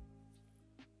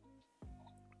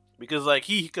 Because like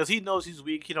because he knows he's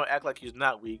weak, he don't act like he's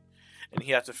not weak, and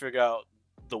he has to figure out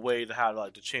the way to how to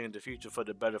like to change the future for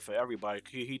the better for everybody.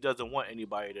 He doesn't want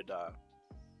anybody to die.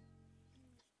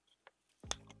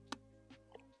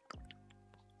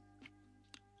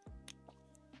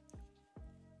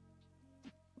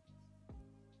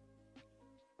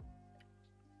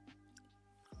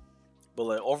 But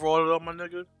like overall though, my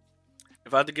nigga,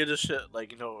 if I had to give this shit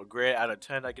like a grade out of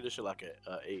 10, I give this shit like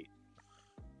a 8.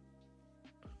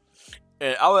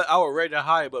 And I would rate it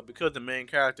high, but because the main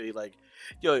character,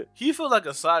 he feels like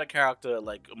a side character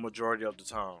like a majority of the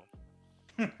time.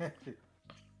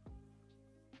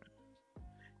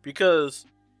 Because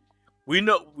we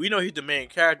know he's the main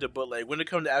character, but like when it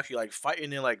comes to actually like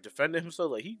fighting and like defending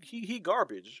himself, like he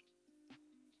garbage.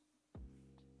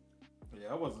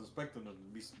 Yeah, I wasn't expecting him to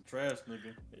be some trash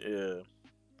nigga. Yeah.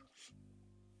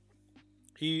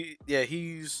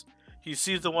 He's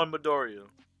sees the one Midoriya.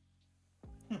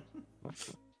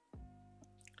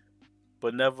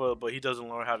 But he doesn't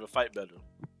learn how to fight better.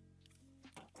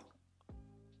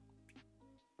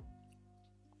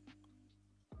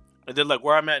 And then like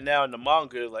where I'm at now in the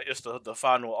manga, like it's the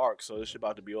final arc, so it's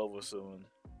about to be over soon.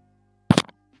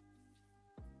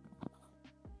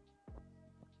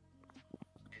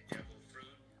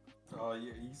 Oh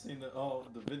yeah, you seen the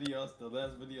videos, the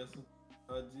last videos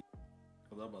of G?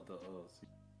 Cause I'm about to see.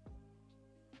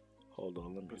 Hold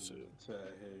on, let me see.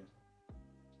 Chat here.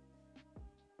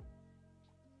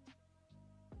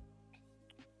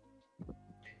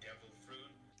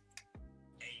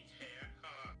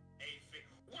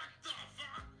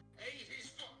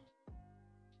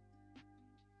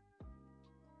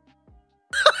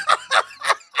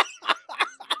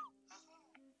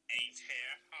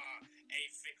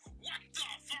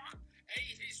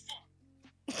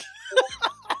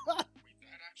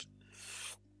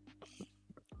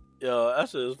 Yo, that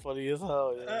shit is funny as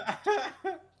hell. Yeah.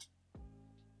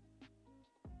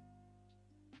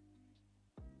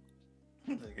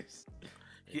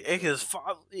 He ate his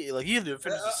father. Like he didn't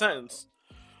finish the sentence.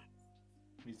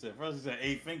 He said first he said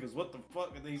 8 fingers. What the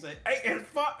fuck? And then he said 8 and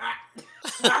fuck.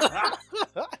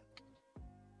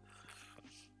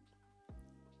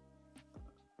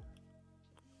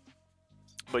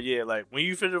 But yeah, like when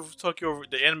you finish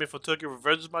the anime for Tokyo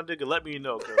Revengers, my nigga, let me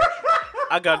know. Cause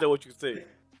I gotta know what you think.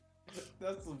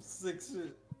 That's some sick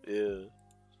shit. Yeah.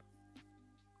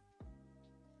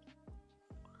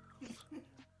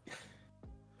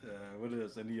 What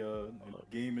else? Any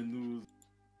gaming news?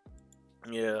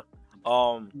 Yeah.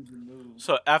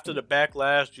 So after the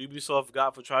backlash Ubisoft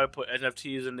got for trying to put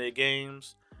NFTs in their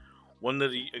games, one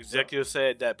of the executives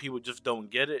said that people just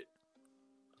don't get it.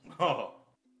 Oh.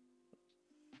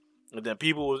 And then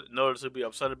people was noticeably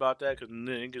upset about that because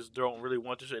niggas don't really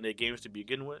want this in their games to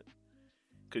begin with.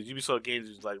 Because Ubisoft games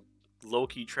is like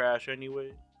low-key trash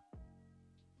anyway.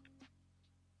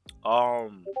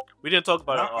 We didn't talk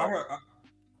about it.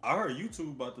 I heard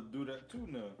YouTube about to do that too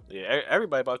now. Yeah,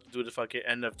 everybody about to do the fucking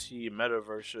NFT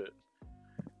metaverse shit.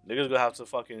 Niggas gonna have to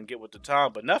fucking get with the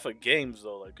time, but not for games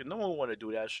though. Like, no one want to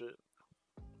do that shit.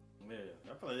 Yeah,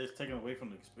 I feel like it's taken away from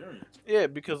the experience. Yeah,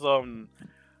 because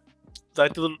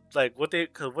like what they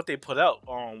put out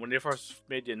when they first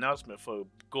made the announcement for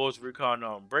Ghost Recon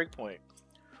Breakpoint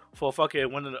for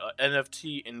fucking winning an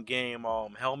NFT in game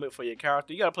helmet for your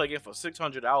character. You gotta play a game for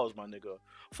 $600, my nigga,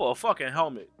 for a fucking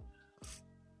helmet.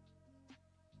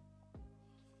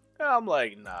 And I'm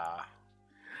like, nah,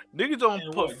 niggas don't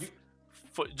And put what?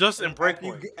 for just in After you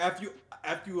Breakpoint. get-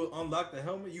 after you unlock the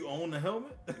helmet, you own the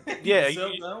helmet. You Yeah, can sell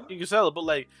the helmet. you can sell it, but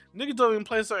like niggas don't even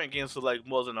play certain games for like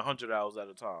more than $100 at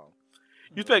a time.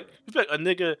 You expect a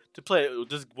nigga to play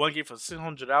this one game for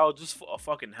 $600 just for a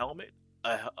fucking helmet?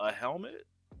 A helmet?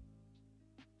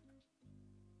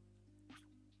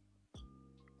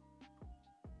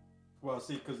 Well,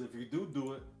 see, because if you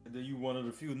do it, and then you one of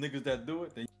the few niggas that do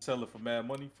it, then you sell it for mad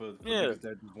money for Yeah, niggas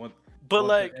that just but want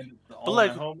like, to but own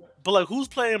like, that helmet. but like, who's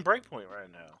playing Breakpoint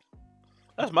right now?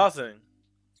 That's my thing.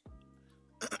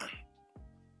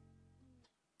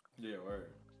 Yeah, right.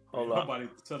 Hold Ain't on. nobody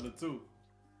to tell it to.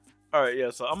 All right,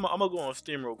 yeah. So I'm gonna go on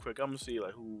Steam real quick. I'm gonna see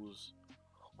like who's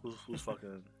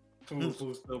fucking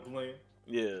Who's still playing?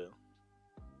 yeah.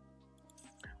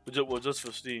 But just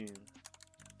for Steam.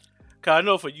 Cause I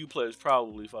know for you players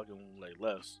probably fucking like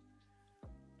less.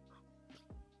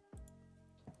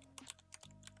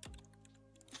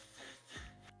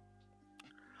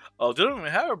 Oh, they don't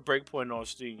even have a Breakpoint on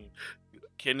Steam.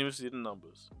 Can't even see the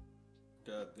numbers.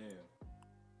 God damn.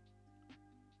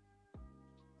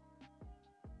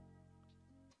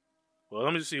 Well,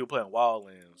 let me see who playing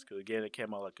Wildlands. Because again, it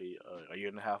came out like a year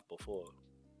and a half before.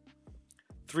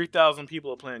 3,000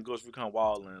 people are playing Ghost Recon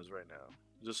Wildlands right now,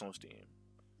 just on Steam.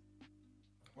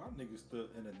 Why niggas still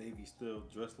in the Navy still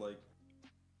dressed like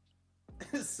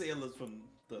sailors from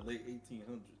the late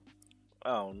 1800s? I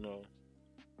don't know.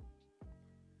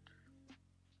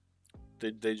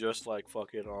 They just like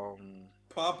fucking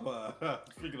Popeye.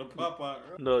 Speaking of Popeye,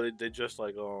 no, they just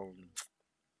like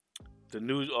the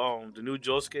new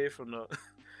Josuke from the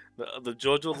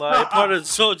JoJo line, part of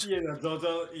JoJo. yeah, that's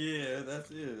JoJo. Yeah,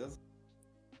 that's it. That's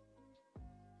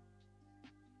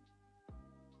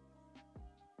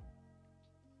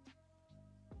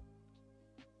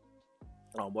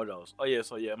What else? Oh yeah,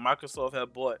 so yeah, Microsoft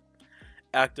had bought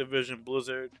Activision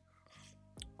Blizzard,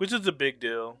 which is a big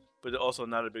deal, but also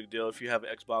not a big deal if you have an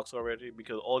Xbox already,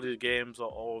 because all these games are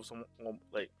all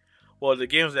like, well, the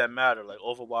games that matter like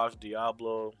Overwatch,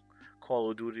 Diablo,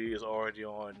 Call of Duty is already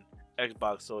on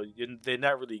Xbox, so they're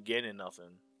not really gaining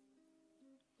nothing.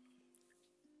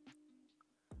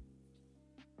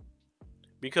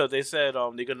 Because they said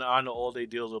they're gonna honor all their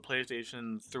deals with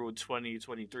PlayStation through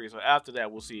 2023. So after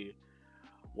that, we'll see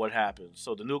what happens.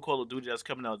 So the new Call of Duty that's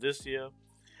coming out this year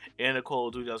and the Call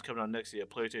of Duty that's coming out next year,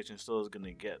 PlayStation still is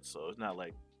gonna get. So it's not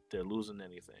like they're losing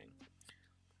anything.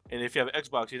 And if you have an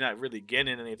Xbox, you're not really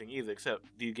getting anything either, except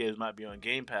these games might be on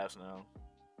Game Pass now,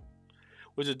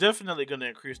 which is definitely gonna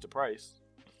increase the price.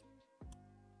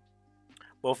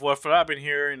 But for what I've been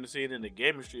hearing and seeing in the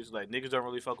gaming streets, like niggas don't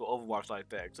really fuck with Overwatch like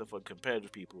that, except for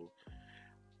competitive people.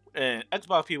 And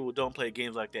Xbox people don't play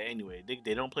games like that anyway.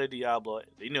 They don't play Diablo.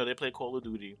 They play Call of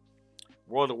Duty.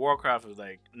 World of Warcraft is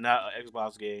like not an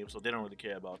Xbox game, so they don't really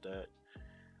care about that.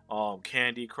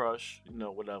 Candy Crush,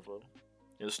 whatever.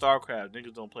 And StarCraft,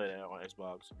 niggas don't play that on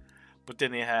Xbox. But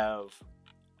then they have,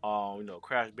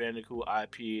 Crash Bandicoot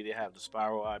IP. They have the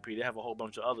Spyro IP. They have a whole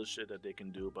bunch of other shit that they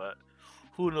can do, but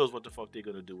who knows what the fuck they're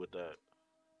gonna do with that?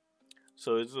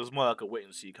 So it's more like a wait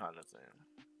and see kind of thing.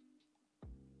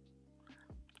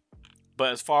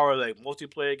 But as far as like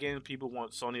multiplayer games, people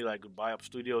want Sony like to buy up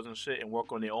studios and shit and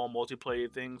work on their own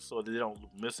multiplayer things so they don't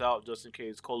miss out just in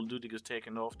case Call of Duty gets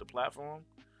taken off the platform.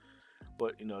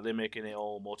 But they're making their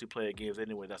own multiplayer games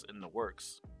anyway. That's in the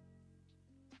works.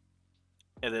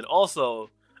 And then also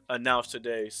announced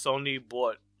today, Sony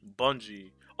bought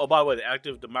Bungie. Oh, by the way,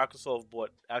 the Microsoft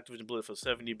bought Activision Blizzard for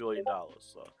 $70 billion.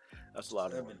 So that's a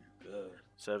lot of money.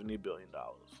 $70 billion.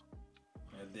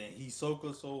 and then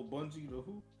Hisoka sold Bungie to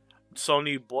who?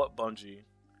 Sony bought Bungie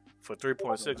for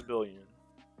 $3.6 billion.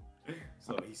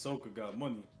 So Hisoka got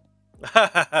money.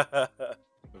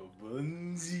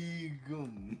 Bungie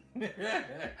gum.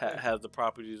 Has the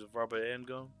properties of rubber and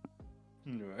gum.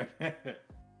 Right.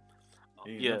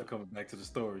 He ain't Yeah. never coming back to the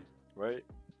story. Right?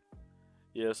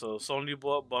 Yeah, so Sony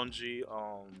bought Bungie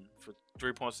for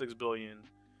 $3.6 billion.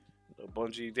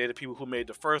 Bungie, they're the people who made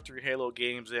the first 3 Halo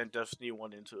games and Destiny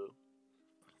 1 and 2.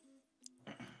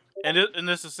 And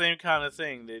it's the same kind of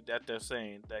thing that they're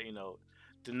saying that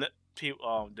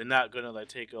they're not gonna like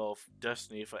take off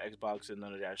Destiny for Xbox and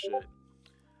none of that shit.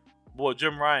 Well,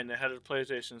 Jim Ryan, the head of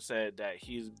PlayStation, said that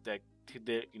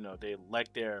they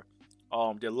like their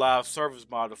live service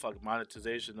model for like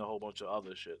monetization and a whole bunch of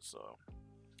other shit. So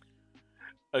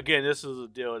again, this is a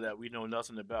deal that we know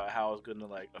nothing about how it's gonna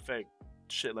like affect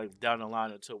shit like down the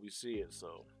line until we see it.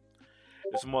 So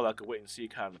it's more like a wait and see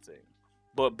kind of thing.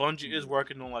 But Bungie is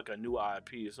working on like a new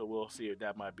IP, so we'll see if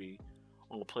that might be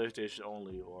on the PlayStation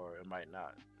only or it might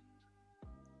not.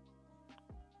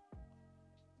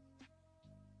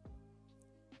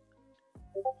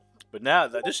 But now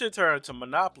that this shit turned to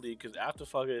Monopoly because after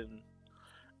fucking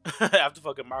after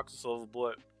fucking Microsoft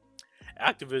bought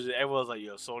Activision, everyone's like,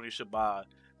 yo, Sony should buy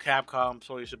Capcom,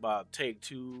 Sony should buy Take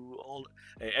Two, all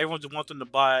and everyone just wants them to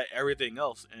buy everything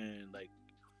else and like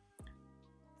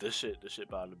this shit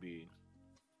about to be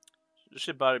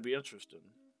interesting.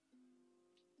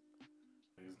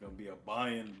 It's gonna be a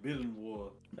buying bidding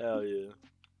war. Hell yeah.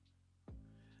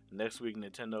 Next week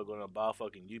Nintendo gonna buy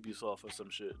fucking Ubisoft or some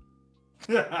shit.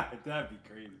 That'd be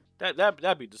crazy.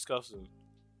 That'd be disgusting.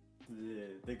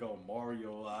 Yeah, they go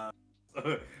Mario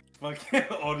fucking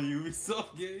all the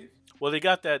Ubisoft games. Well, they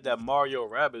got that Mario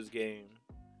Rabbids game.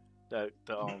 That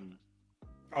the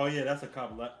Oh yeah, that's a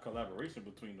collaboration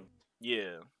between them.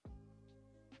 yeah.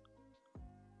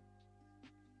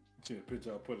 See the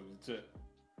picture I put in the chat.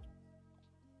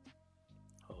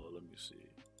 Oh, let me see.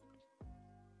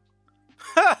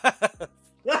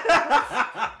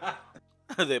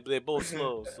 they both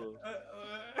slow, so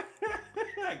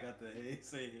I got the hey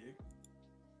say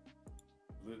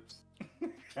lips.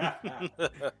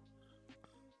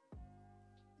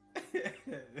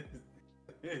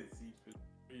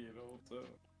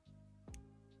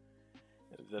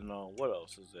 Then what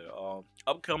else is there?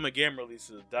 Upcoming game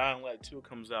releases. Dying Light 2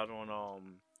 comes out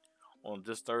on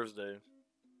this Thursday.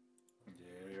 Yeah,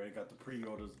 they already got the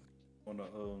pre-orders on the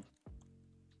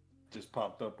just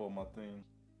popped up on my thing.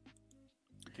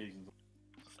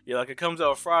 Yeah, like it comes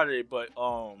out Friday, but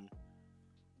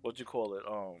what you call it?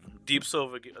 Deep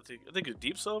Silver. I think it's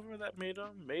Deep Silver that made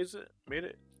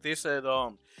it. They said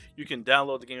you can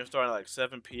download the game starting at like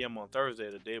 7 p.m. on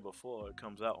Thursday, the day before it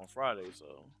comes out on Friday.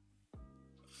 So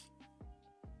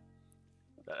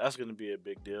that's gonna be a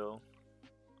big deal.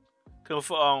 Cause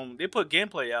they put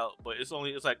gameplay out, but it's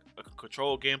like a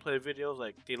controlled gameplay videos.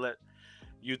 Like they let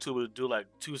YouTubers do like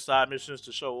 2 side missions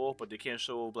to show off, but they can't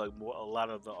show off like a lot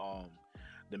of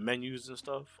the menus and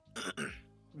stuff.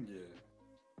 Yeah.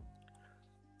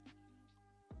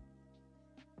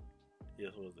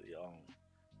 Yes, what was it?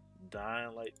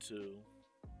 Dying Light 2.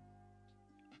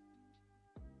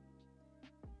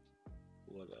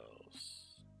 What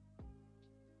else?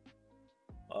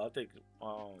 I think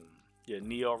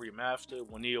Neo Remastered.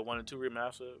 When Neo 1 and 2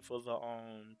 Remastered for the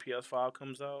PS5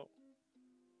 comes out.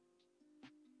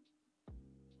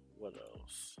 What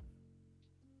else?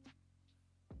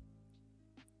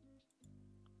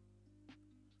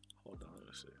 Hold on, let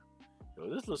me see. Yo,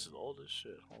 this list is old as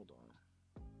shit. Hold on.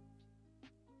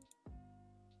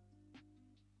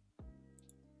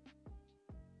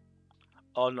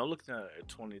 Oh no, looking at it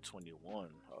 2021.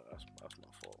 Oh, that's my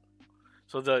fault.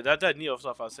 So that Neo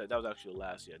stuff I said that was actually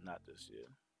last year, not this year.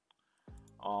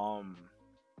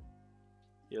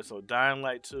 Yeah. So Dying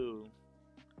Light 2,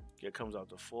 it comes out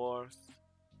the 4th.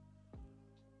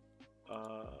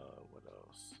 What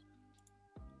else?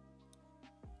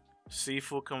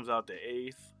 Sifu comes out the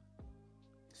 8th.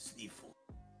 Sifu.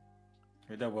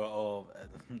 Is that what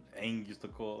Aang used to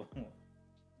call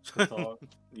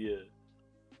Yeah.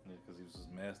 Because he was his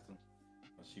master.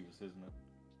 Or she was his name.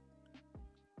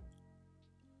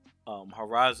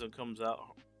 Horizon comes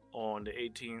out on the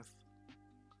 18th.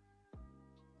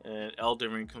 And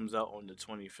Elden Ring comes out on the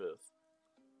 25th.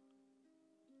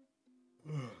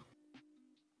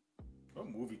 What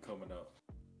movie coming out?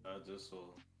 I just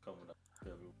saw coming out.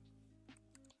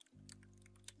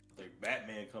 Like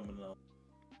Batman coming out.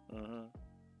 Mm-hmm.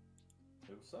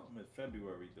 It was something in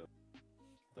February though.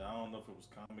 I don't know if it was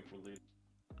comic related.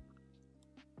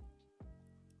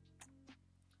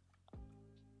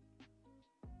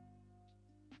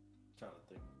 Trying to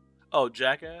think. Oh,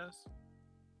 Jackass?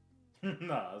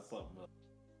 Nah, it's something else.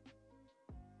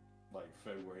 Like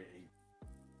February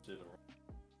 8th. Shit around.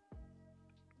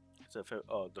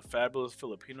 The Fabulous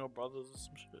Filipino Brothers or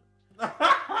some shit. Nah.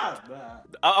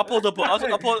 I pulled up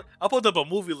I pulled up a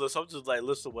movie list. I'm just like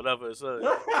listing whatever it says.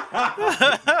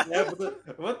 Yeah,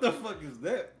 but what the fuck is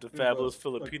that? The Fabulous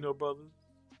Filipino Brothers.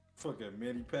 Fucking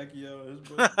Manny Pacquiao, his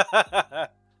brother.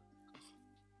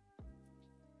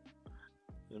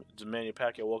 Just Manny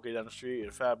Pacquiao walking down the street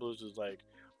and Fabulous is like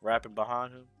rapping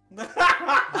behind him.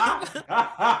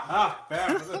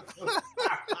 Fabulous.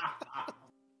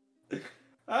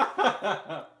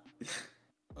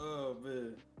 Oh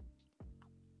man.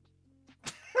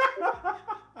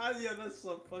 Yeah, that's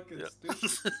so fucking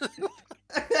stupid.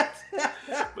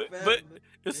 but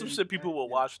it's some shit shit people will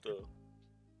watch though.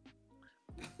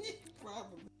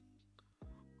 Probably.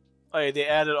 Oh yeah, they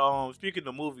added speaking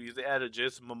of movies, they added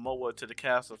Jason Momoa to the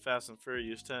cast of Fast and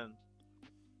Furious 10.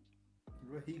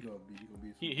 What he gonna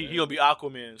be? He gonna be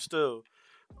Aquaman still.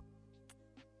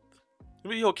 I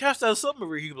mean, catch that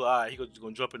submarine. He be like, alright, he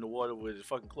gonna jump in the water with his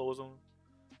fucking clothes on.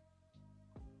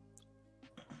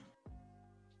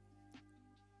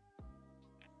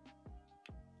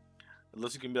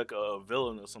 Unless he can be like a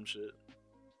villain or some shit.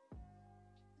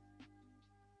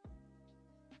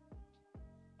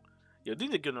 Yeah, I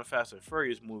think they're giving the Fast and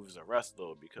Furious movies a rest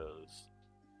though, because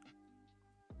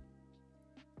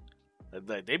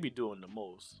like they be doing the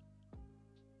most.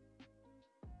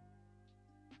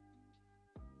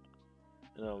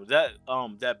 You know,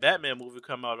 that Batman movie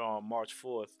come out on March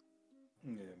 4th.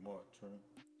 Yeah, March. Right?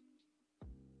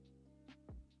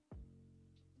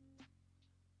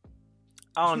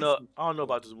 I don't know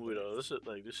about this movie though. This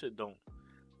shit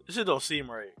don't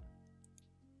seem right.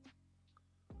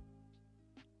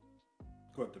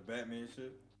 What, the Batman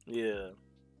shit? Yeah.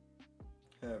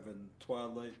 Having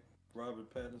Twilight, Robert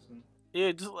Pattinson.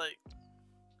 Yeah, just like,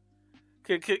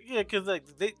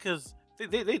 cause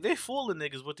they fooling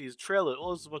niggas with these trailers.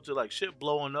 All this bunch of like shit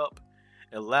blowing up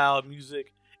and loud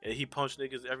music, and he punch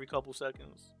niggas every couple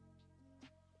seconds.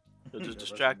 They're just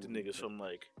distracting niggas from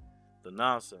like the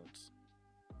nonsense.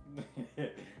 The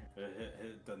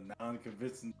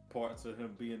non-convincing parts of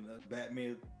him being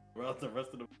Batman throughout the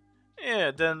rest of the.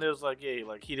 Yeah, then there's like, yeah,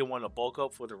 like he didn't want to bulk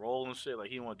up for the role and shit. Like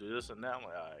he didn't want to do this and that. I'm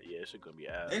like, alright, yeah, shit gonna be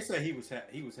ass. They said he was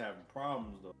having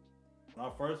problems though. When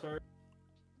I first heard,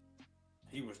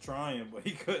 he was trying, but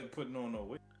he couldn't put on no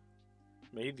weight.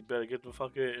 Man, he better get the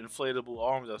fucking inflatable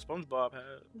arms that SpongeBob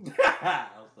had.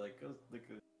 I was like,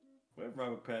 where's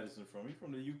Robert Pattinson from? He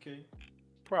from the UK?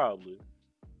 Probably.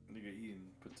 Nigga eating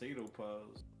potato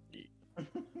pies.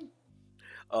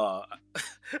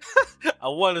 I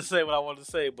want to say what I want to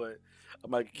say, but I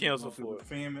might get canceled for it.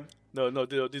 Famine? No,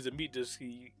 these are meat discs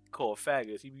he called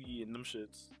faggots. He be eating them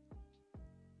shits.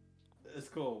 It's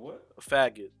called what? A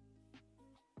faggot.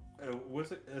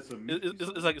 What's it? It's a meat.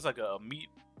 It's like a meat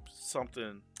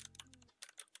something.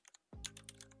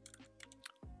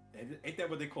 Ain't that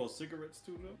what they call cigarettes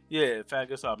too, though? Yeah,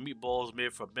 faggots are meatballs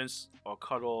made from minced or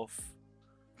cut off.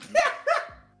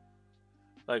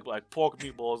 like pork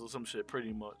meatballs or some shit,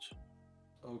 pretty much.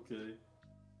 Okay.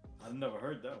 I've never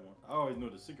heard that one. I always know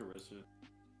the cigarette shit.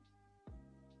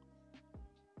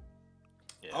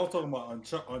 Yeah. I was talking about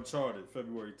Uncharted,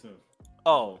 February 10th.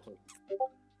 Oh.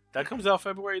 That comes out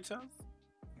February 10th?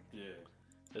 Yeah.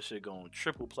 That shit going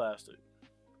triple plastic.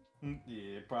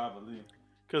 Yeah, probably.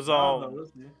 Cause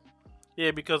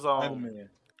yeah, because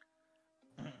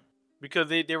because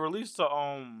they released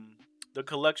the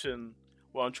collection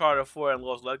with Uncharted 4 and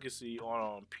Lost Legacy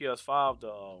on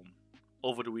PS5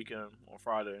 over the weekend on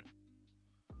Friday,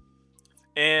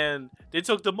 and they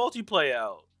took the multiplayer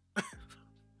out.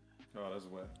 Oh, that's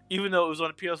wet. Even though it was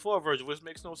on the PS4 version, which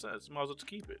makes no sense. You might as well just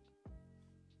keep it.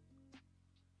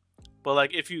 But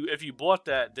like, if you bought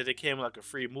that, then it came like a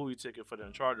free movie ticket for the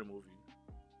Uncharted movie.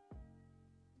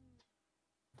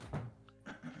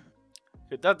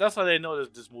 That's how they know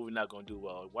that this movie not gonna do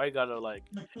well. Why you gotta like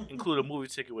include a movie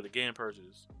ticket with a game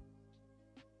purchase?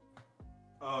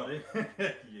 Oh,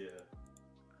 yeah.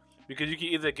 Because you can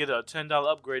either get a $10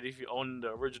 upgrade if you own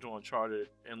the original Uncharted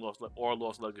and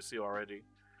Lost Legacy already,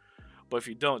 but if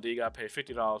you don't, then you gotta pay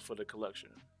 $50 for the collection.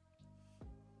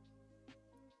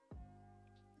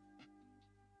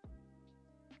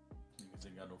 Niggas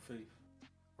ain't got no faith,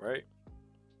 right?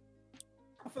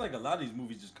 I feel like a lot of these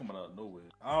movies just coming out of nowhere.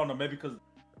 I don't know, maybe because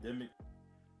pandemic,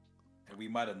 and we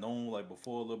might have known like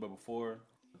before, a little bit before,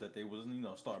 that they was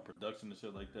starting production and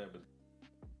shit like that. But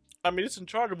I mean, it's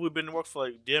Uncharted movie been in the works for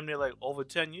like damn near like over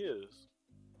 10 years.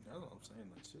 That's what I'm saying.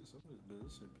 Like shit,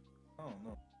 this shit. I don't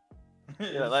know.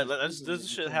 Yeah, like this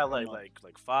shit had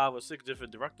like 5 or 6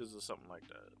 different directors or something like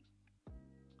that.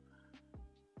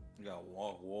 You got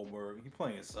Wahlberg. He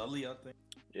playing Sully, I think.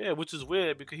 Yeah, which is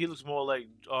weird because he looks more like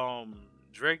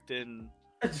Drake than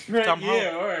Drake. Tom Holland.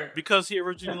 Yeah, right. Because he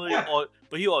originally,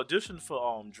 but he auditioned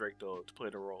for Drake though to play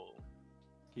the role.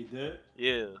 He did.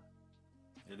 Yeah.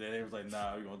 And then they was like,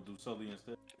 "Nah, we're gonna do Sully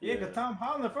instead." Yeah, because Tom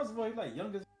Holland, first of all, he's like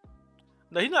young as.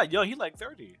 No, he's not young. He's like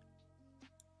 30.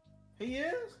 He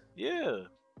is. Yeah.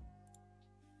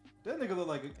 That nigga look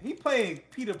like he played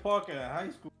Peter Parker in high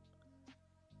school.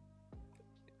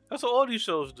 That's what all these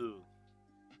shows do.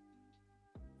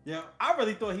 Yeah, I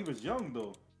really thought he was young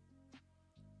though.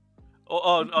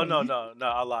 Oh no,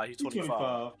 I lied. He's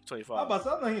 25. 25. I'm about to say,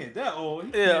 I'm not hearing that old.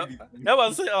 He Yeah, I'm about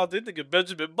to say, they think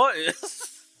Benjamin Button.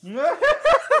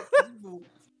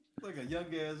 like like a young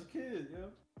ass kid, yo.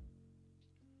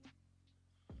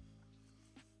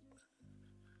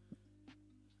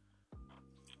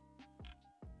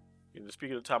 You know,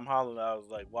 speaking of Tom Holland, I was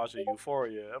like watching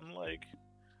Euphoria. I'm like,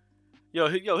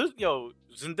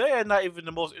 Zendaya not even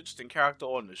the most interesting character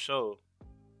on the show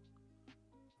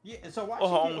Yeah, and so why or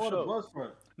her she get own all the show. buzz for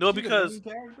it? No, She the because main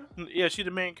character? yeah, she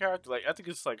the main character. Like I think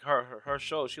it's like her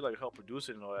show. She like helped produce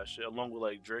it and all that shit, along with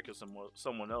like Drake and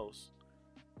someone else.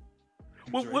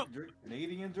 Drake,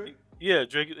 Canadian Drake. Yeah,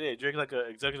 Drake like an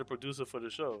executive producer for the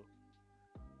show.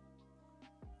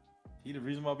 He the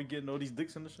reason why we getting all these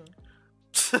dicks in the show.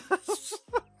 What's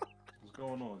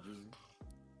going on, Drizzy?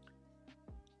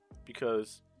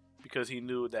 because he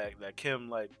knew that Kim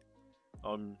like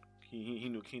he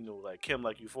knew like Kim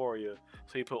like Euphoria,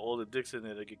 so he put all the dicks in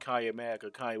there to get Kanye mad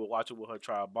because Kanye would watch it with her,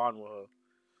 try to bond with her.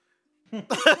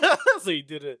 So he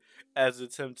did it as an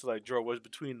attempt to like draw what's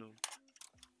between them.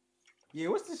 Yeah,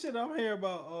 what's the shit I'm hearing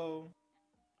about?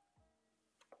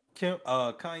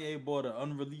 Kanye bought an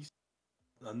unreleased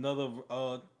another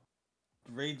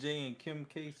Ray J and Kim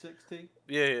K sex tape.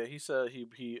 Yeah, he said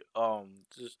he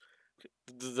just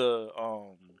the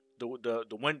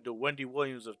Wendy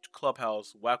Williams of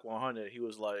Clubhouse Whack 100. He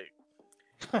was like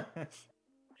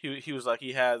he was like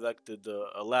he had like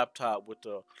a laptop with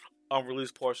the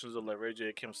unreleased portions of like Ray J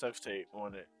and Kim sex tape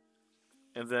on it,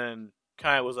 and then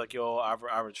Kanye was like, "Yo,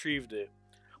 I retrieved it,"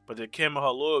 but then Kim and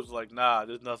her lawyers was like, "Nah,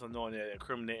 there's nothing on there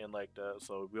incriminating like that,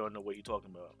 so we don't know what you're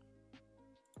talking about."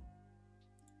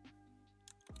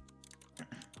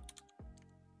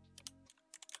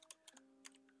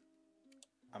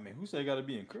 I mean, who said it got to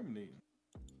be incriminating?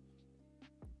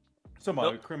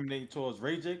 Somebody Nope. incriminating towards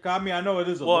Ray J. 'Cause I mean, I know it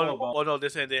is a Well, law about. well, no, they're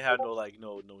saying they had no like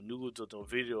no nudes or no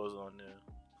videos on there.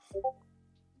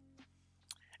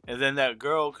 And then that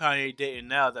girl Kanye dating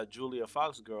now, that Julia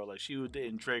Fox girl, like she was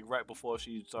dating Drake right before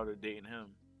she started dating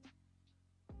him.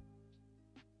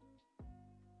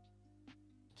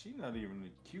 She not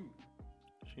even cute.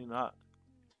 She not.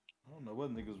 I don't know what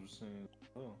niggas was saying.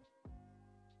 Oh.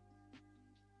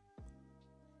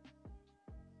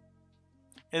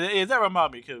 And that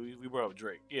remind me because we brought up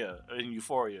Drake, yeah, in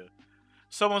Euphoria.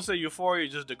 Someone said Euphoria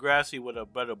is just Degrassi with a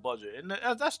better budget, and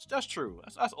that's true.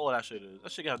 That's all that shit is.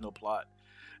 That shit has no plot.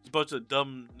 It's a bunch of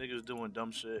dumb niggas doing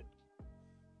dumb shit.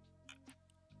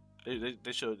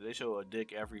 They show a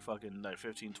dick every fucking like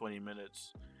 15, 20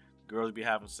 minutes. Girls be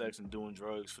having sex and doing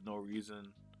drugs for no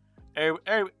reason.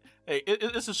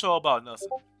 It's a show about nothing.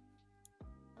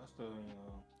 That's the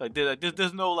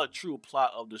There's no like true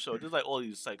plot of the show. There's like all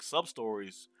these like sub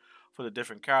stories for the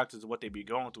different characters and what they be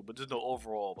going through, but there's no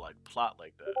overall like plot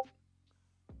like that.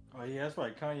 Oh yeah, that's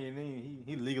right. Kanye name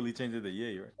he legally changed it to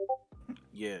Ye, right?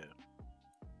 Yeah,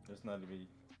 That's not to be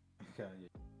Kanye.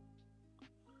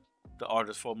 the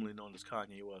artist formerly known as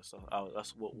Kanye West. So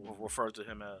that's what we'll refer to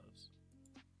him as.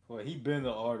 Well, he been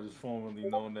the artist formerly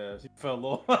known as. He fell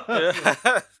off.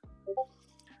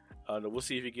 We'll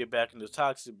see if he get back in the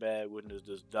toxic bag when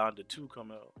this Donda 2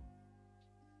 come out.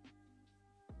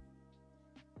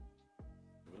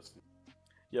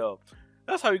 Yo,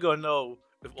 that's how you gonna know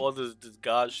if all this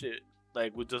God shit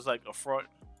like was just like a front.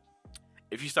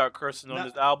 If you start cursing on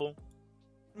this album,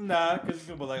 Nah, because he's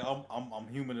gonna be like, I'm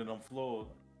human and I'm flawed.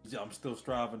 I'm still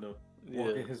striving to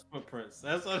walk in his footprints.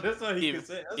 That's all he can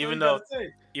say. That's even all though,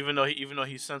 he even though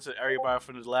he censored everybody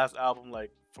from his last album,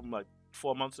 like from like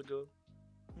 4 months ago.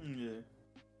 Yeah.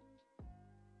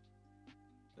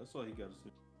 That's all he got to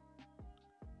say.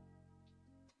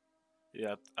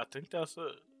 Yeah, I think that's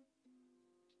it.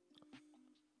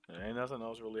 There ain't nothing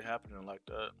else really happening like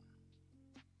that.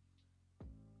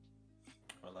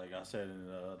 But like I said in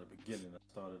the beginning, I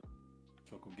started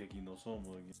Shokugeki no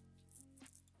Soma again.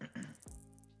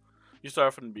 You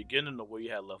started from the beginning of where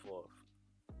you had left off.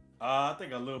 I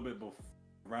think a little bit before,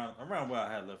 around where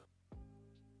I had left.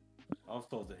 I was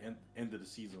towards the end of the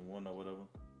season 1 or whatever.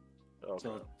 Okay.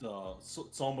 So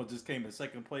Soma just came in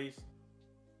second place.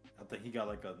 I think he got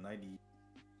like a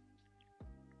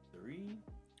 93.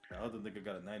 The other nigga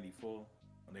got a 94.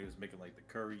 And they was making like the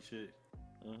curry shit.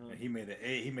 Mm-hmm. And he made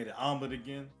an omelet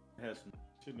again. It had some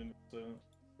shit in it. So.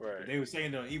 Right. But they were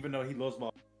saying though, even though he lost by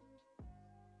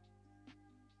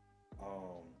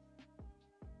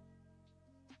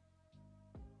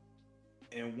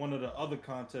in one of the other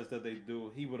contests that they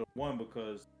do, he would have won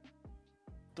because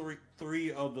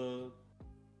three of the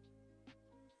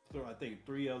 5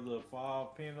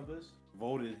 panelists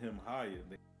voted him higher.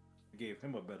 They gave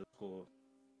him a better score,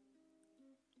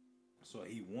 so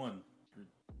he won.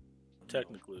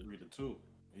 Technically, 3-2.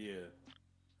 Yeah,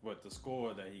 but the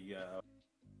score that he got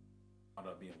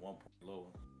ended up being 1 point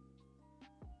lower.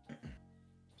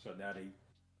 So now I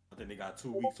think they got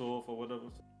 2 weeks off or whatever.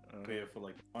 So prepare for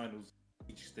like the finals,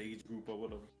 each stage group or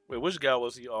whatever. Wait, which guy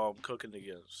was he cooking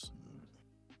against?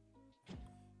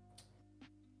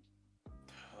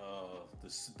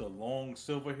 The long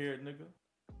silver haired nigga.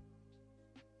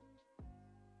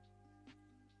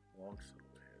 Long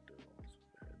silver hair dude.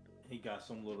 He got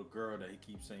some little girl that he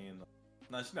keeps saying.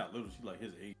 Nah, she's not little. She's like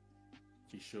his age.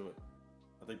 She's short.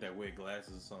 I think that wear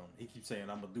glasses or something. He keeps saying,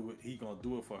 "I'm gonna do it." He gonna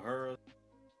do it for her.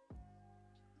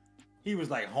 He was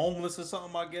like homeless or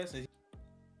something, I guess. And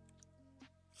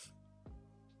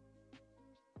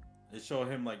it showed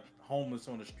him like homeless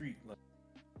on the street, like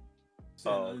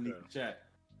sitting underneath the chat.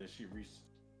 That she reached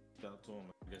out to him.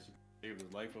 I guess she saved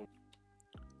his life or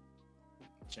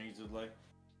changed his life.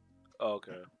 Oh,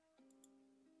 okay.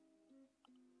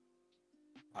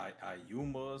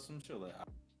 Ayuma or some shit like.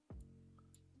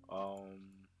 Let's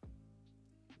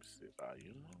see,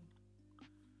 Ayuma,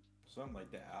 Something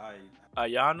like that.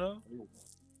 Ayana.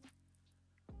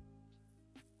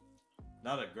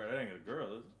 Not a girl. That ain't a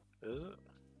girl, is it? Is it?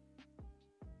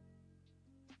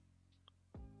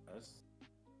 That's.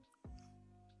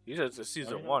 You said it's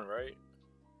season 1, right?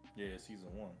 Yeah,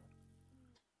 season 1.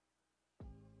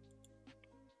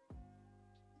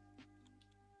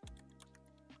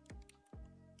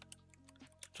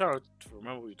 I'm trying to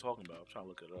remember what you're talking about. I'm trying to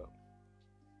look it up.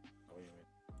 Oh, yeah.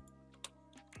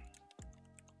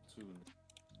 2.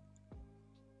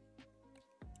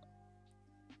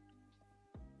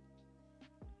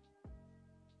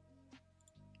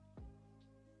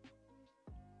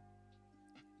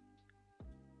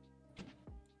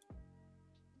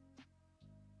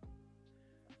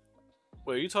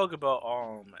 Wait, you talking about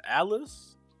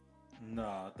Alice?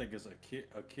 Nah, I think it's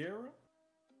Akira.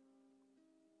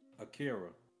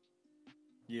 Akira.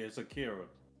 Yeah, it's Akira.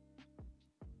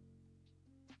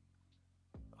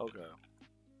 Okay.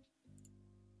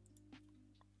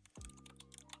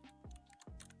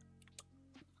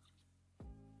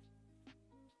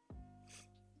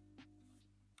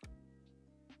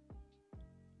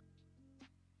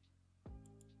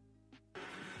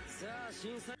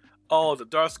 Oh, the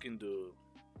dark skinned dude.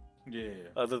 Yeah.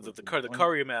 The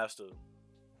curry master.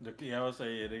 I would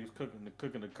say they was cooking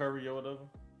the curry or whatever.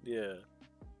 Yeah.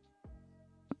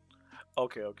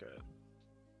 Okay.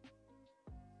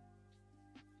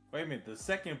 Wait a minute, the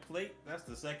second plate? That's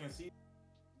the second season?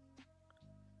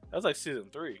 That's like season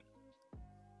 3.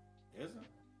 Is it?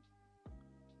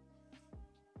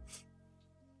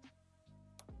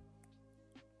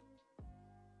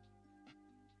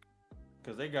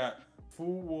 Because they got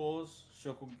Food Wars,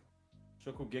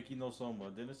 Shokugeki no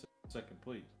Soma, then it's the second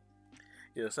plate.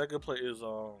 Yeah, the second plate is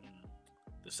the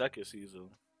second season.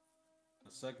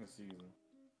 The second season.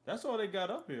 That's all they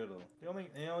got up here though. They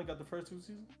only got the first 2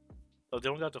 seasons. Oh, they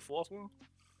don't got the 4th one?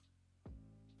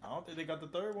 I don't think they got the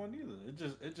 3rd one either.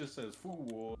 It just says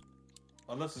Food Wars,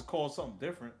 unless it's called something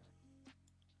different.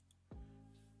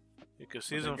 Because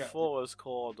season 4 is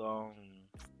called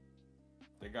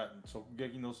They got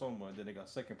Shokugeki no Soma, and then they got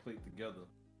second plate together.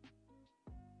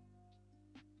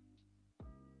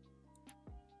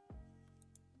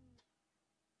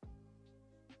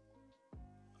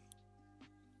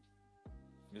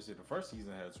 You see, the first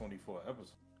season had 24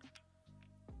 episodes.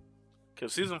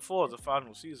 Because season 4 is the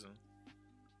final season.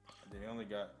 They only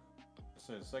got,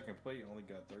 so the second plate only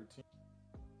got 13.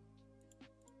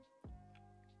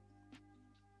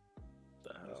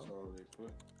 The hell? That's all they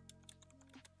put.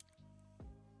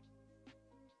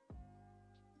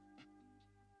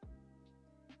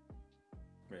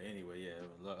 But anyway, yeah,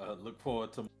 I look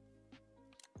forward to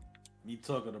me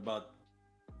talking about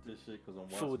this shit because I'm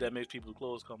watching. Food that makes people's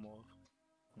clothes come off.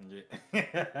 Yeah.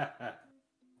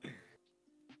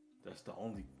 That's the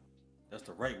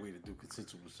right way to do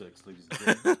consensual sex, ladies and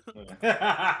gentlemen.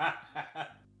 I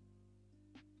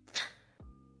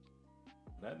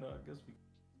know, I guess we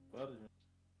about it.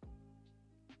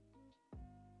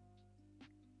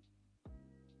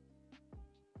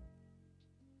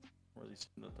 Really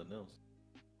see nothing else.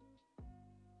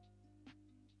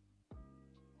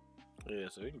 Yeah,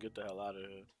 so we can get the hell out of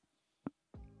here.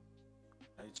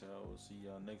 Hey, y'all. We'll see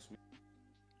y'all next week.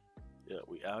 Yeah,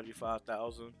 we out here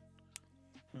 5,000.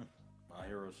 My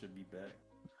hero should be back.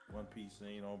 One Piece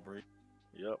ain't on break.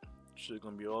 Yep. Shit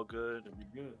gonna be all good. It'll be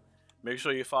good. Make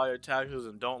sure you file your taxes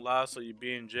and don't lie so you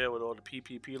be in jail with all the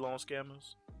PPP loan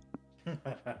scammers.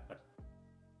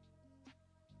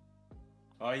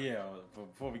 Oh yeah,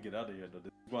 before we get out of here, though,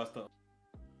 did you watch the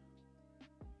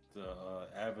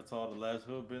Avatar: The Last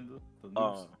Hellbender, the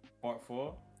new part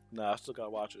 4? Nah, I still gotta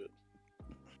watch it.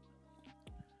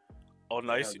 Oh,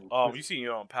 nice. Yeah, You seen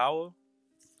your own power?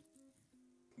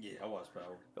 Yeah, I watched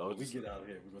Power. Oh, We get out of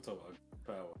here. We're gonna talk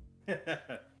about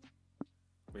Power.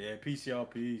 But yeah, peace y'all.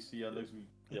 Peace. See y'all next week.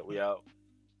 Yeah, we out.